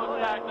sea boat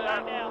back there?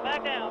 Back down,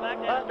 back down, back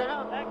down. Back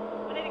down?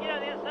 We need to get on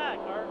the inside,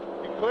 Kurt.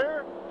 You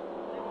clear?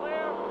 You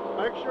clear?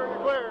 Make sure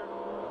you're clear.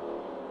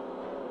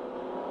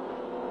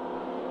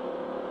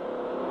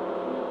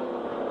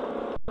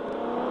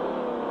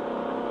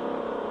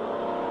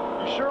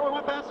 You sure we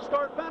went past the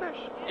start finish?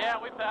 Yeah,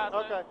 we passed it.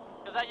 Okay.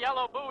 Because that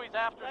yellow buoy's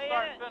after Stay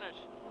start in it. finish.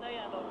 stay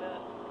in a little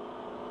bit.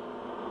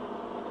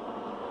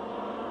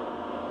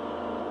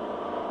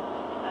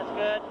 That's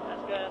good.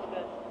 That's good. That's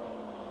good.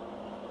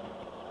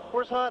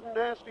 Where's Hot and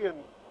Nasty and...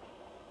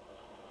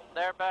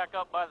 They're back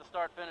up by the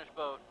start-finish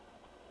boat.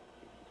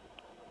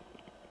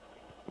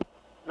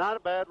 Not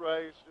a bad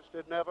race, just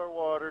didn't have our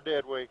water,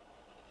 did we?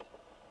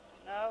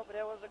 No, but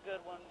it was a good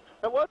one.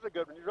 That was a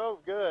good one. You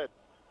drove good.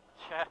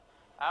 Yeah,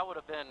 I would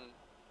have been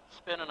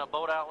spinning a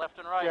boat out left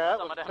and right. Yeah, that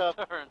some was of tough.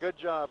 them turns. Good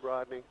job,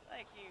 Rodney.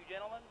 Thank you,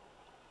 gentlemen.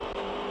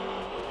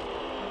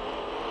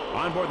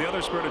 On board the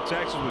other Spirit of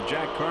Texas with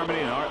Jack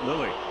Carmody and Art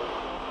Lilly.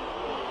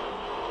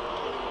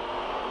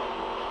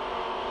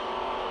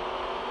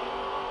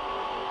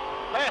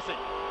 Pass it.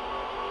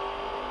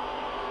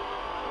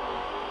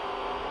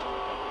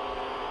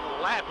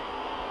 Lappy.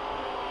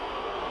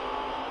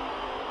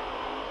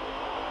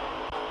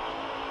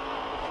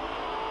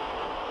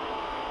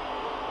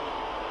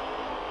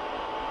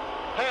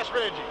 Pass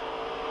Reggie.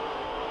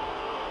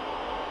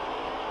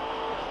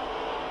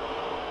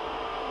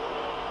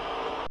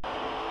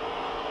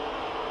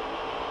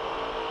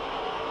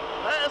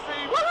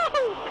 Lassie,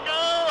 woo!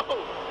 Go!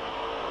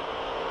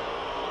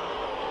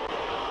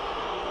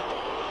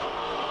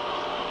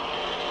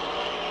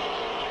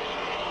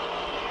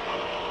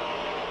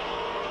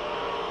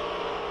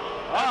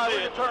 That's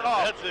it. Turn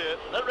off. That's it.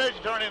 Let Reggie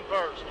turn in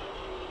first.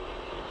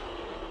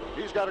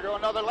 He's got to go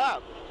another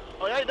lap.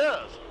 Oh, yeah, he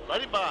does.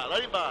 Let him by.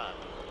 Let him by.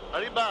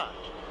 Let him by.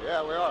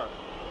 Yeah, we are.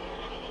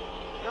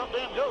 Jump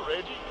in, go,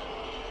 Reggie.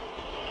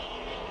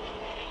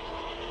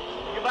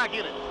 Get back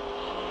in it.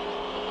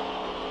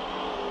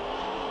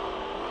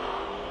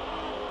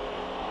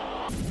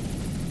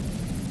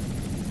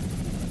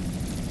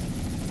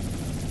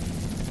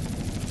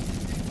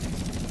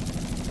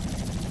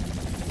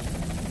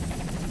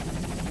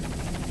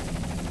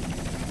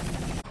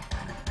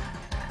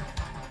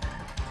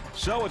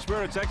 So, with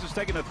Spirit of Texas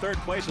taking the third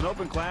place in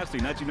open class, the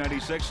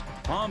 1996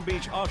 Palm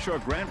Beach Offshore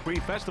Grand Prix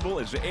Festival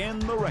is in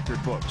the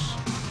record books.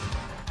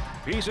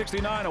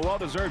 P69, a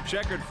well-deserved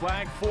checkered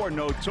flag for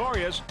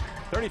Notorious.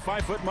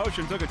 35-foot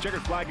motion took a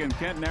checkered flag in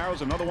Kent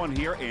Narrows, another one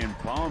here in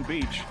Palm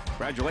Beach.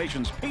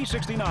 Congratulations,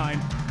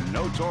 P69,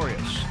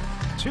 Notorious.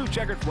 2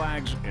 checkered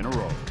flags in a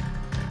row.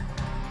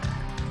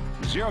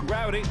 Zero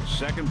Gravity,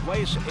 second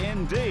place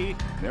in D.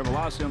 Their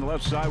Velocity on the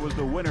left side was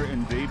the winner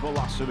in D,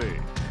 Velocity.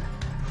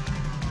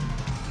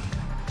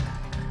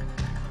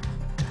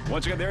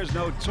 Once again, there's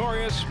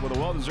Notorious with a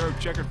well-deserved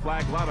checkered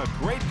flag. A lot of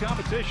great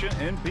competition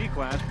in P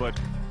class, but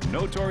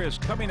Notorious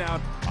coming out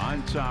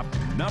on top.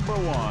 Number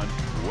 1,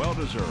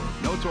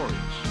 well-deserved. Notorious.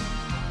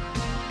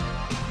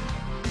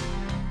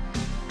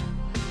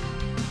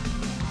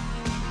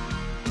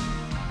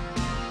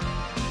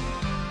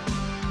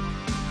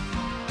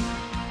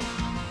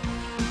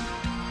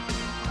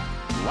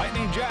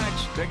 Lightning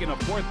Jacks taking a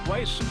 4th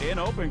place in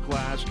open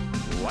class.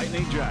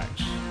 Lightning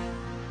Jacks.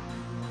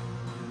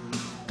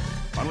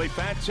 Utterly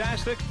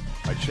Fantastic,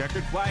 a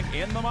checkered flag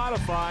in the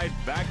modified.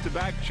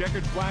 Back-to-back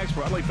checkered flags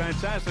for Utterly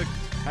Fantastic.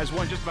 Has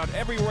won just about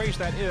every race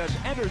that it has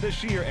entered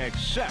this year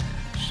except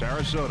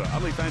Sarasota.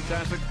 Utterly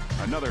Fantastic,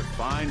 another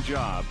fine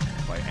job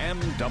by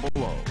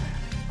MOO.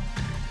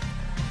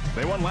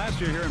 They won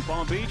last year here in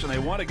Palm Beach, and they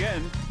won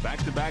again.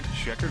 Back-to-back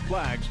checkered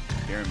flags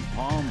here in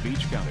Palm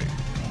Beach County.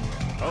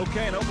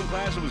 Okay, in open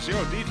class, it was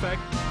Zero Defect.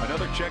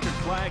 Another checkered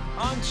flag.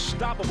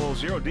 Unstoppable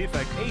Zero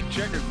Defect. 8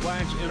 checkered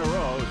flags in a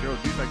row. Zero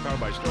Defect powered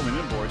by Sterling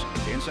Imports.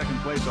 In second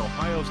place,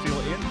 Ohio Steel.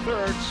 In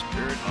third,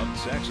 Spirit of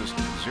Texas.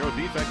 Zero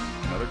Defect.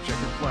 Another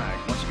checkered flag.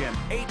 Once again,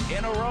 8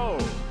 in a row.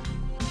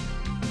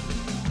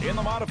 In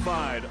the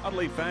modified,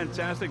 Utterly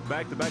Fantastic.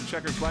 Back-to-back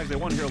checkered flags. They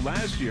won here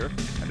last year,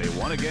 and they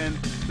won again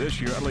this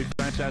year. Utterly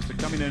Fantastic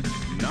coming in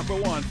number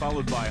 1,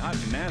 followed by Hot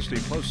and Nasty,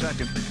 close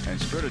second, and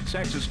Spirit of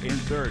Texas in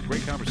third.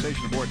 Great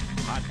conversation aboard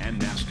Hot and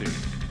Nasty.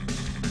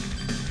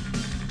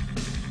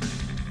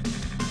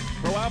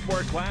 Pro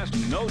outboard class,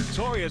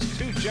 Notorious.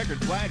 2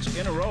 checkered flags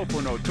in a row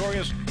for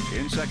Notorious.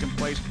 In second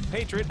place,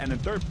 Patriot, and in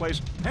third place,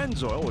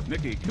 Pennzoil with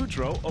Nicky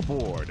Coutreau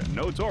aboard.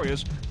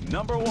 Notorious,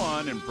 number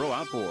 1 in Pro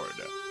outboard.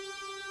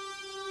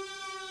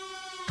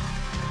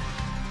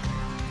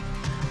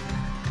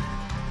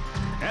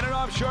 And an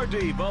Offshore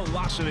D,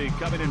 Velocity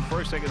coming in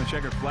first, taking the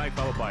checkered flag,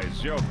 followed by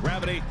Zero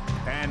Gravity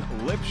and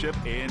Lip Ship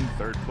in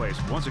third place.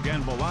 Once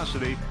again,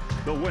 Velocity,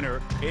 the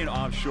winner in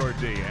Offshore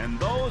D. And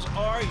those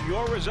are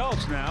your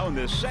results now in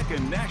the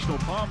second National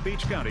Palm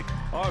Beach County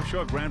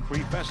Offshore Grand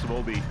Prix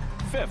Festival, the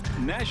 5th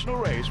national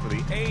race for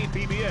the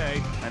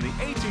APBA and the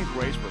 18th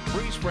race for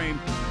Freeze Frame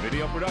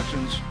Video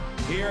Productions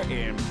here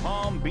in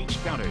Palm Beach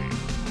County.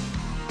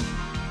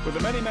 With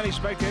the many, many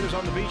spectators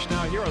on the beach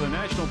now, here are the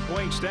national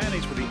point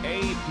standings for the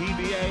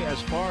APBA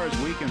as far as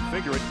we can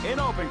figure it. In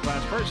open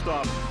class, first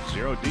off,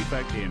 Zero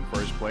Defect in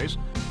first place,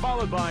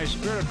 followed by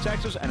Spirit of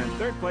Texas, and in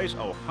third place,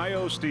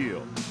 Ohio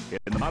Steel.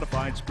 In the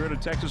modified, Spirit of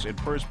Texas in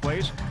first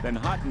place, then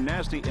Hot and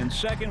Nasty in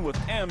second, with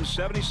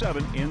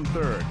M77 in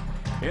third.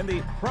 In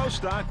the Pro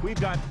Stock, we've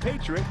got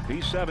Patriot,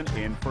 P7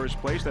 in first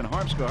place, then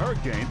Harmska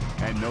Hurricane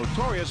and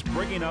Notorious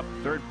bringing up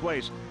third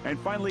place. And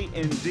finally,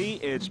 in D,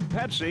 it's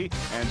Pepsi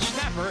and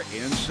Snapper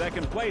in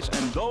second place.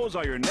 And those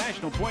are your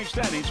national point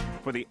standings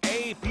for the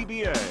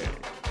APBA.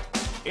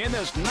 In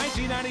this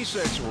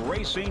 1996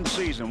 racing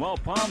season, well,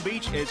 Palm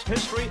Beach, it's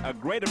history, a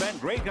great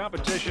event, great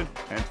competition,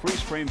 and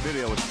Freeze Frame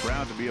Video is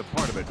proud to be a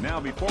part of it. Now,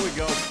 before we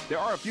go, there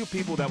are a few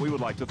people that we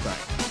would like to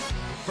thank.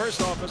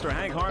 First off, Mr.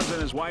 Hank Harms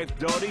and his wife,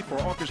 Dodie, for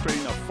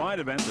orchestrating a fine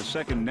event, the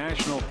second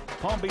National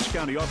Palm Beach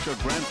County Offshore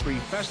Grand Prix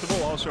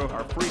Festival. Also,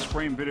 our Freeze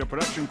Frame Video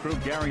production crew,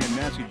 Gary and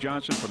Nancy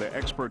Johnson, for their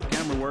expert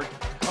camera work.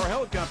 Our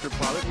helicopter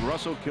pilot,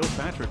 Russell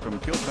Kilpatrick from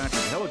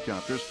Kilpatrick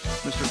Helicopters.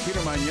 Mr. Peter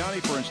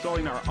Magnani for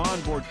installing our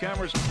onboard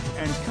cameras.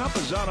 And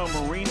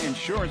Campazano Marine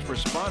Insurance for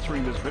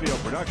sponsoring this video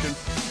production.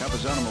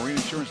 Campazano Marine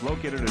Insurance,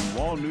 located in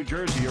Wall, New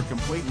Jersey, your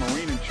complete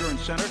marine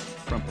insurance center.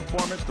 From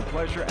performance to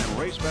pleasure and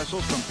race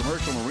vessels, from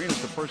commercial marinas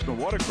to personal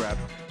watercraft,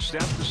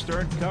 stem to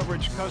stern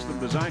coverage, custom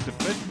designed to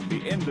fit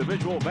the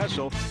individual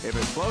vessel. If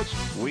it floats,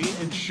 we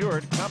insure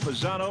it.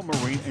 Campazano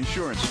Marine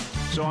Insurance.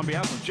 So on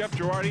behalf of Jeff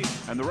Girardi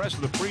and the rest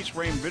of the Freeze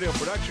Frame Video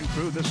production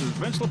crew, this is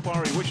Vince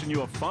Lipari wishing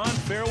you a fond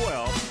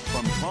farewell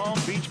from Palm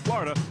Beach,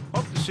 Florida.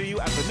 Hope to see you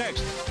at the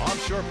next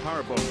Offshore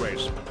Powerboat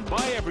race.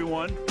 Bye,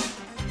 everyone.